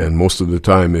about it. And most of the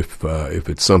time, if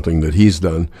it's something that he's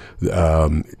done,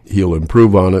 he'll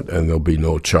improve on it, and there'll be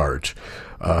no charge.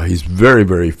 He's very,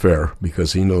 very fair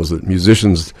because he knows that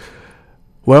musicians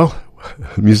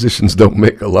don't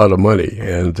make a lot of money,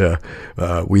 and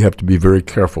we have to be very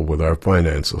careful with our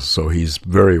finances. So he's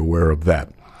very aware of that.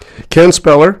 Ken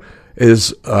Speller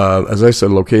is, as I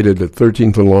said, located at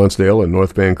 13th and Lonsdale in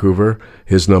North Vancouver.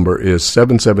 His number is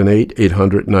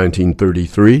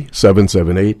 778-800-1933,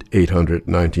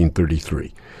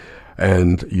 778-800-1933.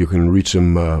 And you can reach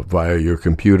him via your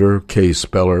computer,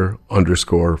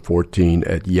 kspeller_14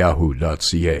 at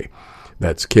yahoo.ca.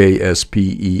 That's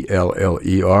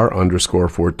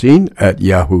KSPELLER_14 at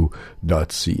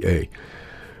yahoo.ca.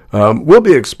 We'll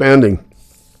be expanding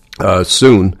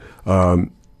soon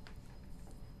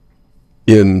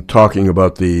in talking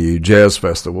about the Jazz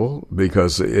Festival,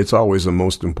 because it's always the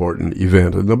most important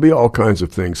event, and there'll be all kinds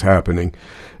of things happening.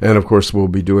 And of course, we'll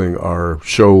be doing our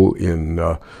show in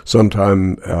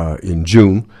sometime in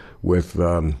June with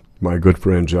my good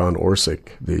friend John Orsick,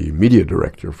 the media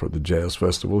director for the Jazz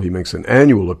Festival. He makes an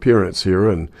annual appearance here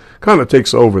and kind of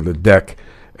takes over the deck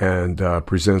and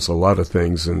presents a lot of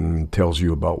things and tells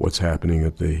you about what's happening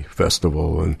at the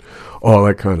festival and all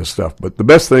that kind of stuff. But the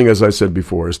best thing, as I said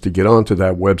before, is to get onto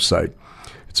that website.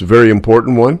 It's a very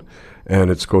important one, and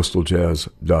it's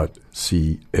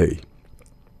coastaljazz.ca.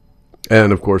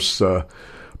 And, of course,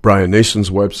 Brian Nation's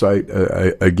website,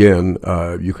 again,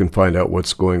 you can find out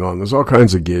what's going on. There's all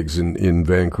kinds of gigs in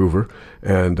Vancouver,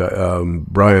 and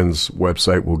Brian's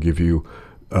website will give you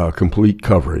complete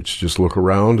coverage. Just look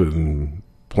around and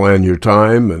plan your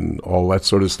time and all that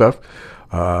sort of stuff.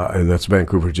 And that's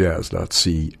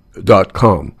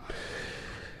vancouverjazz.com.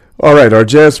 All right, our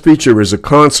jazz feature is a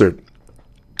concert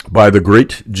by the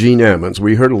great Gene Ammons.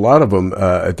 We heard a lot of them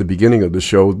at the beginning of the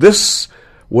show. This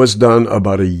was done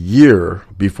about a year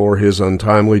before his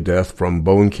untimely death from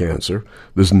bone cancer.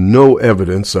 There's no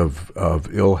evidence of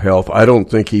ill health. I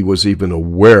don't think he was even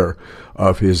aware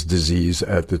of his disease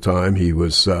at the time. He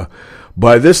was,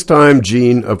 by this time,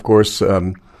 Gene, of course,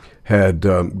 had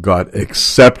got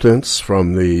acceptance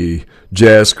from the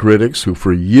jazz critics who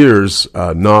for years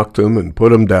knocked him and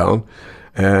put him down.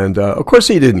 And, of course,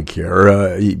 he didn't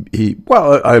care.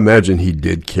 Well, I imagine he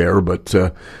did care, but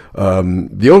the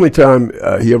only time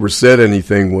he ever said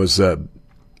anything was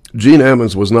Gene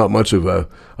Ammons was not much of a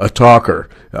talker.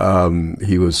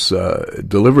 He was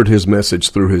delivered his message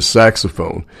through his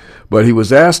saxophone. But he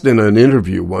was asked in an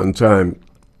interview one time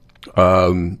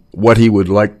what he would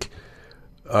like,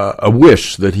 a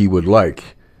wish that he would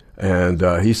like. And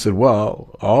he said,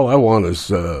 well, all I want is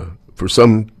for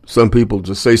some people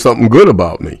to say something good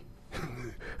about me.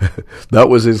 That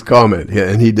was his comment,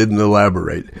 and he didn't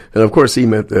elaborate. And, of course, he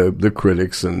meant the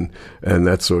critics and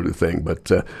that sort of thing. But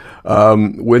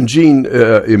when Gene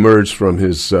emerged from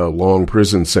his long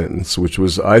prison sentence, which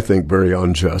was, I think, very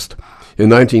unjust, in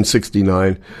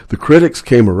 1969, the critics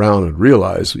came around and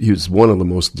realized he was one of the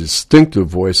most distinctive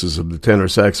voices of the tenor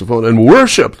saxophone and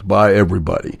worshipped by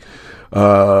everybody.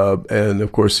 And,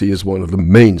 of course, he is one of the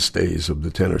mainstays of the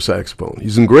tenor saxophone.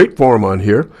 He's in great form on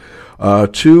here.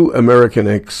 Two American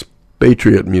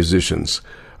expatriate musicians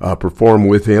perform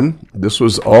with him. This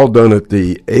was all done at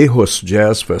the Aarhus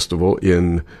Jazz Festival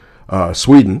in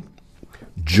Sweden,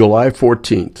 July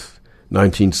 14th,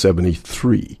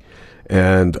 1973.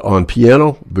 And on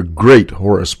piano, the great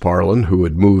Horace Parlan, who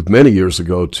had moved many years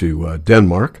ago to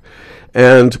Denmark,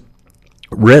 and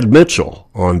Red Mitchell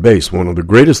on bass, one of the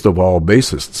greatest of all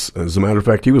bassists. As a matter of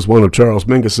fact, he was one of Charles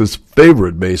Mingus's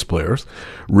favorite bass players.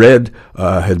 Red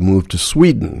had moved to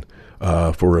Sweden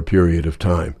for a period of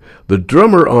time. The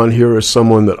drummer on here is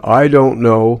someone that I don't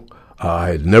know. I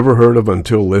had never heard of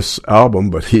until this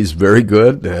album, but he's very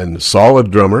good and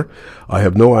solid drummer. I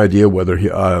have no idea whether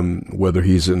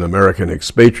he's an American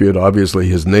expatriate. Obviously,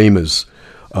 his name is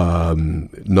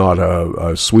not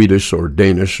a Swedish or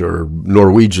Danish or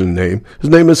Norwegian name. His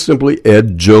name is simply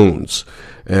Ed Jones,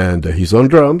 and he's on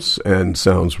drums and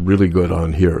sounds really good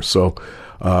on here. So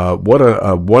what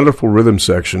a wonderful rhythm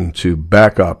section to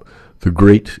back up the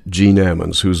great Gene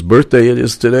Ammons, whose birthday it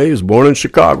is today. He was born in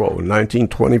Chicago in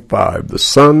 1925, the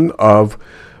son of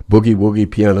boogie woogie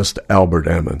pianist Albert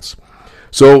Ammons.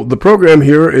 So the program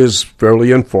here is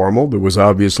fairly informal. There was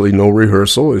obviously no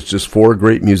rehearsal. It's just four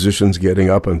great musicians getting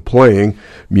up and playing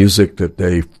music that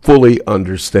they fully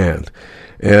understand.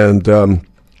 And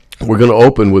we're going to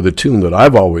open with a tune that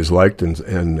I've always liked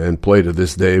and play to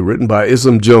this day, written by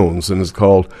Ism Jones, and it's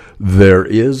called There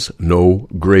Is No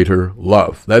Greater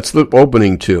Love. That's the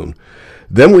opening tune.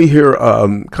 Then we hear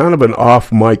kind of an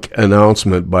off-mic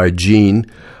announcement by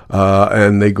Gene,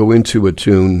 and they go into a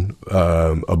tune,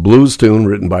 a blues tune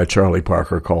written by Charlie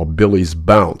Parker called Billy's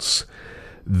Bounce.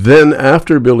 Then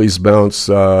after Billy's Bounce,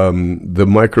 the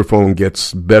microphone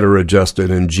gets better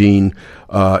adjusted, and Gene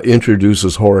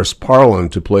introduces Horace Parlan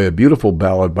to play a beautiful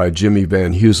ballad by Jimmy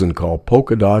Van Heusen called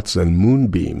Polka Dots and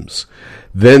Moonbeams.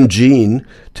 Then Gene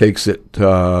takes it,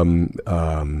 another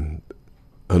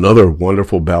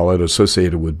wonderful ballad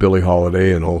associated with Billie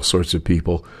Holiday and all sorts of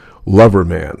people, Lover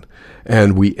Man.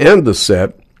 And we end the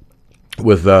set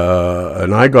with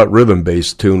an I Got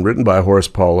Rhythm-based tune written by Horace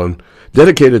Parlan,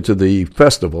 dedicated to the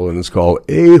festival, and it's called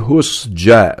Aarhus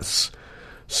Jazz.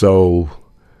 So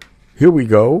here we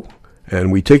go,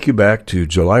 and we take you back to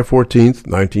July 14th,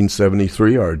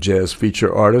 1973, our jazz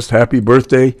feature artist. Happy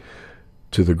birthday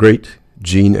to the great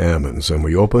Gene Ammons, and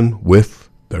we open with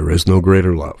There Is No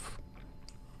Greater Love.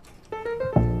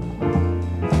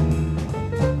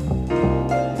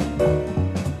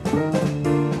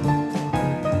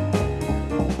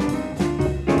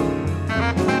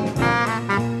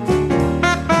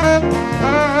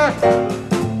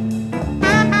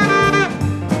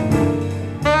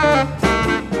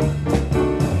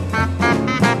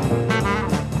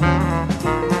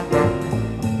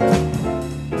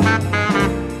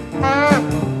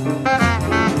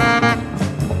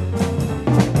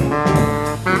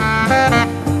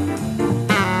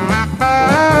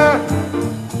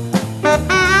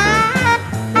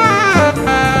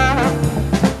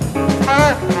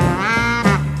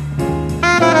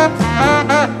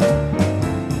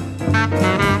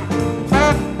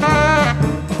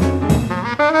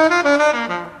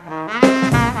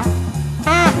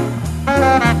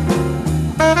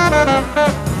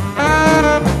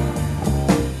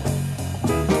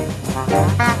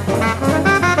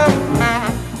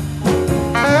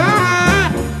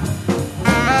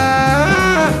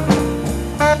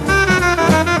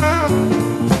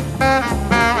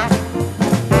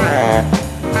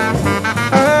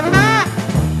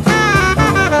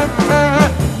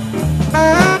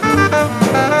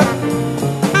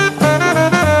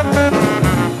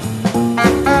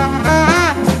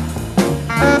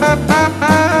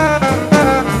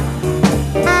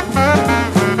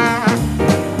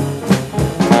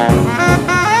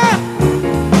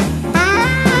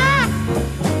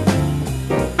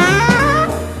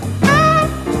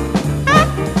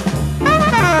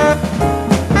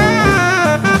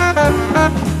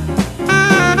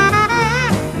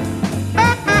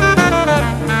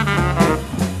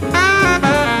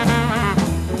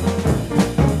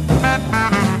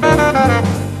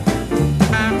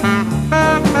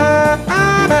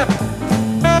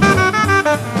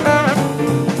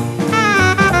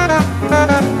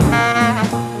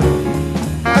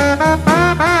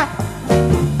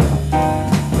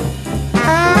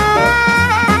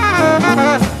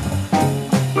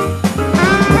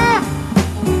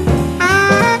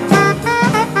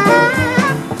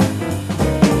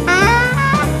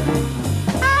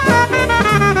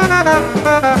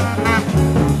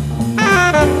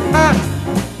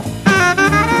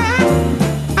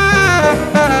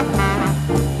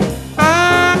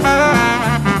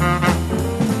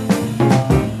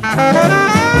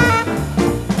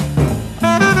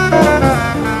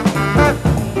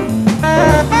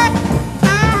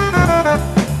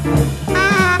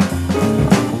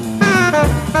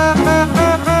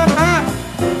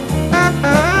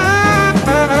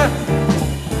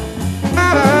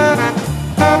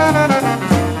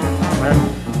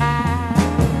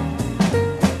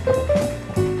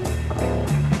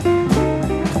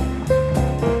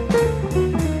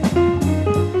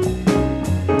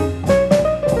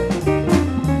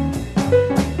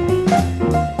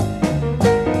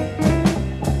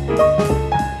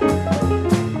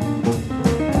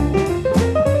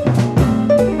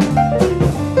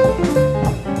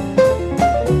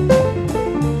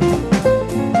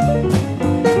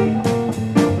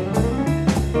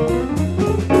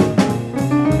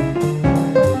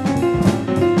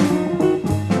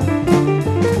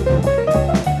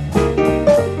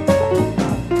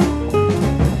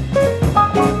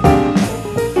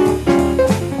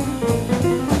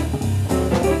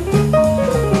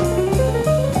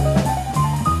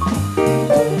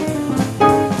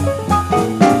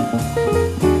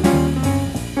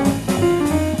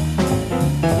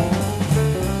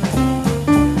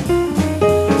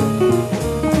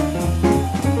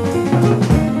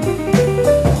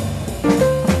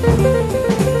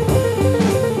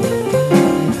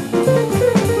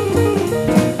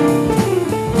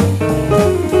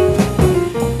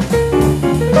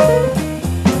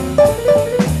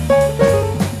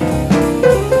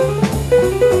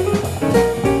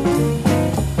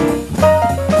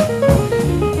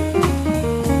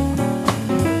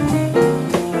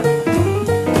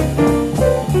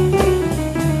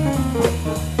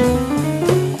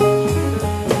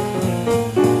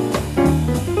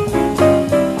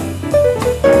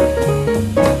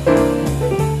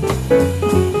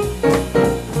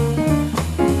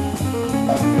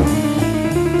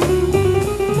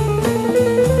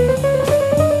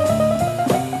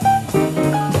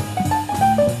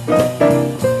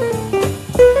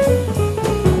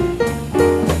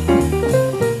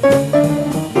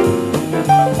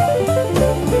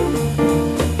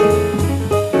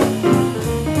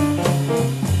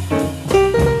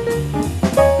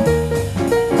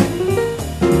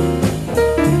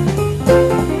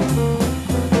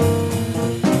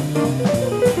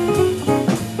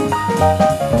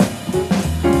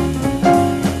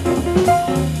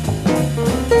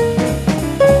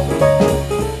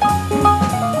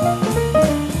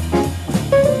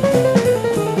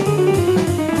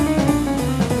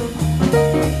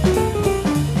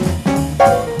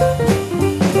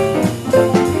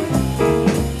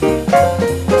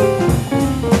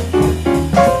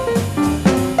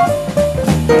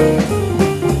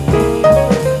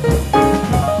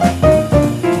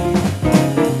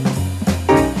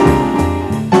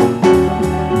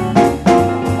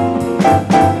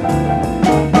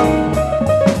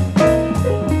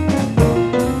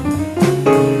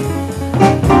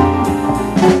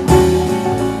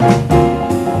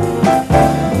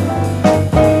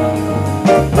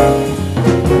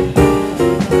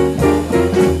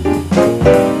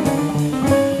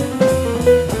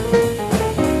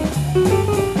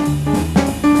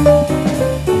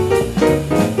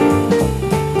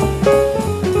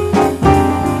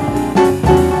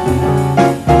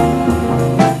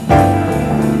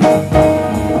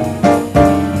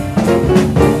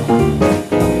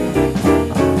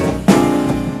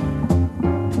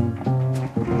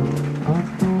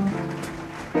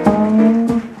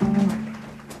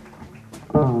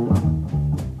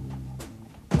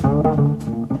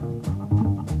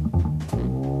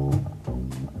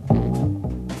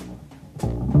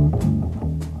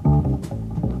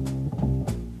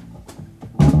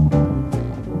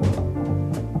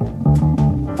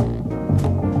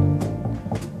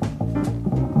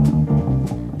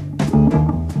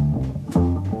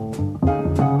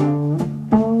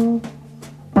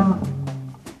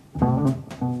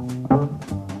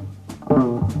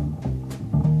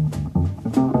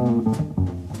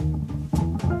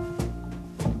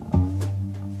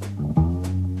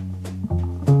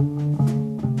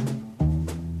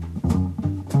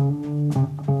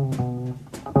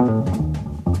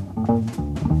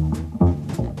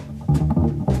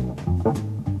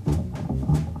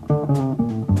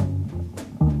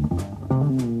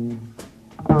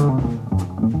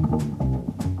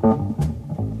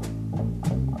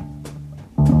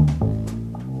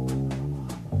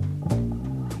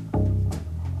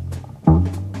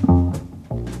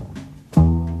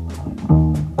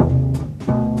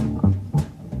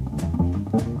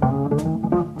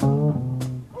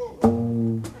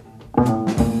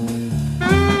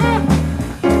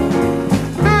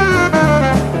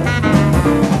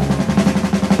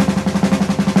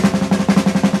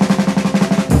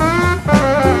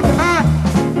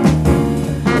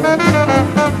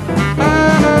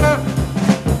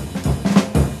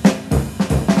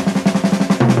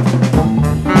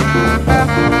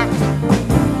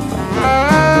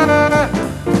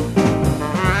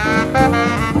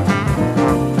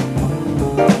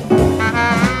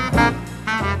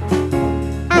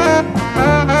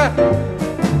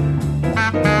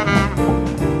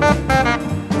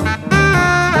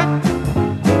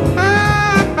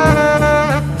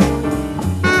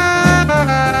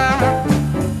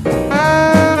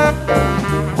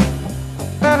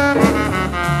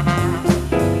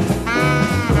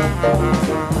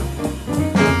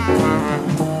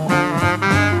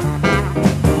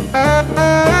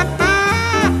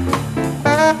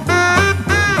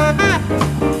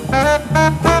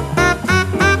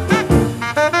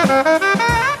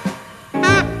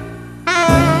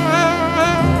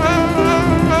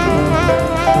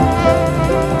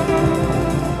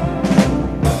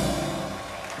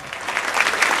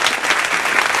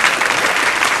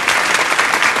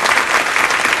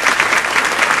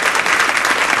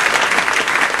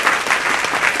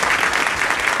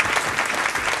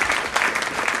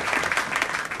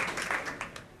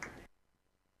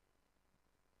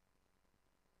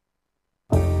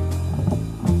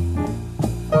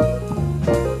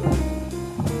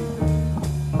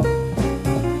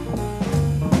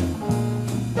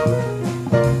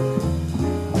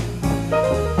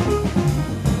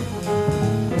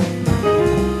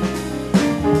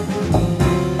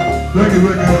 Thank you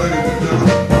again, ladies and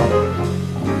gentlemen.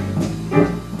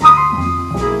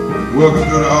 Welcome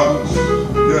to the August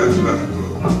Jazz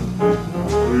Festival.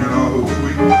 We're in August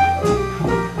Suite.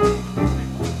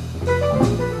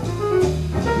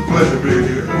 It's a pleasure being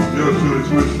here. Yours truly,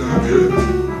 Switch down here.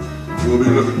 We'll be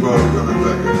looking forward to coming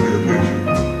back in the near future.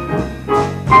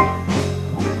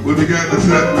 We began the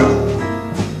set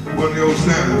with one of the old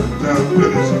standards, Thousand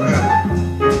Pennies from Heaven.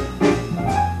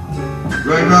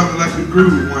 Right now, I'd like to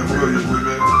groove one for you,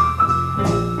 women.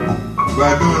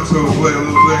 By doing so, play a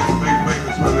little thing to make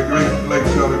famous by the great late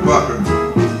Charlie Parker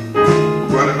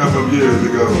quite a number of years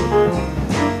ago.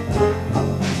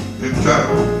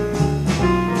 Entitled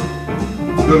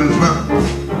Billy's Mountain.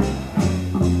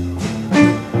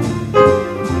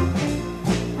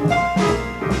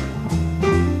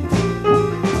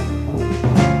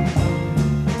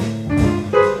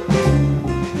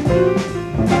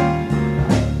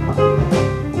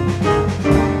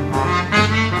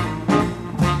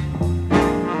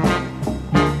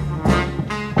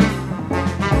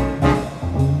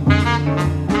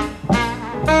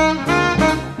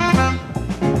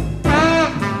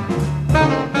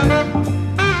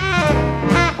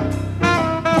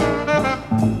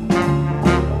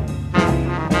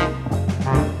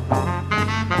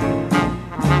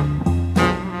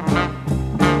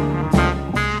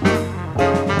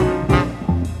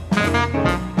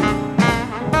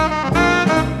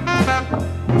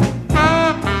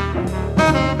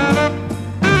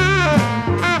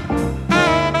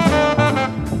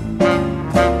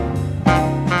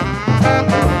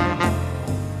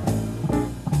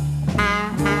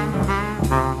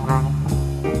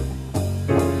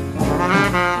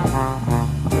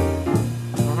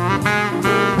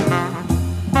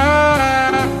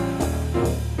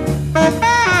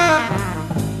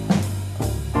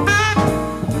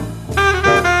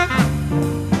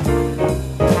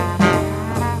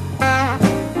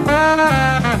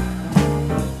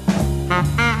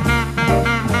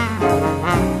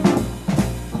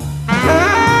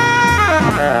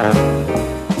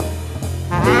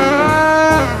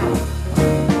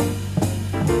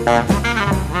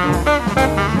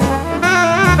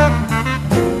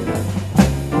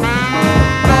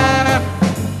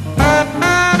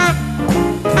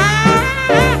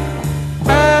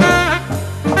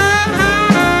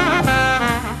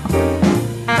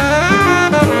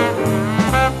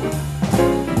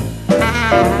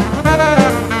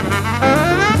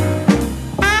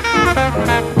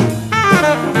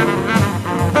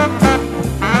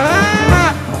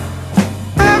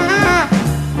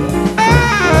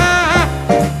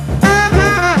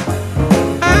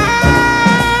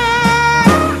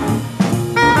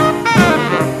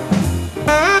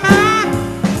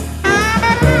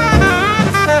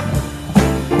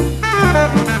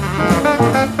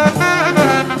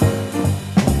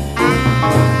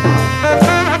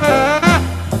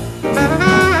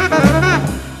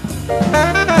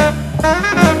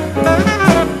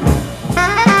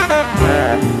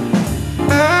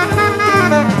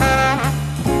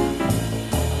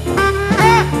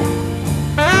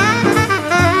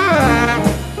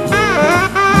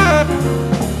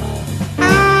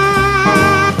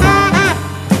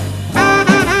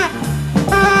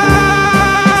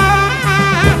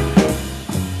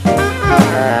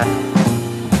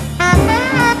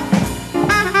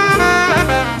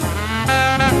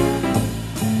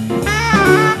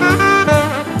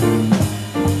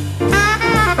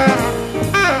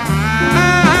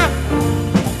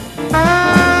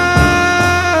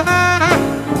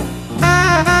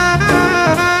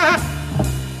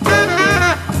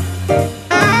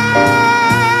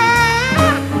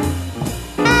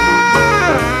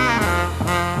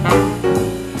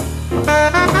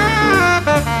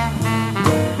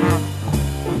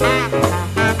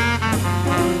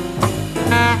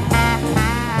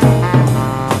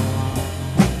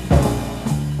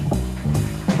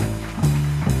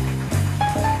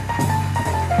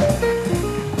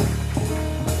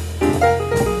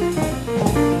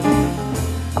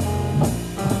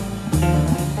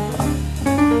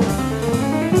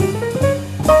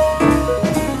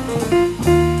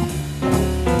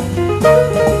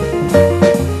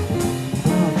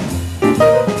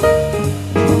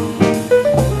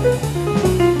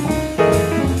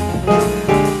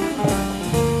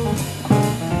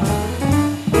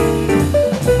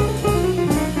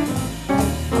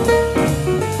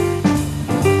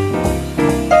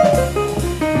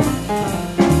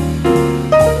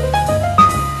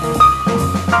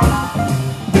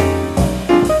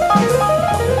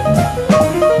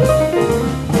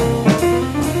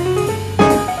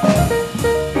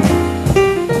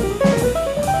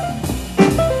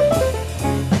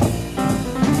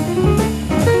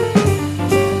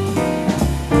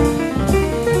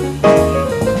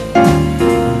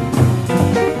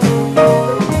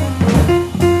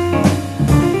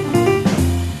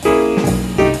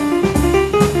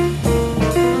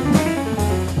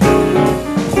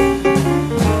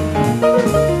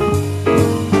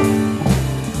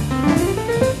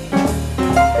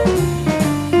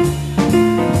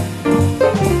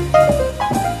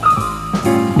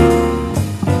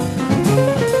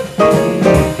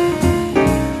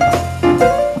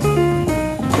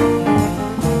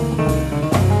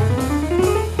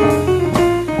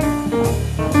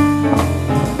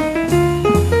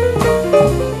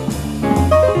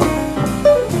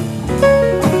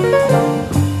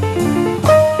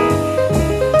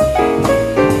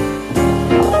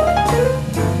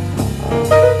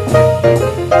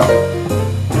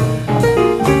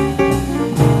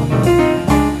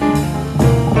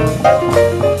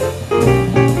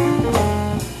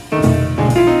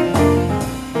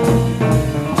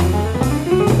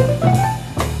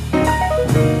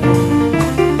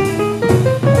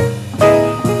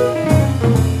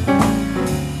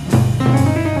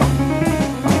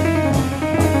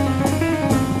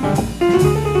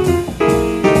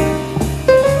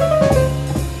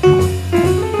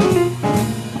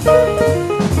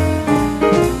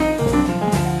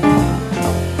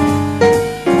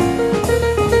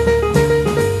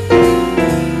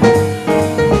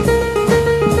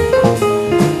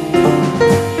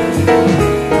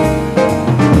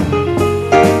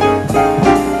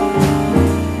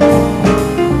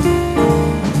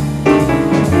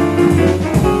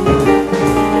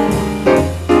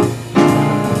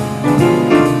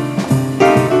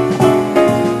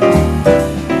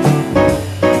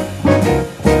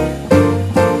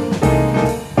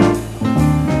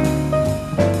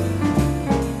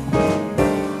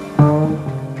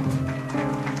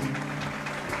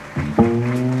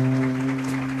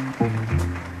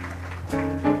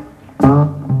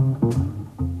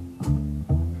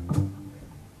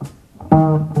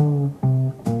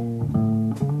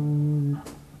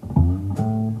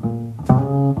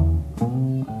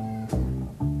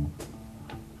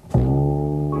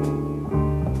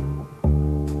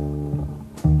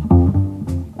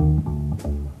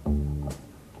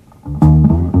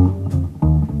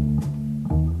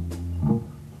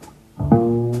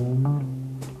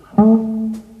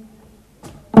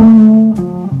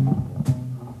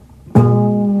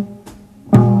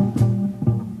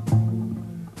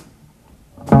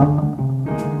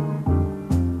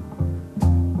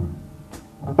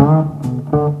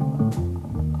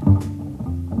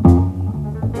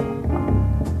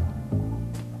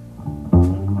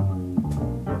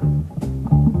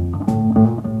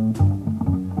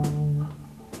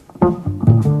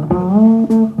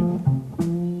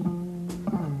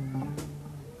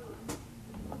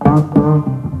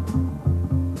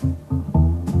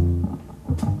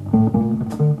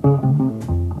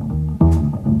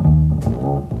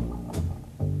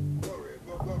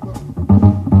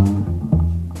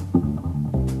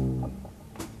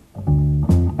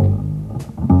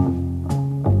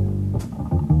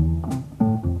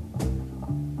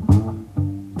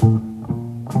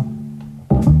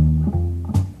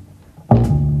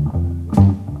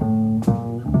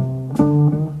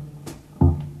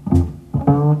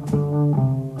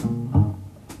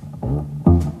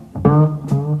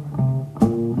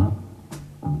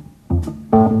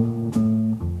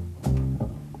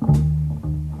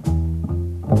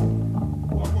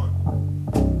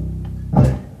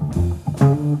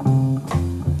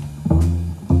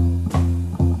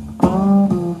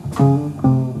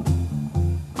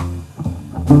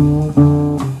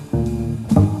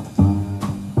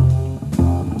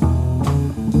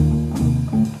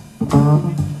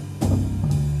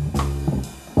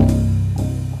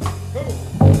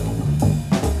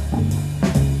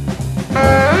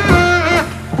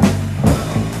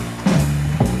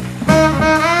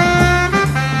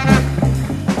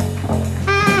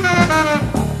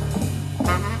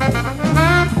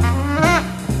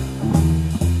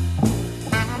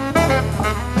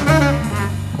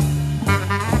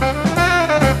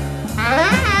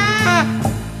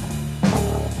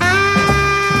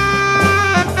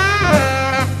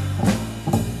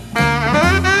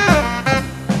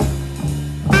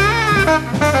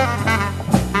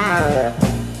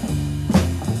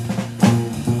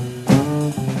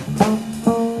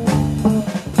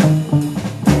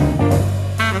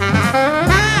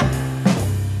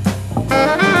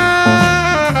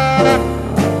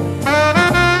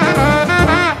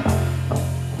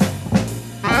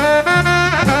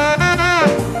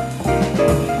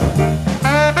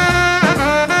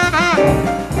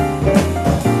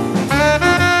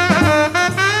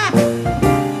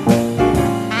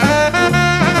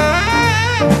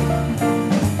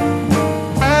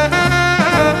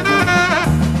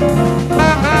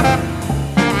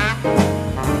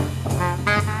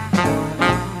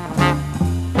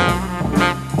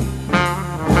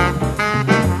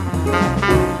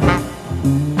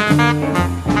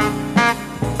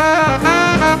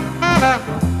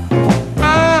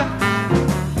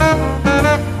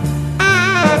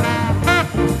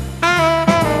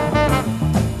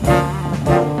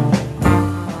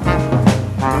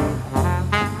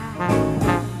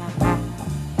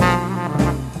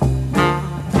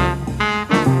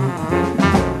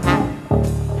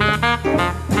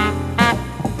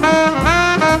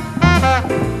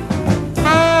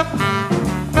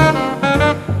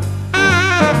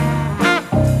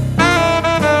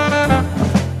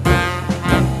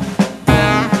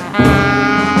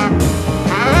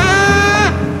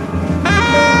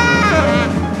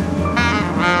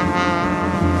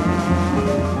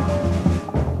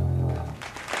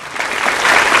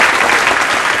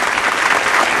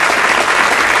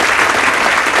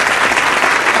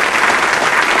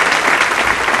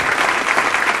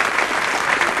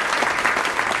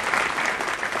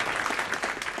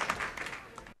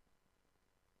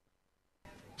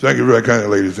 Thank you very kindly,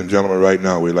 ladies and gentlemen. Right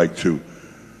now, we'd like to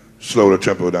slow the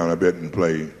tempo down a bit and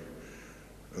play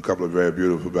a couple of very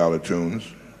beautiful ballad tunes.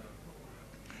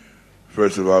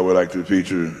 First of all, we'd like to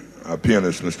feature our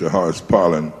pianist, Mr. Horace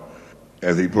Parlin,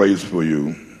 as he plays for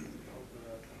you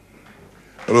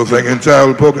a little thing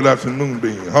entitled Polka Dots and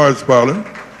Moonbeams. Horace Parlin.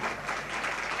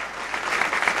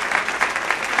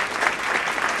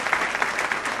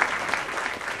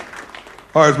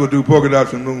 Horace will do Polka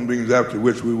Dots and Moonbeams, after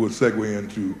which we will segue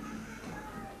into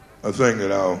a thing that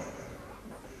I'll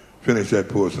finish that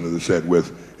portion of the set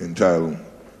with, entitled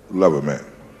Lover Man.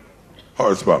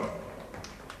 Horace Parlin.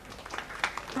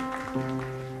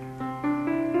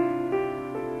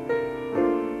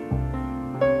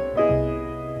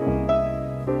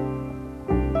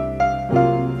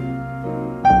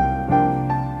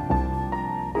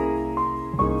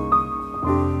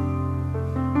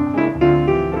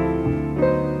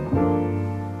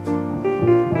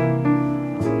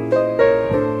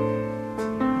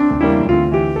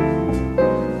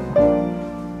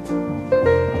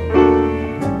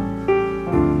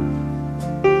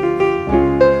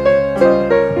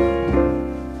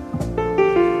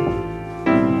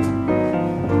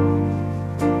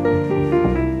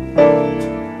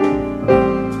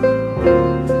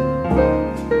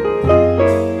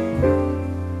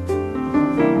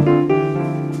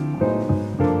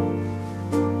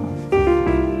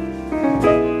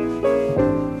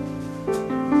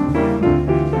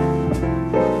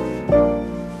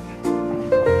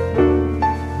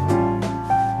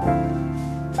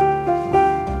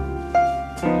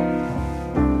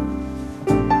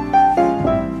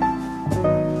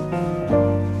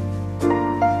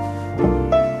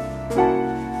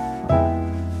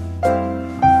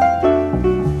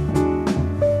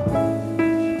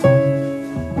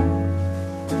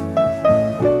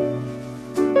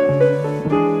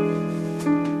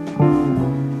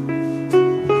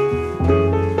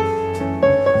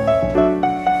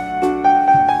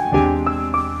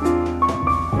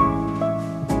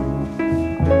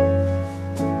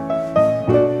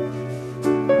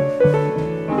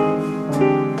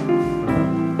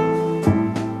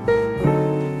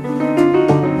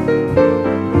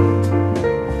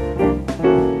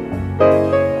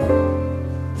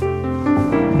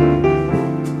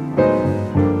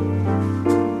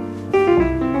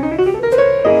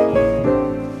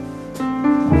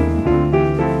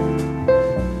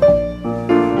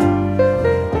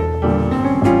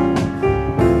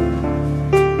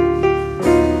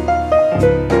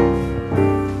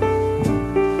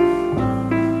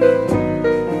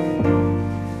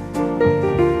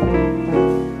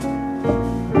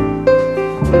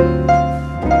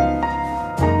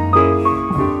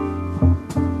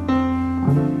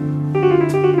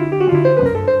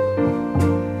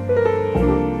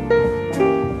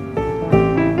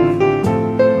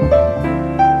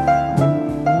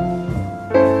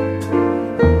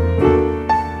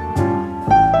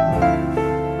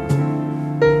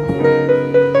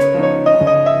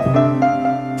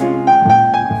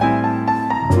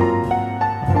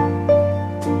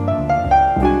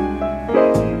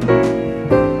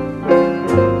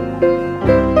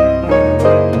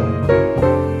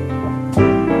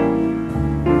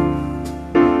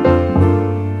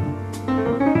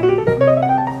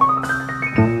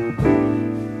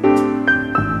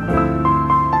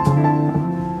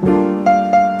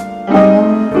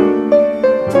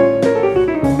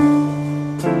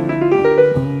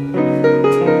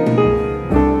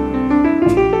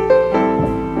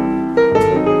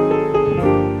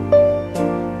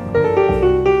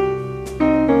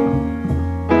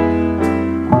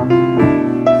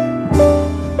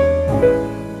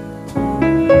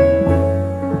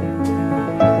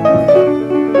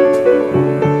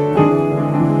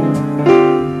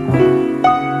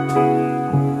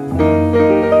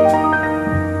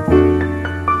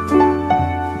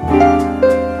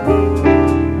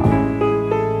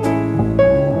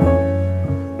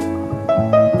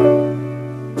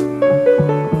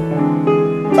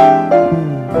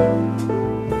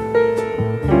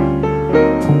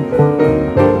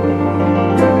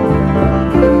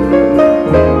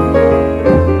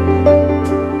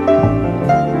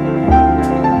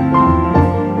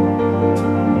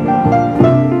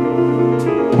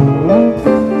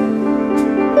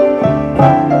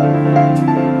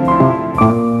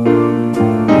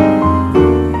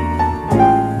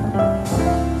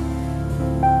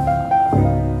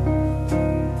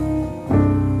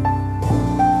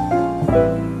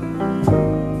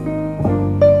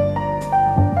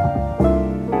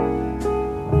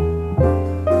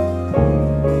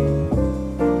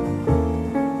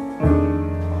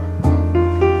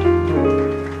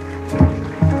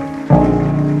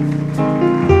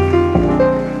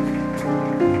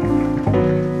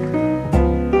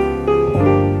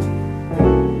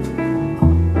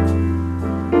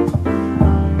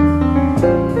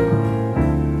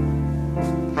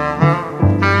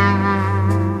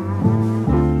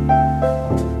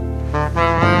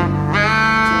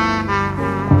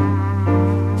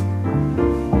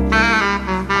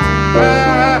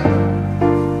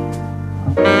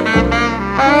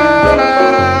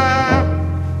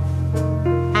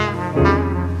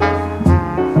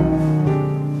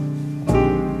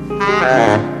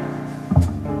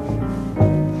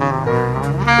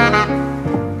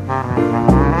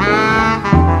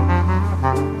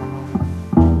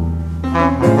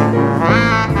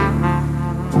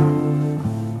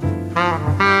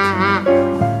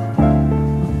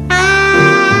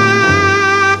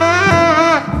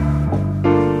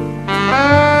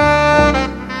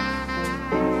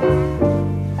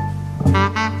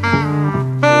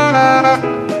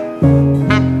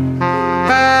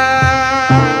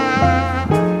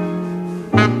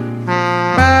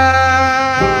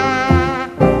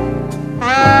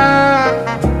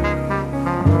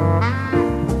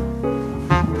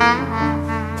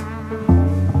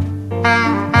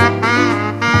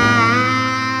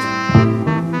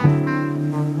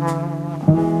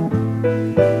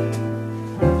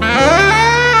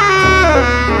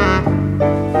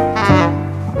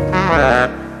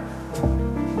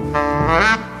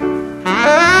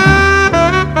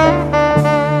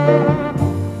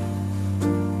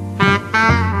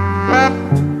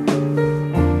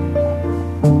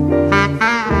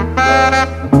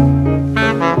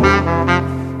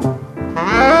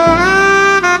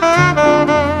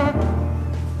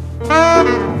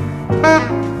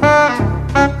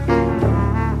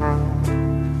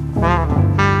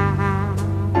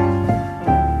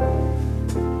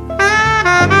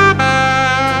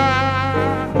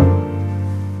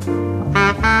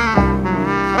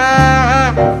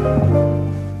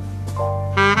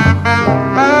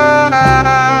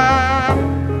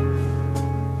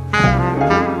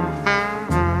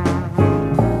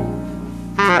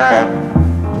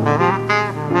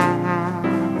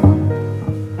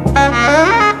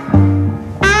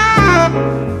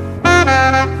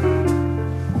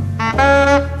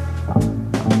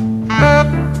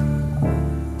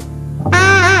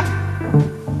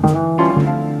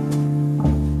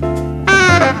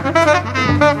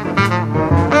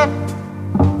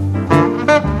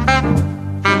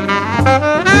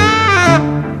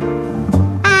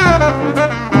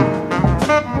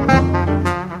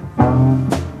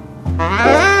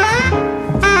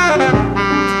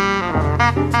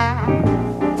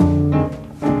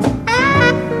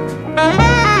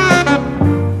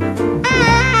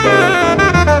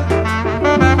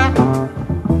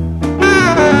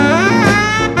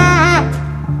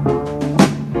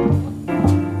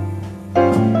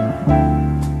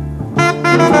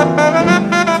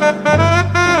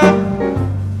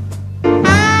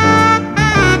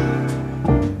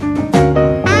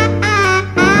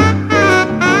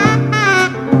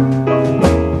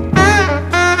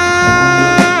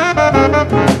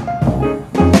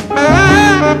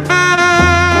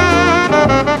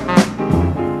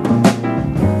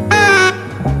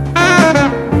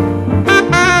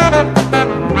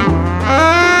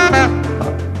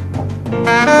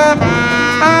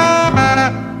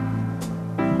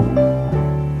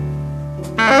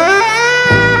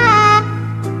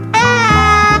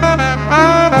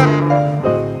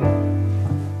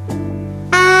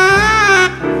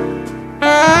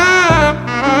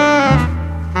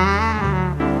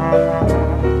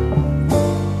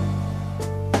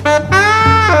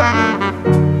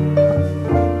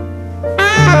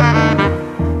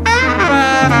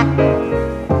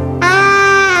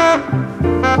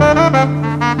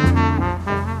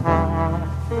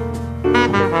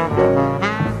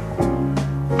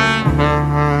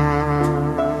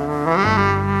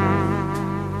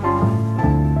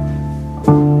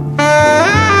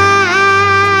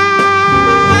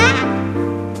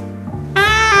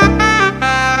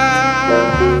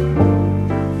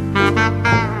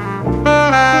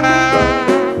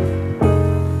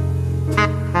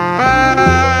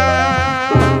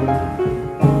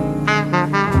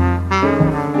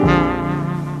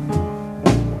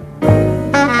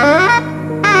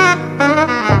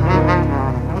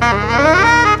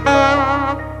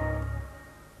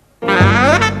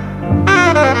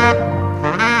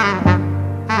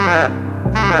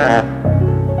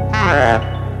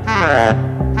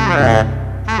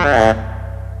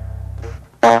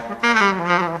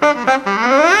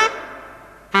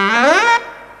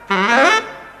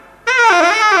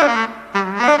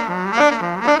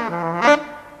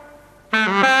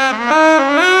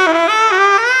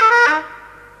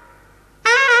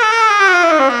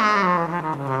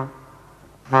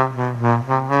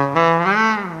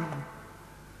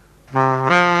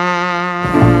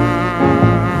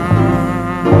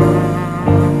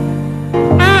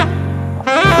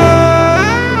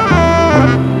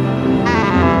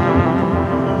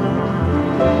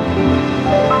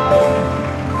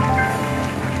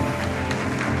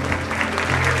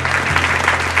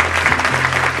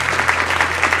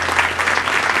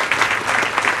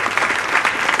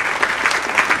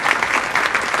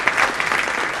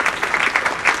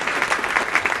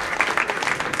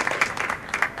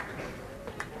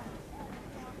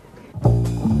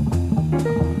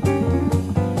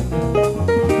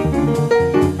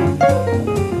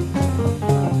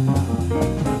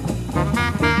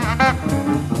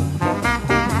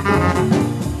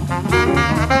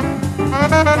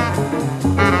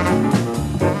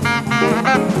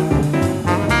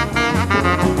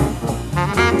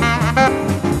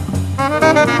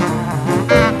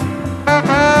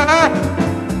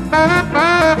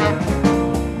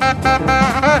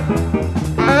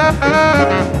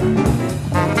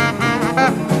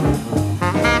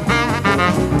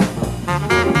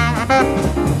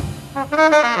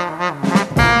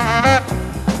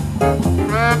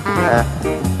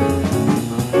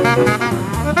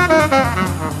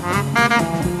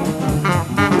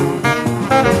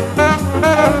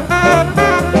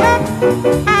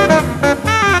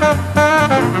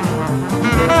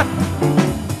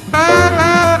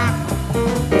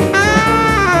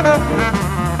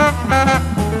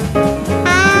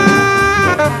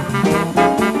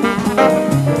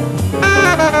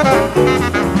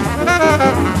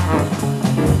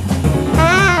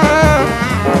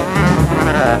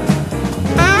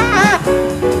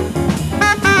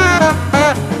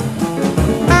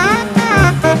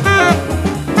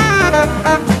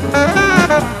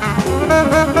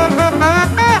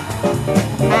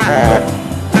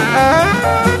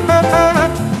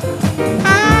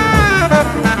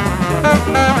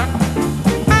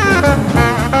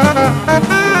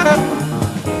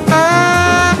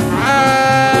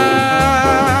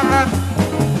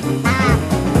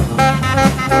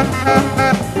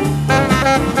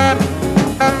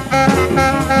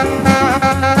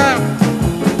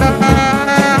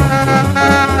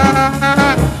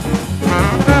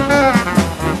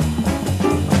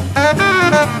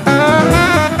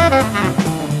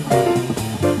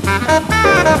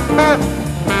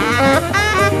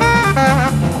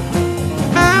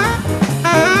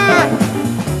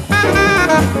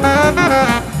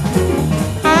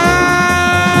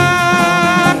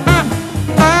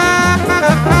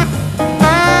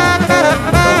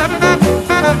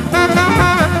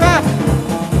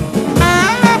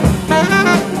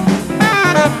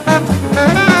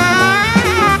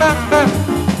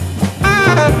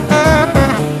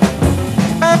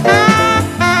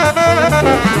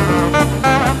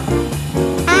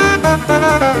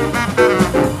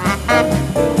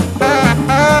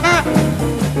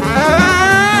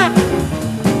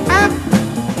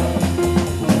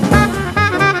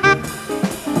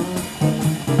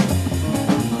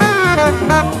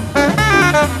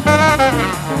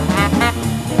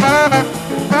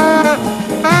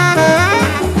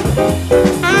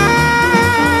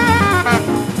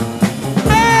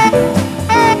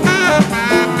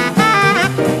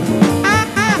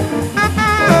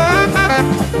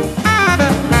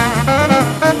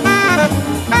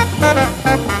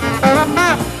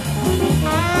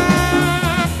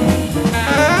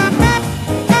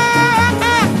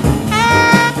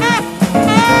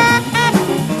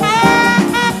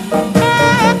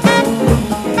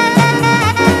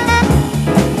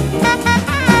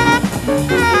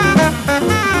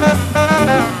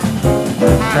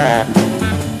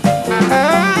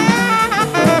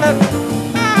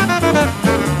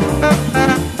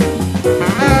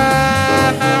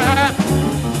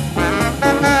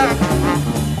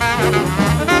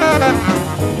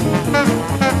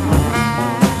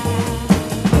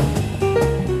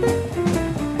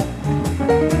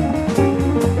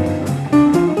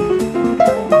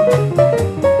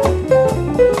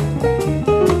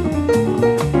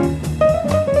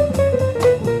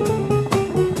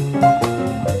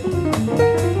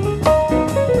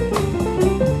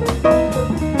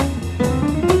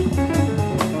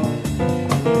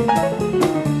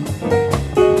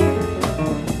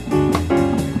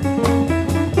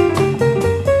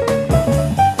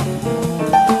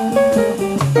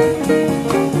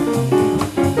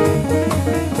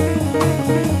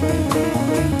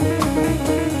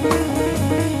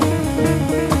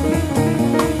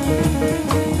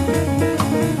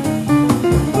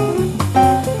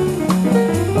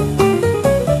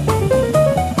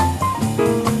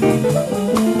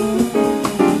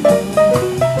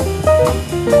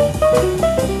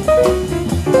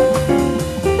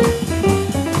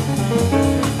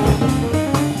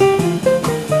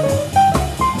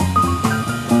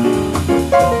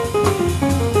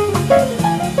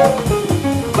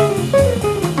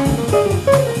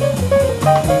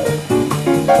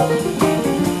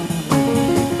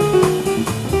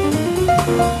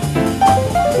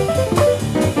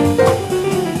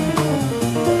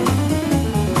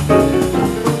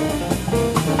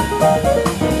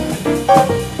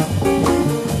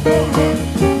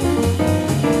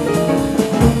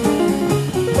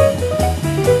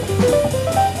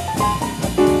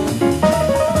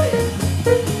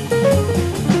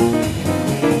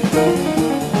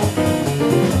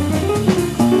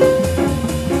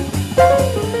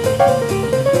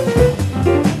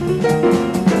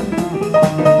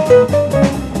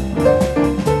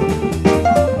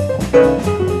 Thank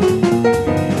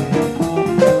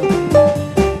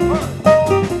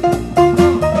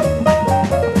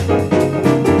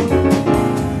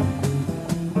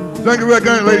you very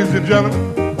much, ladies and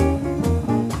gentlemen.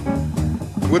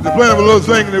 With the plan of a little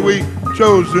thing that we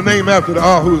chose to name after the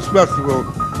Aarhus Festival,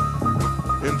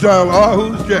 entitled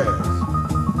Aarhus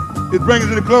Jazz. It brings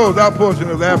to the close our portion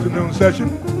of the afternoon session.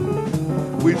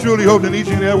 We truly hope that each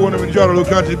and every one of you enjoyed a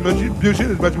little contribution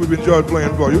as much as we've enjoyed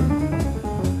playing for you.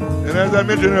 And as I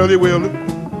mentioned earlier,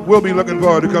 we'll be looking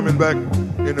forward to coming back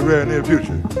in the very near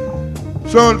future.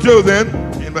 So until then,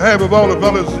 in behalf of all the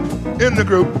fellas in the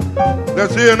group,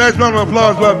 let's hear a nice round of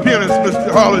applause for our pianist,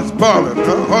 Mr. Horace Parlin.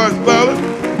 Horace Parlin.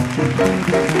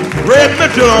 Red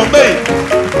Mitchell on bass.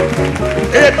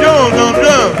 Ed Jones on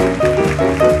drums.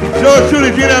 George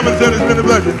Trudy, Gene Amundsen, it's been a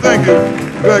pleasure. Thank you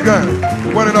very kindly.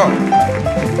 One and all.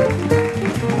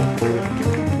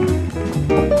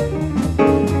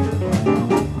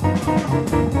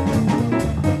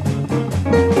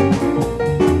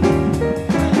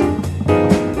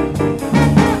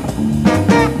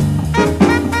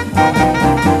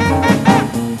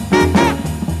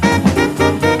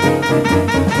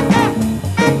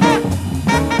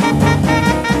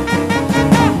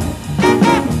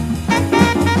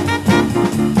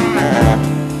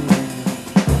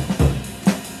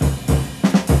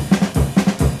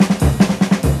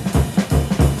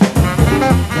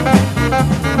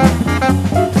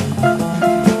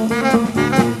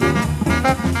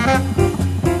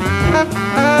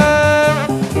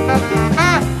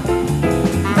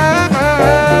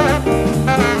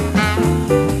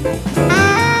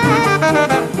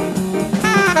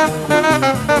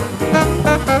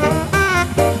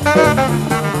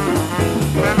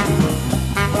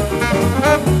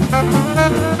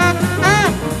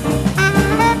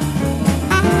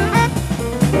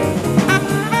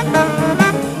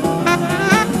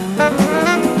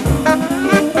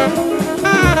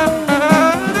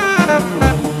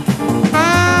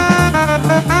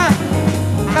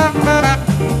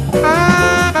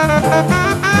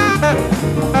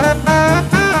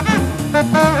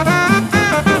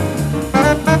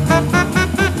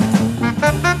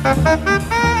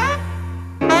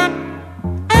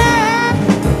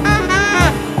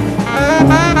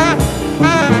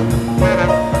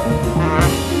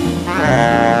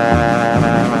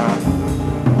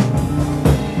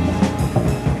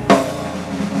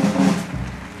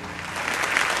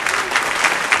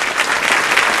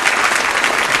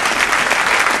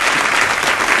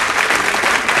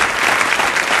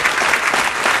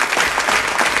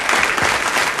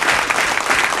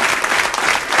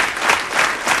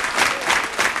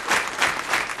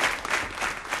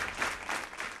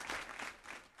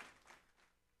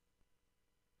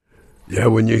 Yeah,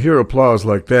 when you hear applause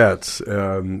like that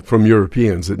from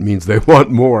Europeans, it means they want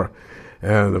more.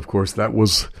 And, of course, that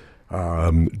was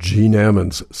Gene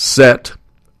Ammons' set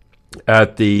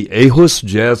at the Aarhus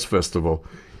Jazz Festival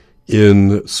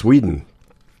in Sweden,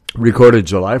 recorded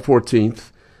July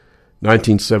 14th,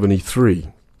 1973,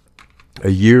 a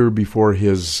year before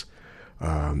his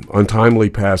untimely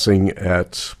passing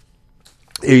at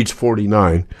age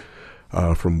 49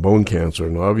 from bone cancer.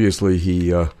 And obviously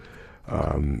he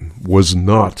was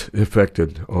not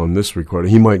affected on this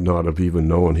recording. He might not have even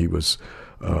known he was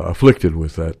afflicted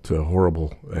with that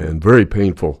horrible and very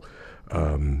painful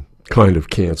kind of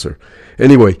cancer.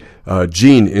 Anyway,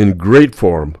 Gene in great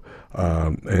form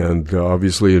and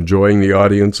obviously enjoying the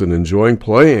audience and enjoying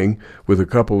playing with a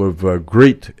couple of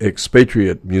great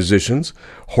expatriate musicians,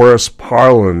 Horace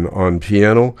Parlin on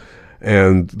piano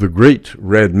and the great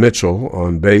Red Mitchell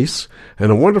on bass,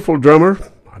 and a wonderful drummer.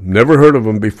 I've never heard of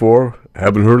him before,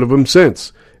 haven't heard of him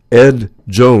since. Ed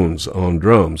Jones on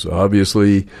drums,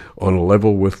 obviously on a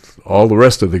level with all the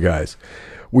rest of the guys.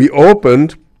 We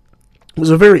opened, it was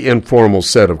a very informal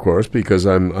set, of course, because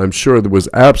I'm sure there was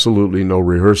absolutely no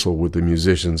rehearsal with the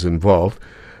musicians involved.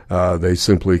 They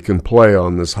simply can play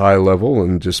on this high level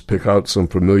and just pick out some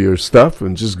familiar stuff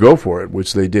and just go for it,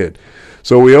 which they did.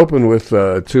 So we opened with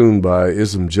a tune by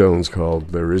Ism Jones called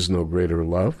There Is No Greater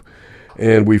Love.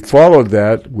 And we followed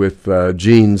that with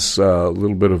Gene's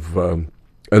little bit of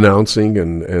announcing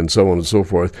and so on and so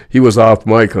forth. He was off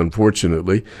mic,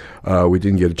 unfortunately. We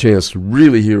didn't get a chance to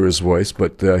really hear his voice,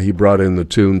 but he brought in the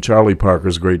tune Charlie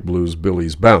Parker's Great Blues,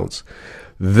 Billy's Bounce.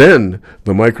 Then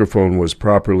the microphone was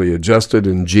properly adjusted,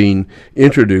 and Gene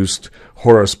introduced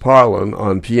Horace Parlin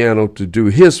on piano to do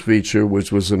his feature,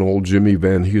 which was an old Jimmy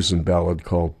Van Heusen ballad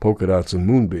called Polka Dots and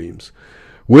Moonbeams,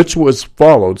 which was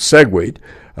segued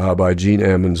by Gene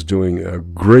Ammons doing a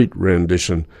great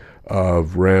rendition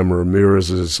of Ram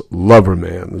Ramirez's Lover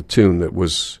Man, the tune that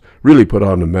was really put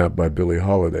on the map by Billie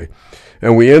Holiday.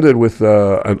 And we ended with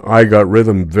an I Got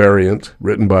Rhythm variant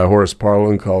written by Horace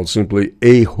Parlan called simply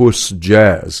A Hus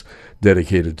Jazz,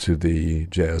 dedicated to the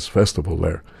jazz festival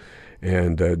there.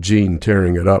 And Gene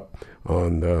tearing it up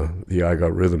on the I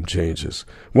Got Rhythm changes.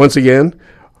 Once again,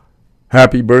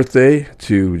 happy birthday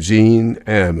to Gene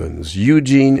Ammons.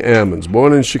 Eugene Ammons,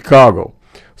 born in Chicago,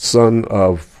 son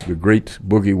of the great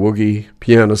boogie-woogie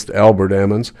pianist Albert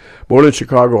Ammons, born in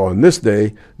Chicago on this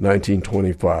day,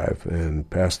 1925, and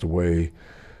passed away,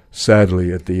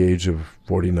 sadly, at the age of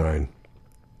 49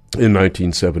 in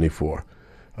 1974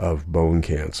 of bone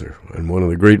cancer. And one of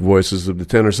the great voices of the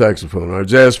tenor saxophone. Our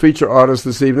jazz feature artist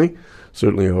this evening.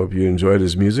 Certainly hope you enjoyed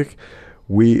his music.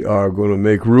 We are going to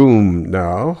make room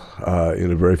now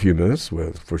in a very few minutes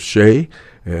for Shay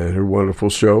and her wonderful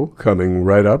show coming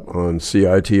right up on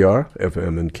CITR,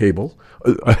 FM and cable.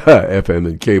 FM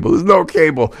and cable. There's no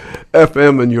cable.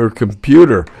 FM in your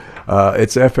computer.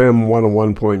 It's FM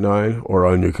 101.9 or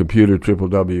on your computer,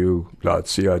 www.citr.ca.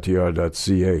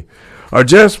 Our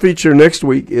jazz feature next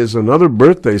week is another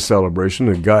birthday celebration,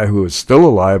 a guy who is still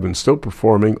alive and still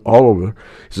performing all over.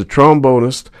 He's a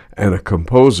trombonist and a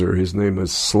composer. His name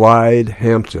is Slide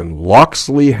Hampton,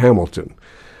 Loxley Hamilton.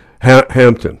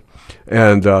 Hampton.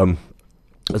 And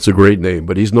that's a great name,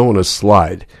 but he's known as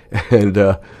Slide. And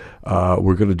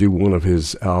we're going to do one of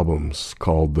his albums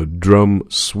called The Drum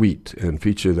Suite and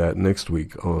feature that next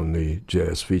week on the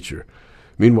jazz feature.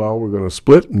 Meanwhile, we're going to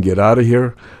split and get out of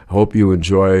here. I hope you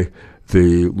enjoy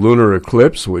the lunar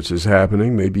eclipse, which is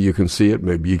happening. Maybe you can see it,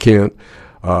 maybe you can't.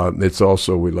 It's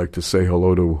also, we'd like to say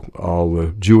hello to all the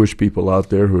Jewish people out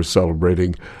there who are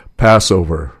celebrating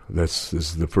Passover. This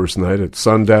is the first night at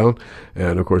sundown,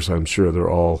 and of course I'm sure they're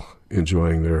all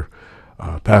enjoying their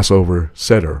Passover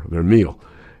Seder, their meal.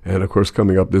 And of course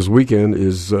coming up this weekend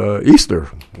is Easter.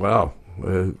 Wow.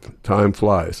 Time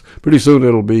flies. Pretty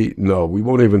soon we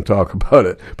won't even talk about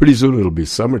it. Pretty soon it'll be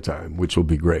summertime, which will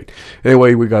be great.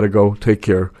 Anyway, we got to go. Take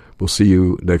care. We'll see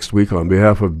you next week on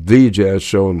behalf of The Jazz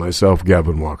Show and myself,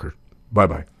 Gavin Walker.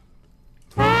 Bye-bye.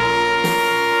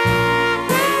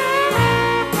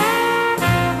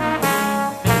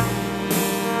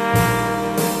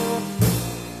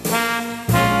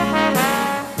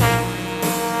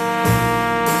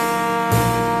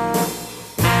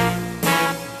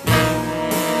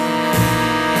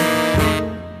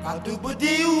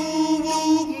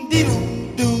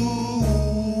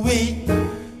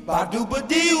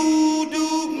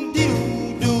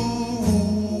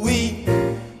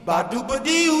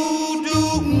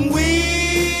 Ba-do-ba-dee-oo-doo-wee,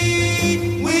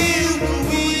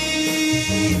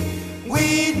 wee-doo-wee,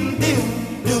 wee-doo-doo.